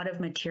a lot of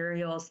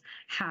materials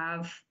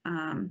have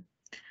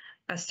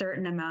a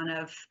certain amount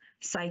of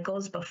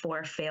cycles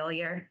before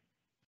failure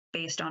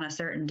based on a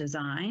certain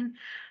design,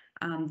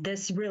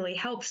 this really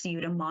helps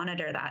you to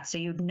monitor that. So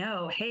you'd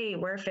know, hey,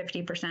 we're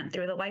 50%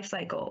 through the life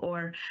cycle,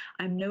 or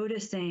I'm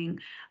noticing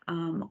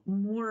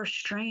more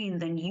strain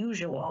than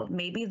usual.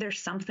 Maybe there's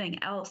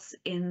something else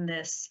in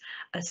this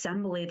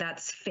assembly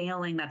that's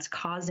failing, that's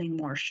causing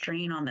more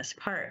strain on this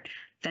part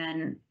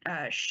than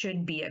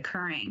should be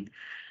occurring.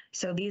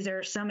 So these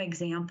are some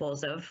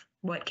examples of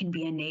what can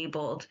be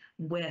enabled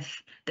with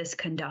this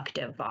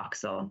conductive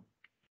voxel.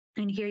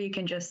 And here you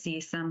can just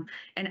see an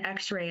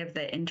X-ray of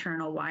the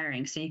internal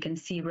wiring. So you can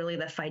see really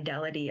the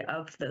fidelity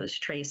of those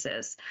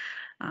traces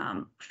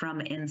from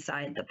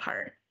inside the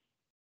part.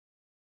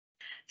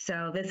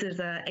 So this is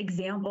an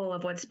example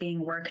of what's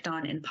being worked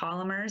on in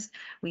polymers.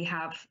 We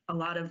have a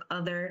lot of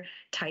other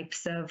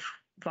types of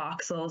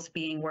voxels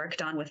being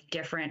worked on with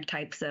different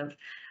types of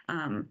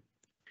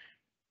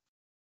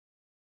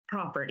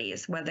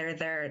properties, whether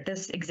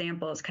this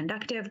example is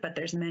conductive, but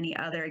there's many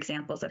other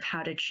examples of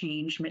how to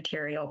change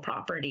material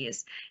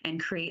properties and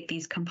create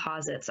these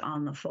composites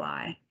on the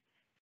fly.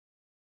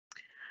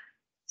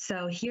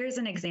 So here's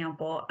an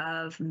example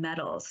of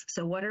metals.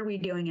 So what are we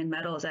doing in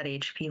metals at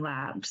HP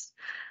Labs?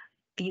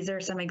 These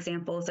are some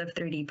examples of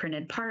 3D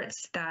printed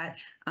parts that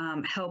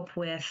help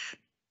with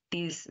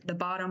these. The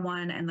bottom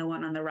one and the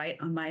one on the right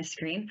on my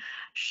screen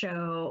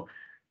show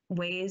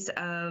ways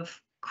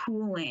of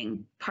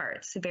cooling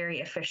parts very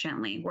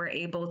efficiently. We're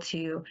able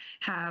to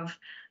have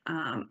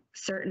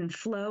certain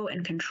flow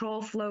and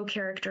control flow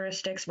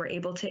characteristics. We're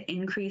able to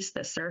increase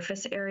the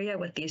surface area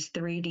with these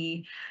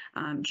 3D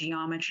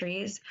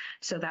geometries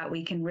so that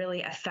we can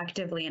really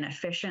effectively and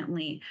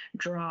efficiently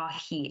draw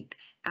heat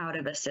out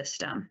of a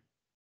system.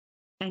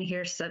 And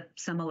here's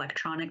some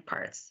electronic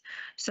parts.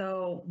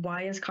 So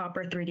why is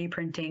copper 3D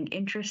printing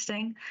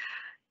interesting?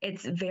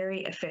 It's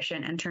very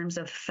efficient in terms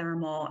of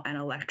thermal and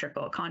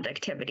electrical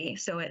conductivity.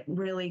 So it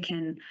really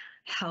can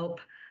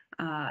help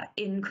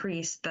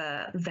increase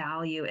the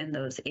value in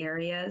those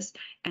areas.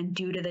 And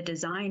due to the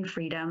design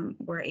freedom,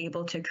 we're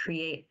able to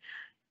create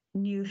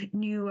new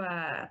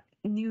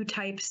new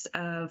types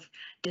of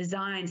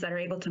designs that are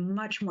able to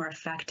much more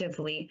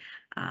effectively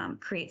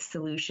create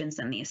solutions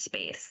in these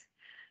space.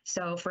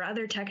 So for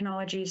other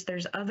technologies,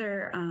 there's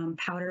other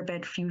powder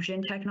bed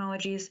fusion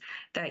technologies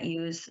that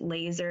use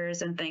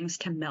lasers and things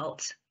to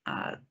melt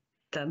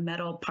the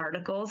metal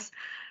particles.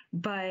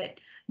 But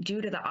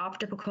due to the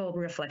optical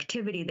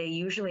reflectivity, they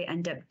usually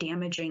end up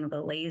damaging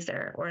the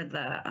laser or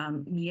the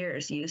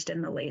mirrors used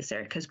in the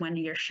laser. Because when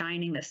you're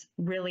shining this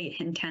really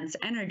intense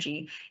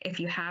energy, if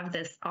you have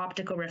this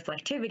optical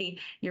reflectivity,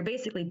 you're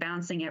basically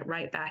bouncing it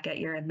right back at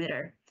your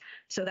emitter.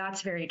 So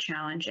that's very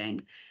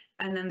challenging.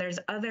 And then there's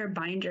other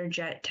binder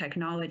jet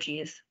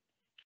technologies,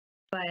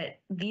 but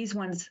these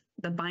ones,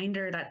 the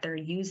binder that they're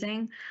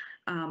using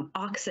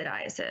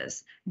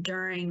oxidizes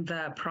during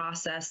the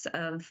process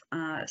of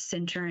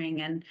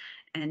sintering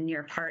and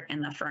your part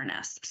in the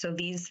furnace. So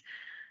these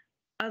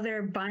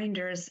other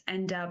binders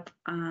end up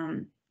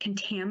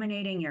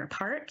contaminating your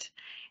part,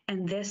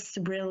 and this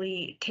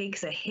really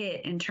takes a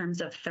hit in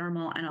terms of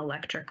thermal and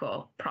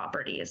electrical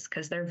properties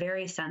because they're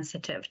very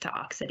sensitive to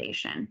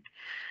oxidation.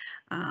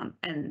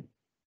 And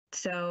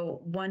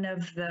so one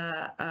of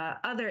the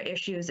other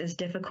issues is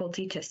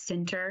difficulty to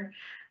sinter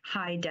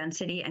high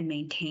density and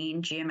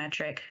maintain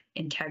geometric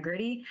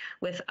integrity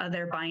with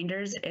other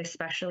binders,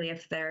 especially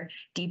if they're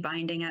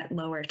debinding at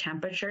lower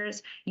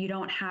temperatures. You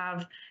don't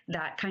have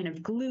that kind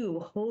of glue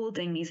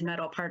holding these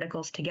metal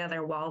particles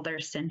together while they're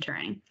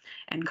sintering.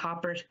 And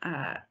copper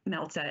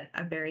melts at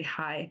a very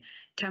high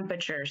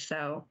temperature,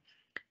 so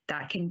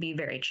that can be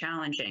very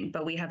challenging.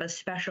 But we have a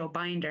special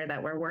binder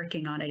that we're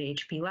working on at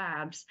HP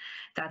Labs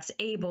that's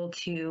able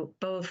to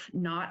both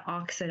not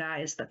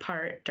oxidize the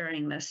part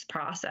during this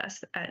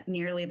process at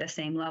nearly the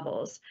same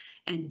levels,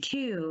 and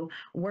two,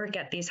 work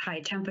at these high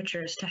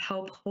temperatures to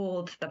help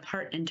hold the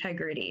part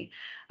integrity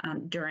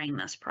during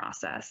this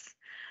process.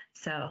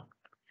 So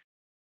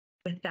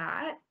with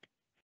that,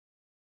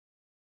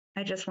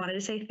 I just wanted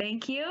to say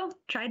thank you.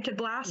 Tried to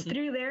blast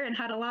through there and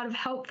had a lot of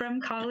help from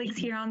colleagues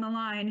here on the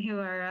line who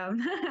are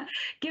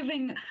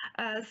giving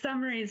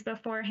summaries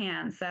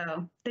beforehand.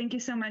 So thank you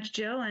so much,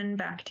 Jill, and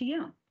back to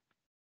you.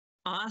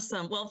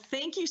 Awesome. Well,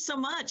 thank you so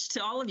much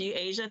to all of you,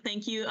 Asia.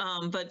 Thank you.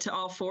 But to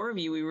all four of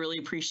you, we really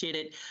appreciate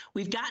it.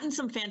 We've gotten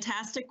some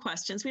fantastic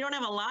questions. We don't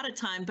have a lot of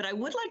time, but I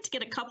would like to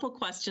get a couple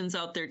questions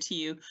out there to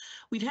you.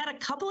 We've had a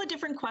couple of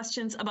different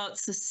questions about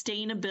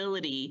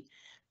sustainability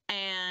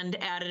and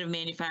additive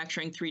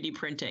manufacturing, 3D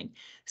printing.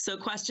 So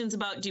questions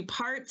about, do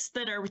parts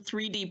that are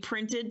 3D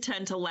printed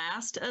tend to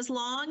last as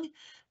long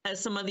as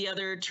some of the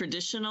other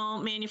traditional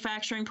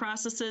manufacturing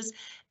processes?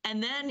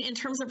 And then in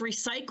terms of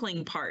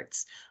recycling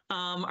parts,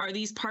 are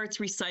these parts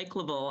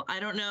recyclable? I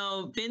don't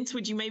know, Vince,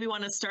 would you maybe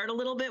want to start a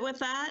little bit with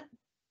that?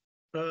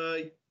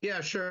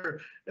 Yeah,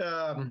 sure.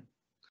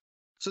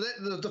 So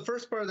the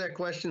first part of that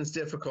question is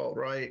difficult,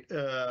 right?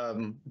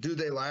 Do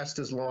they last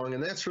as long?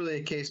 And that's really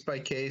a case by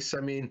case.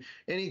 I mean,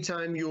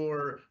 anytime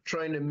you're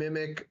trying to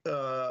mimic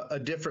a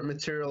different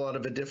material out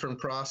of a different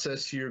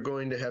process, you're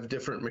going to have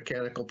different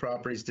mechanical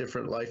properties,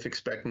 different life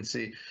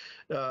expectancy.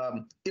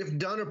 If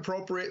done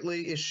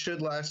appropriately, it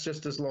should last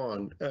just as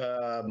long.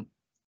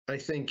 I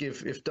think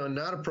if done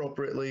not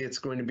appropriately, it's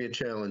going to be a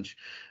challenge.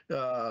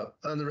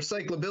 On the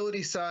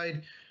recyclability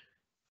side,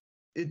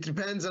 it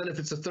depends on if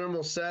it's a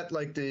thermal set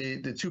like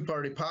the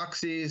two-part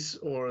epoxies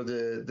or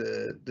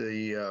the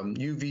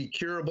UV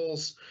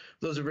curables.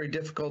 Those are very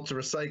difficult to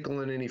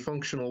recycle in any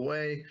functional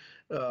way.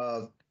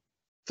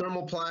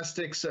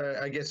 Thermoplastics,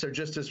 I guess, are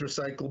just as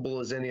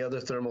recyclable as any other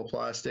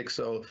thermoplastic,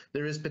 so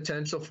there is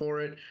potential for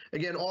it.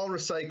 Again, all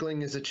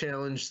recycling is a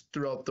challenge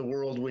throughout the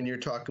world when you're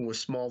talking with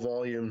small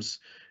volumes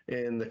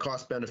and the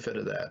cost benefit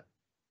of that.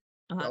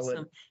 Awesome. I'll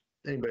let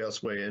anybody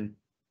else weigh in.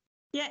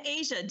 Yeah,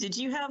 Asia, did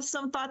you have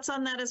some thoughts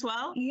on that as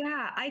well?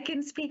 Yeah, I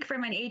can speak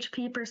from an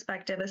HP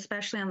perspective,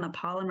 especially on the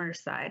polymer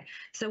side.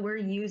 So we're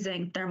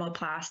using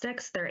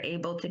thermoplastics. They're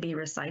able to be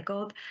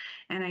recycled.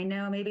 And I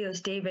know maybe it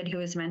was David who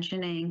was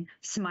mentioning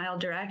Smile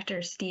Direct,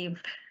 or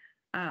Steve,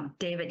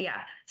 David,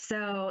 yeah.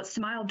 So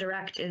Smile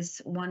Direct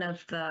is one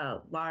of the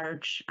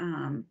large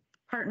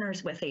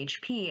partners with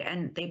HP,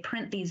 and they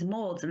print these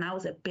molds, and that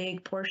was a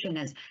big portion,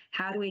 is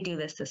how do we do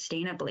this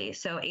sustainably?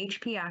 So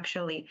HP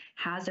actually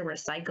has a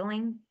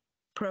recycling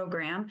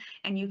program,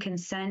 and you can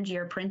send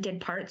your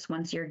printed parts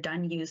once you're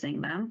done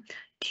using them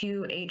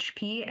to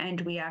HP,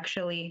 and we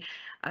actually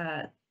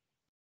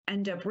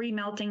end up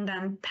remelting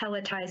them,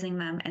 pelletizing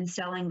them, and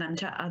selling them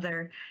to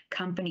other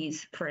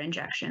companies for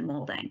injection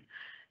molding.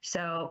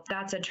 So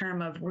that's a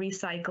term of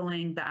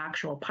recycling the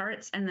actual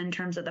parts. And then in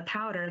terms of the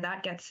powder,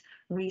 that gets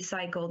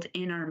recycled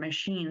in our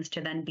machines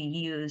to then be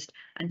used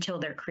until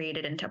they're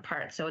created into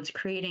parts. So it's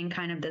creating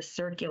kind of this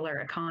circular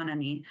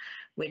economy,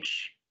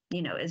 which,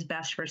 you know, is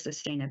best for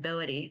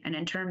sustainability. And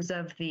in terms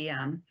of the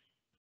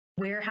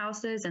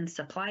warehouses and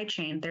supply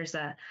chain, there's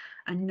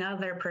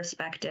another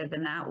perspective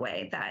in that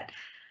way, that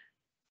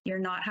You're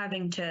not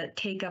having to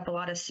take up a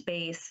lot of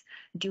space,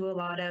 do a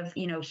lot of,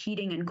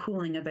 heating and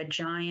cooling of a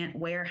giant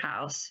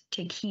warehouse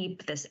to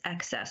keep this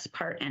excess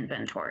part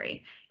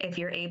inventory. If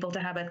you're able to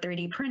have a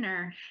 3D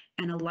printer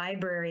and a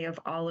library of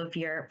all of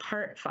your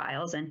part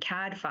files and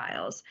CAD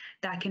files,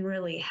 that can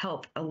really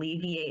help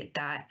alleviate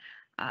that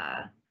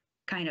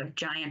kind of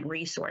giant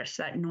resource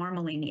that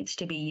normally needs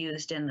to be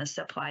used in the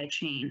supply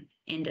chain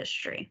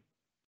industry.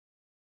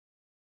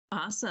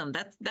 Awesome.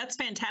 That's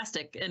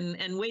fantastic.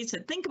 And ways to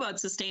think about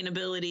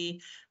sustainability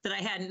that I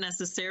hadn't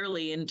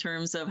necessarily in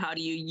terms of how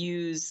do you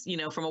use,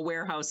 from a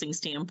warehousing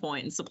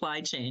standpoint and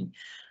supply chain.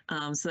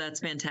 So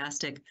that's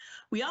fantastic.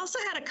 We also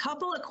had a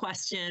couple of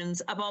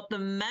questions about the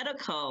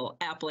medical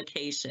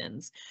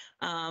applications.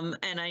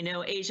 And I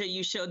know, Asia,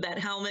 you showed that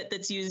helmet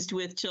that's used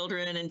with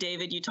children, and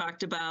David, you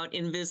talked about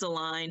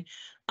Invisalign.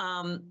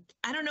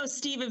 I don't know,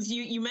 Steve, as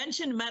you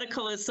mentioned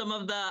medical as some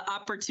of the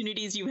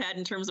opportunities you had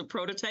in terms of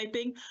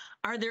prototyping.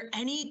 Are there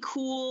any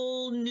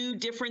cool, new,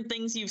 different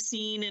things you've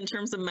seen in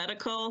terms of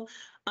medical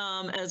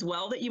as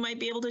well that you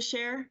might be able to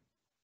share?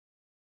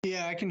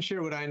 Yeah, I can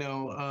share what I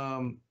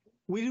know.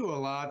 We do a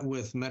lot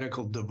with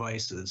medical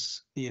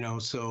devices,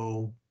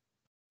 so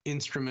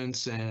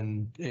instruments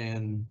and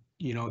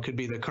it could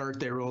be the cart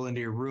they roll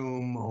into your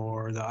room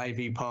or the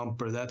IV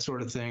pump or that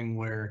sort of thing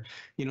where,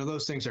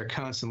 those things are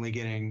constantly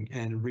getting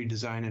and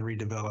redesigned and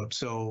redeveloped.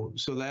 So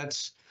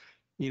that's,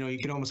 you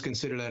can almost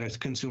consider that a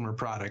consumer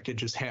product. It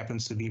just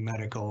happens to be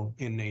medical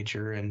in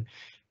nature. And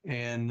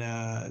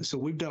so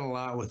we've done a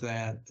lot with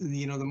that.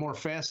 The more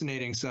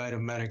fascinating side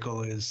of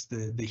medical is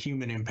the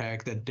human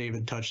impact that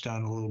David touched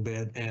on a little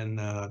bit.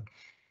 And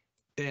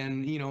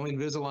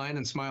Invisalign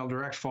and Smile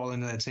Direct fall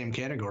into that same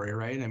category,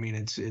 right? I mean,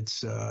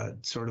 it's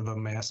sort of a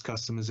mass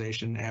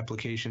customization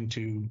application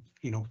to,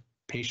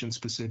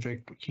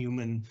 patient-specific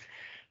human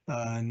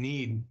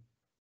need.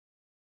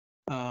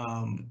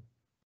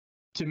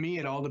 To me,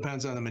 it all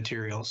depends on the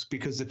materials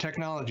because the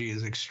technology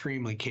is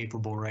extremely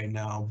capable right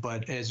now.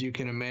 But as you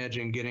can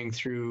imagine, getting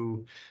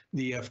through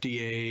the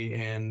FDA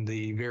and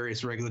the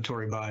various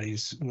regulatory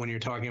bodies, when you're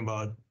talking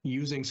about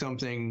using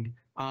something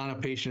on a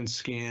patient's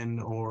skin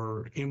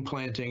or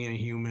implanting in a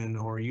human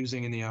or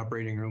using in the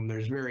operating room,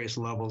 there's various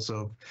levels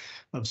of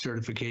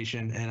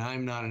certification. And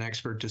I'm not an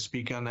expert to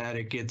speak on that.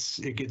 It gets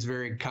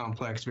very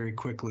complex very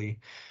quickly.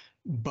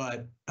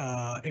 But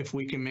if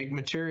we can make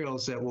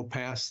materials that will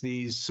pass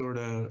these sort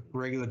of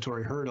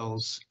regulatory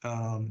hurdles,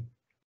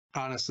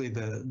 honestly,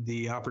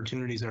 the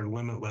opportunities are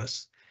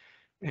limitless.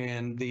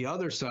 And the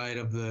other side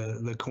of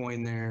the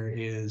coin there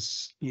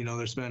is,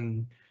 there's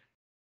been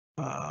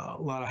a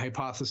lot of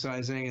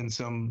hypothesizing and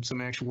some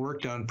actual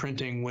work done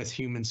printing with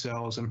human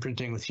cells and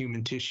printing with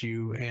human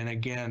tissue. And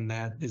again,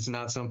 that is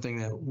not something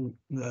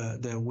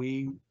that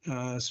we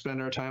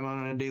spend our time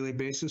on a daily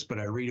basis, but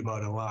I read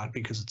about it a lot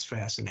because it's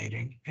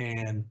fascinating.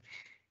 And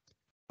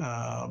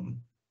I'll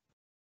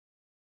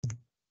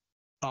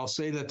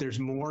say that there's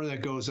more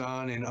that goes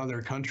on in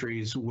other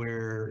countries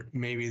where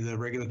maybe the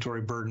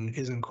regulatory burden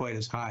isn't quite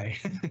as high.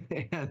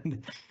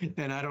 and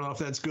I don't know if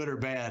that's good or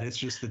bad. It's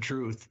just the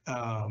truth.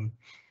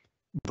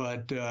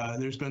 But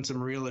there's been some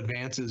real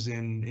advances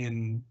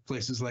in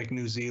places like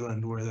New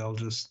Zealand where they'll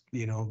just,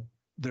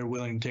 they're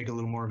willing to take a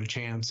little more of a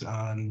chance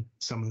on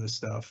some of this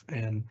stuff.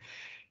 And,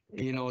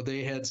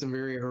 they had some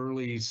very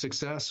early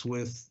success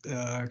with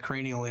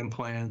cranial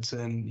implants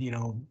and,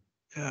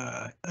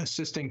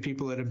 assisting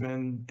people that have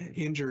been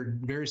injured,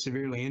 very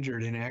severely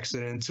injured in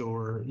accidents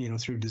or,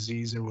 through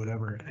disease or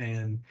whatever.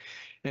 And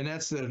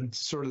that's the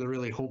sort of the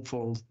really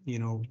hopeful,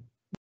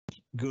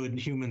 good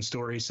human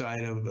story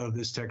side of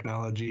this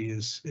technology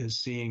is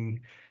seeing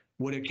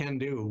what it can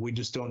do. We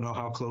just don't know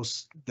how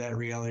close that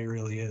reality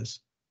really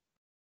is.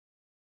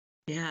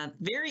 Yeah,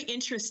 very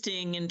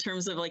interesting in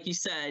terms of, like you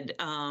said,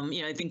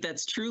 I think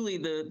that's truly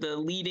the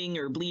leading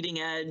or bleeding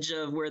edge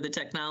of where the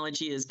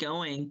technology is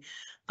going.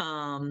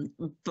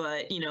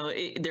 But,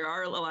 there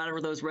are a lot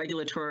of those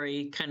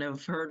regulatory kind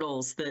of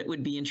hurdles that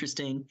would be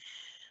interesting.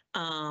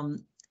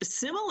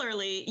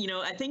 Similarly,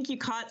 I think you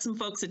caught some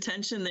folks'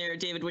 attention there,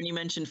 David, when you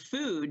mentioned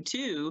food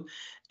too,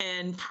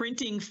 and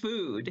printing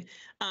food.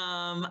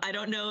 I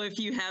don't know if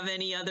you have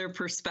any other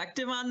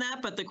perspective on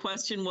that, but the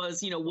question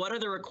was, what are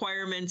the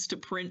requirements to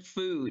print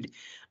food?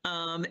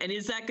 And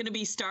is that going to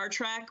be Star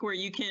Trek where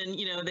you can,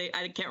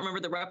 I can't remember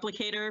the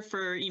replicator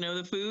for,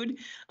 the food.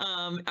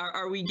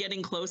 Are we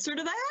getting closer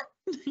to that?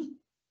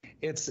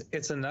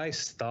 It's a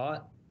nice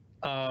thought.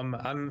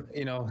 I'm,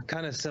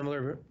 kind of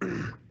similar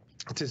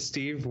to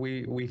Steve.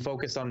 We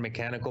focus on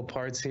mechanical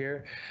parts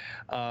here,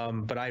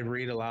 but I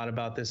read a lot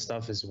about this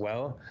stuff as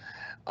well.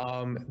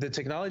 The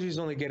technology is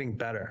only getting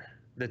better.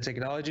 The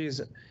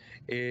technologies,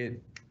 we're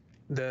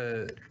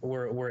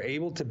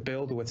able to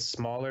build with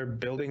smaller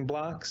building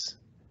blocks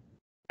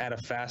at a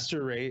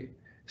faster rate.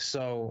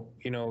 So,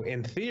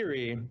 in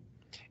theory,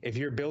 if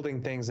you're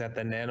building things at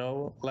the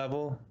nano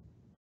level,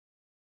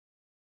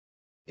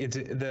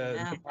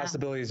 the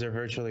possibilities are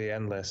virtually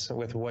endless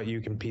with what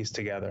you can piece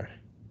together.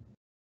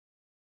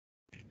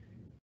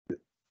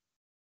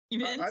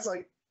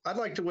 I'd I'd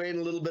like to weigh in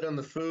a little bit on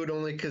the food,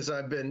 only because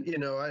I've been,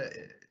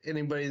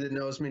 anybody that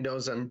knows me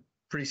knows I'm a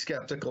pretty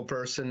skeptical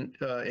person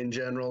in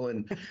general,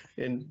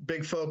 and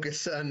big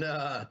focus on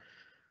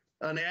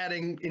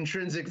adding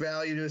intrinsic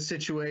value to a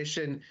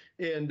situation.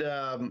 And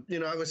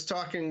I was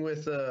talking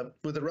with a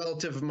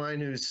relative of mine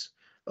who's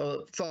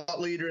a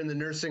thought leader in the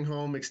nursing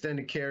home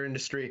extended care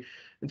industry,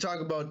 and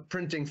talk about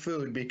printing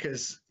food,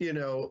 because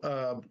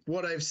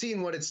what I've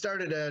seen, what it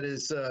started at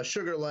is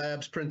sugar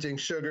labs printing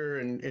sugar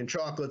and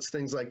chocolates,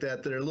 things like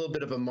that are a little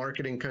bit of a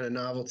marketing kind of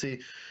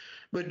novelty.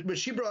 But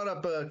she brought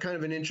up a kind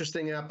of an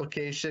interesting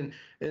application,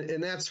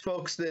 and that's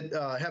folks that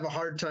have a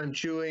hard time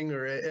chewing,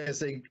 or as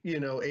they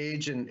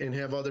age and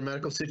have other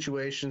medical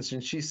situations.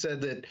 And she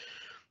said that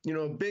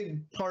a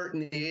big part in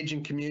the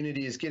aging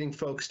community is getting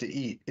folks to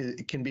eat.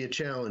 It can be a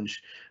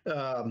challenge.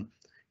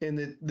 And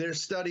that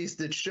there's studies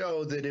that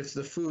show that if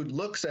the food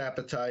looks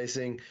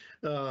appetizing,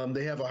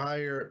 they have a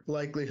higher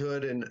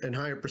likelihood and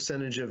higher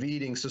percentage of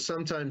eating. So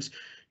sometimes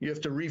you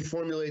have to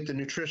reformulate the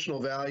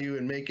nutritional value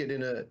and make it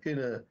in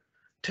a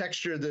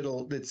texture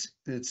that's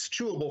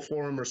chewable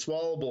for them or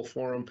swallowable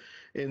for them,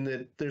 and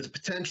that there's a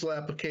potential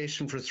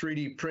application for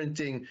 3D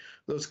printing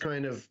those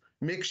kind of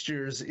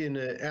mixtures in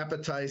an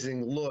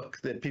appetizing look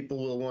that people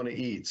will want to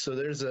eat. So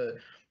there's a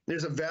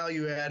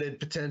value-added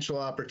potential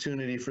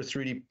opportunity for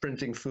 3D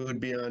printing food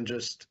beyond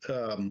just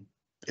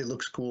it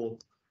looks cool,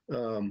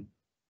 and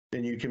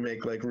you can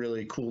make like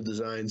really cool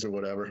designs or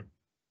whatever.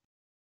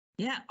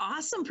 Yeah,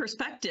 awesome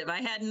perspective.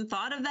 I hadn't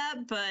thought of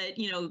that, but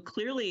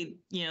clearly,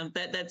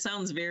 that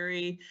sounds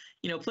very,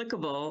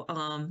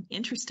 applicable.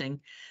 Interesting.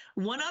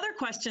 One other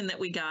question that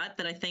we got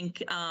that I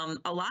think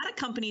a lot of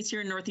companies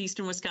here in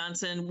northeastern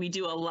Wisconsin, we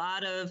do a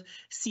lot of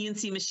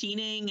CNC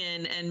machining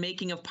and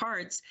making of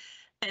parts.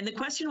 And the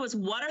question was,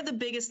 what are the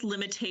biggest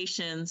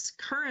limitations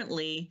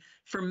currently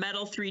for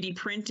metal 3D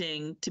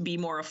printing to be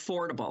more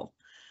affordable?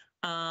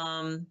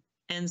 And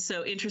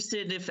so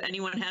interested if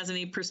anyone has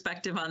any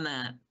perspective on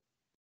that.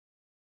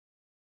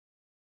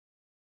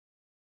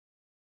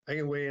 I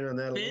can weigh in on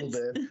that a little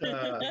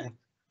bit.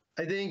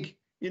 I think,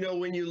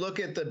 when you look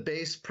at the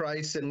base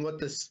price and what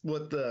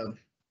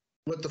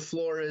the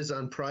floor is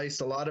on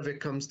price, a lot of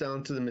it comes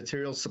down to the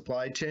material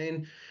supply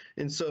chain.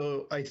 And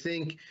so I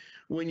think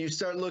when you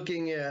start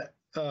looking at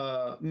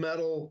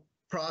metal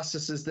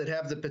processes that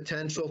have the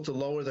potential to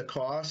lower the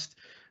cost,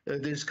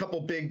 there's a couple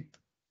big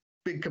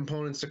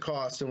components to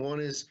cost. And one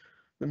is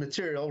the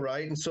material,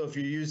 right? And so if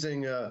you're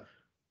using a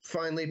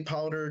finely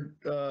powdered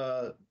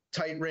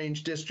tight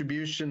range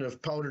distribution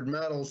of powdered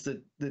metals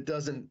that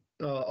doesn't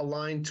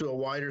align to a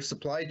wider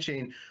supply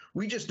chain,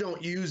 we just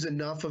don't use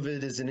enough of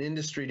it as an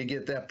industry to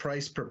get that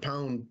price per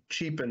pound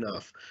cheap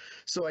enough.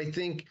 So I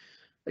think,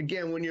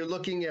 again, when you're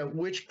looking at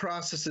which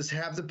processes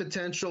have the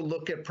potential,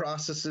 look at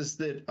processes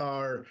that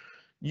are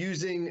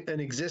using an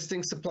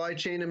existing supply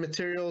chain of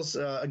materials.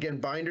 Again,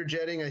 binder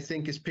jetting, I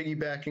think, is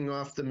piggybacking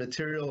off the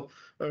material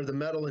or the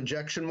metal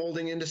injection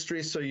molding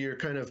industry. So you're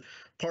kind of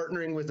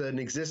partnering with an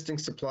existing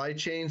supply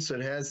chain, so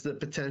it has the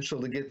potential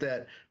to get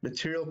that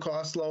material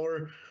cost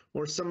lower.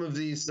 Or some of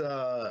these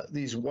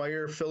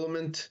wire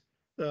filament,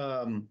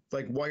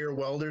 like wire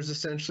welders,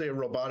 essentially a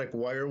robotic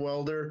wire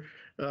welder,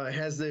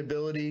 has the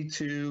ability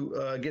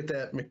to get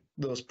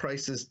those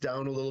prices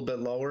down a little bit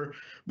lower.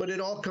 But it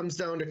all comes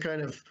down to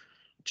kind of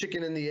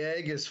chicken and the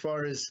egg, as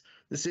far as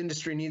this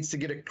industry needs to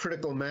get a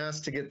critical mass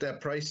to get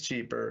that price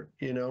cheaper.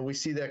 We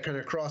see that kind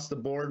of across the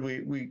board.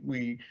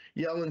 We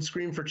yell and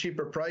scream for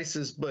cheaper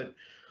prices, but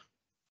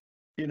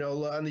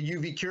on the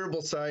UV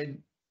curable side,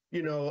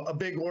 a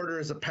big order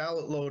is a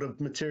pallet load of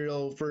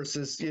material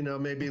versus,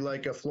 maybe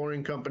like a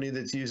flooring company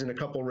that's using a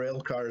couple rail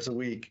cars a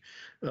week.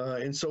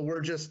 And so we're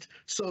just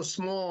so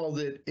small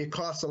that it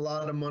costs a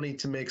lot of money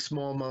to make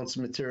small amounts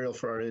of material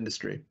for our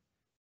industry.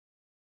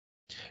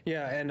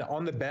 Yeah, and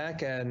on the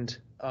back end,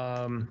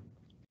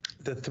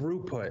 the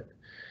throughput,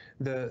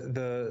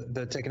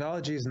 the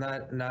technology is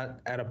not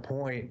at a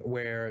point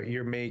where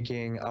you're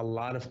making a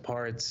lot of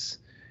parts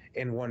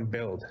in one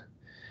build.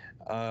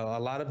 A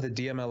lot of the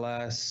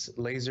DMLS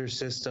laser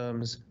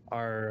systems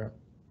they're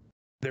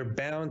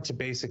bound to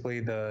basically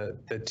the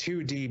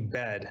 2D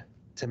bed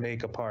to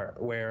make a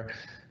part, where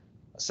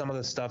some of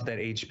the stuff that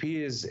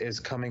HP is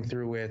coming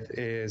through with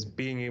is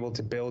being able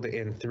to build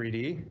in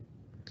 3D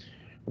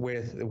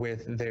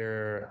with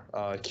their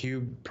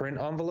cube print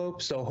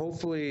envelope. So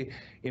hopefully,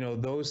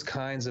 those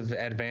kinds of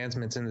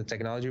advancements in the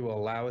technology will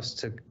allow us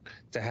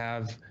to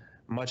have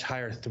much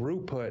higher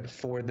throughput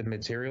for the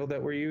material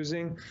that we're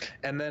using.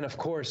 And then, of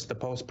course, the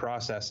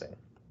post-processing.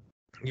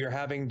 You're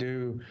having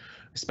to,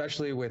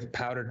 especially with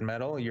powdered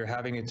metal, you're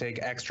having to take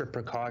extra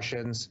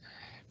precautions,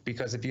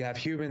 because if you have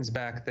humans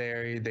back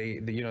there,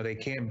 they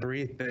can't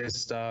breathe this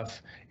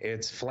stuff.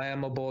 It's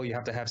flammable. You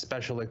have to have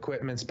special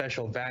equipment,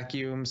 special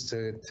vacuums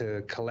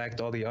to collect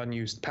all the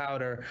unused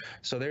powder.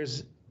 So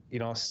there's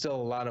still a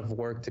lot of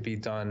work to be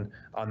done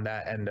on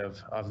that end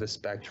of the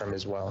spectrum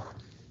as well.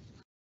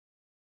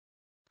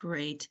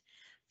 Great.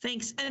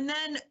 Thanks. And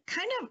then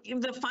kind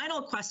of the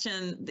final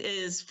question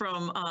is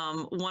from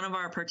one of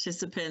our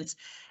participants.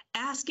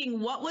 asking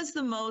what was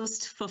the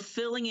most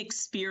fulfilling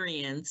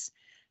experience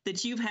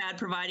that you've had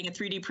providing a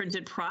 3D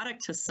printed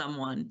product to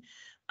someone.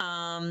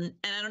 And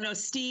I don't know,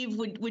 Steve,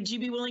 would you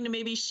be willing to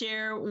maybe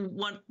share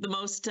what the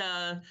most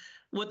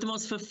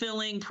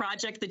fulfilling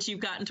project that you've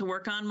gotten to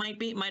work on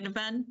might have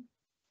been?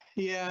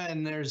 Yeah,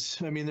 and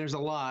there's a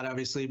lot,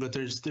 obviously, but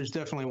there's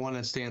definitely one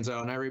that stands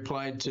out. And I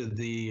replied to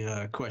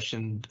the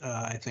question,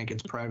 I think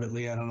it's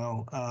privately, I don't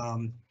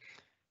know.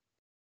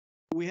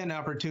 We had an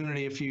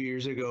opportunity a few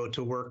years ago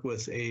to work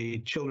with a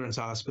children's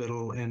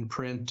hospital and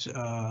print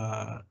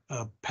a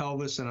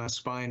pelvis and a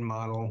spine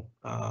model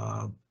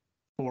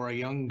for a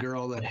young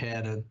girl that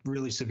had a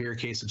really severe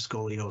case of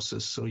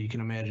scoliosis. So you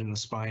can imagine the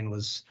spine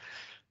was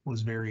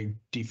very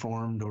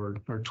deformed or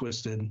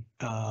twisted.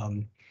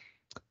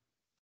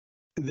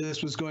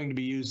 This was going to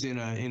be used in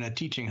a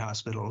teaching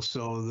hospital.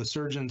 So the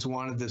surgeons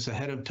wanted this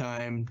ahead of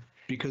time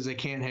because they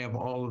can't have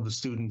all of the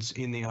students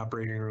in the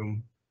operating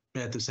room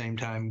at the same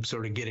time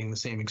sort of getting the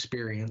same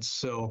experience.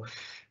 So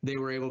they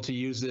were able to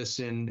use this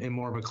in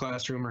more of a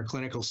classroom or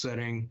clinical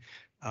setting,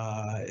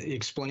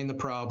 explain the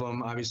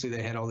problem. Obviously,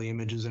 they had all the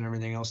images and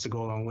everything else to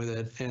go along with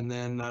it. And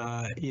then,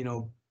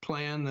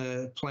 plan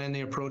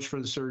the approach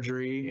for the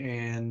surgery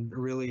and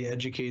really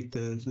educate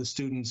the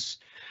students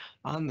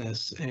on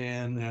this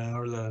and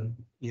or the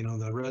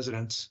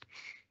residents.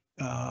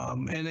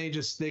 And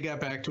they got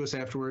back to us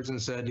afterwards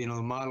and said, the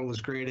model was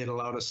great. It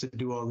allowed us to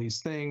do all these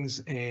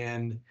things.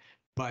 And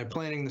by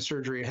planning the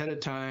surgery ahead of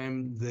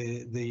time,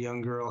 the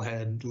young girl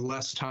had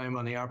less time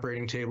on the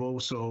operating table,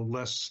 so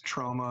less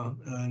trauma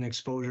and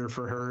exposure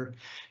for her.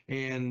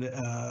 And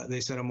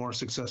they said a more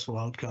successful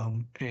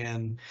outcome.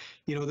 And,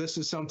 this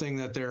is something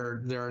that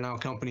there are now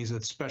companies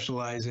that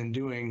specialize in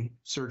doing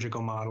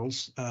surgical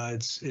models.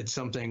 It's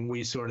something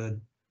we sort of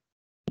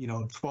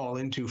fall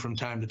into from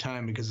time to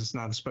time because it's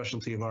not a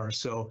specialty of ours.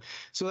 So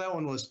that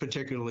one was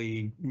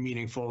particularly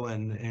meaningful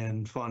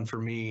and fun for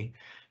me.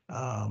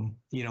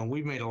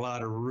 We've made a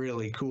lot of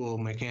really cool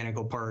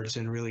mechanical parts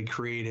and really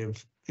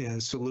creative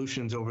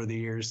solutions over the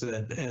years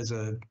that as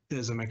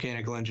a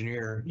mechanical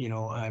engineer,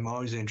 I'm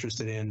always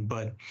interested in.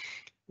 But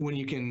when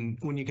you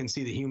can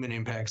see the human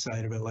impact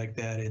side of it like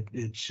that,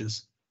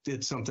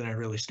 it's something that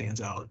really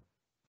stands out.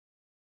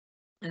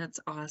 That's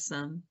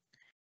awesome.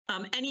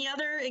 Any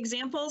other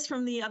examples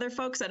from the other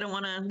folks? I don't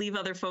want to leave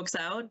other folks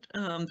out.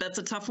 That's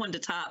a tough one to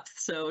top.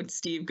 So,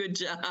 Steve, good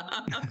job.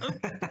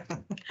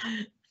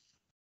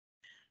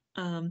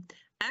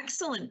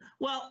 Excellent.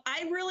 Well,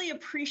 I really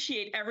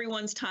appreciate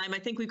everyone's time. I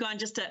think we've gone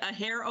just a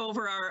hair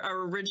over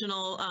our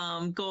original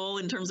goal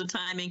in terms of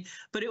timing,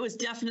 but it was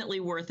definitely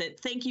worth it.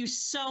 Thank you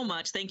so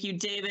much. Thank you,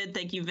 David.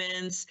 Thank you,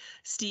 Vince,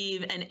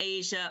 Steve, and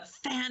Asia.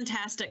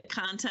 Fantastic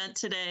content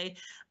today.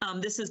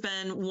 This has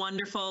been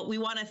wonderful. We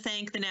want to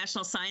thank the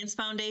National Science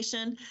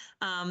Foundation.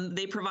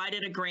 They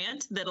provided a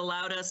grant that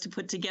allowed us to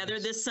put together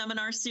this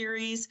seminar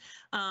series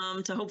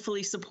to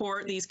hopefully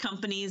support these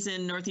companies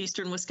in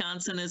northeastern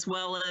Wisconsin as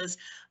well as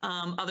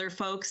other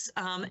folks.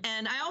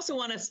 And I also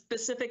want to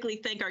specifically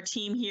thank our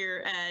team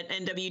here at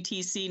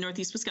NWTC,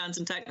 Northeast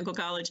Wisconsin Technical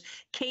College.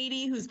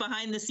 Katie, who's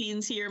behind the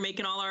scenes here,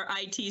 making all our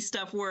IT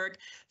stuff work.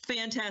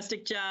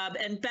 Fantastic job.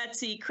 And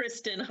Betsy,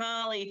 Kristen,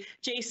 Holly,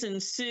 Jason,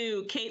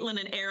 Sue, Caitlin,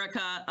 and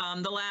Erica,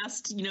 the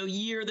last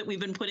year that we've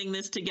been putting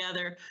this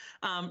together.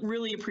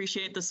 Really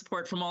appreciate the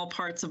support from all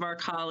parts of our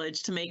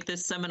college to make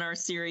this seminar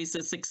series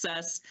a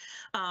success.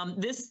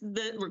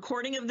 The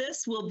recording of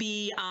this will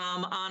be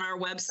on our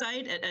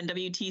website at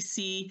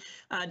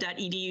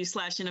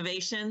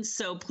nwtc.edu/innovation.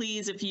 So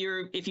please, if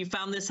you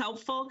found this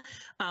helpful,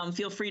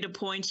 feel free to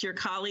point your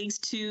colleagues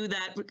to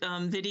that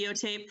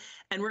videotape.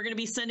 And we're going to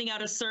be sending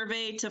out a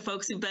survey to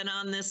folks who've been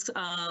on this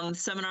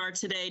seminar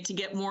today to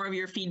get more of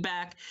your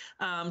feedback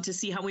to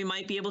see how we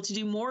might be able to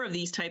do more of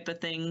these type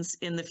of things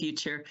in the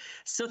future.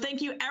 So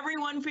thank you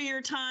everyone for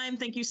your time.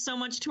 Thank you so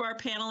much to our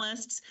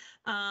panelists.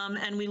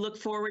 And we look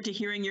forward to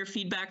hearing your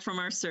feedback from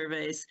our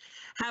surveys.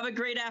 Have a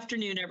great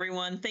afternoon,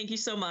 everyone. Thank you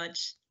so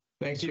much.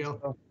 Thanks,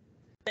 Jill.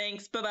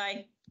 Thanks.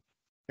 Bye-bye.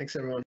 Thanks,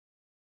 everyone.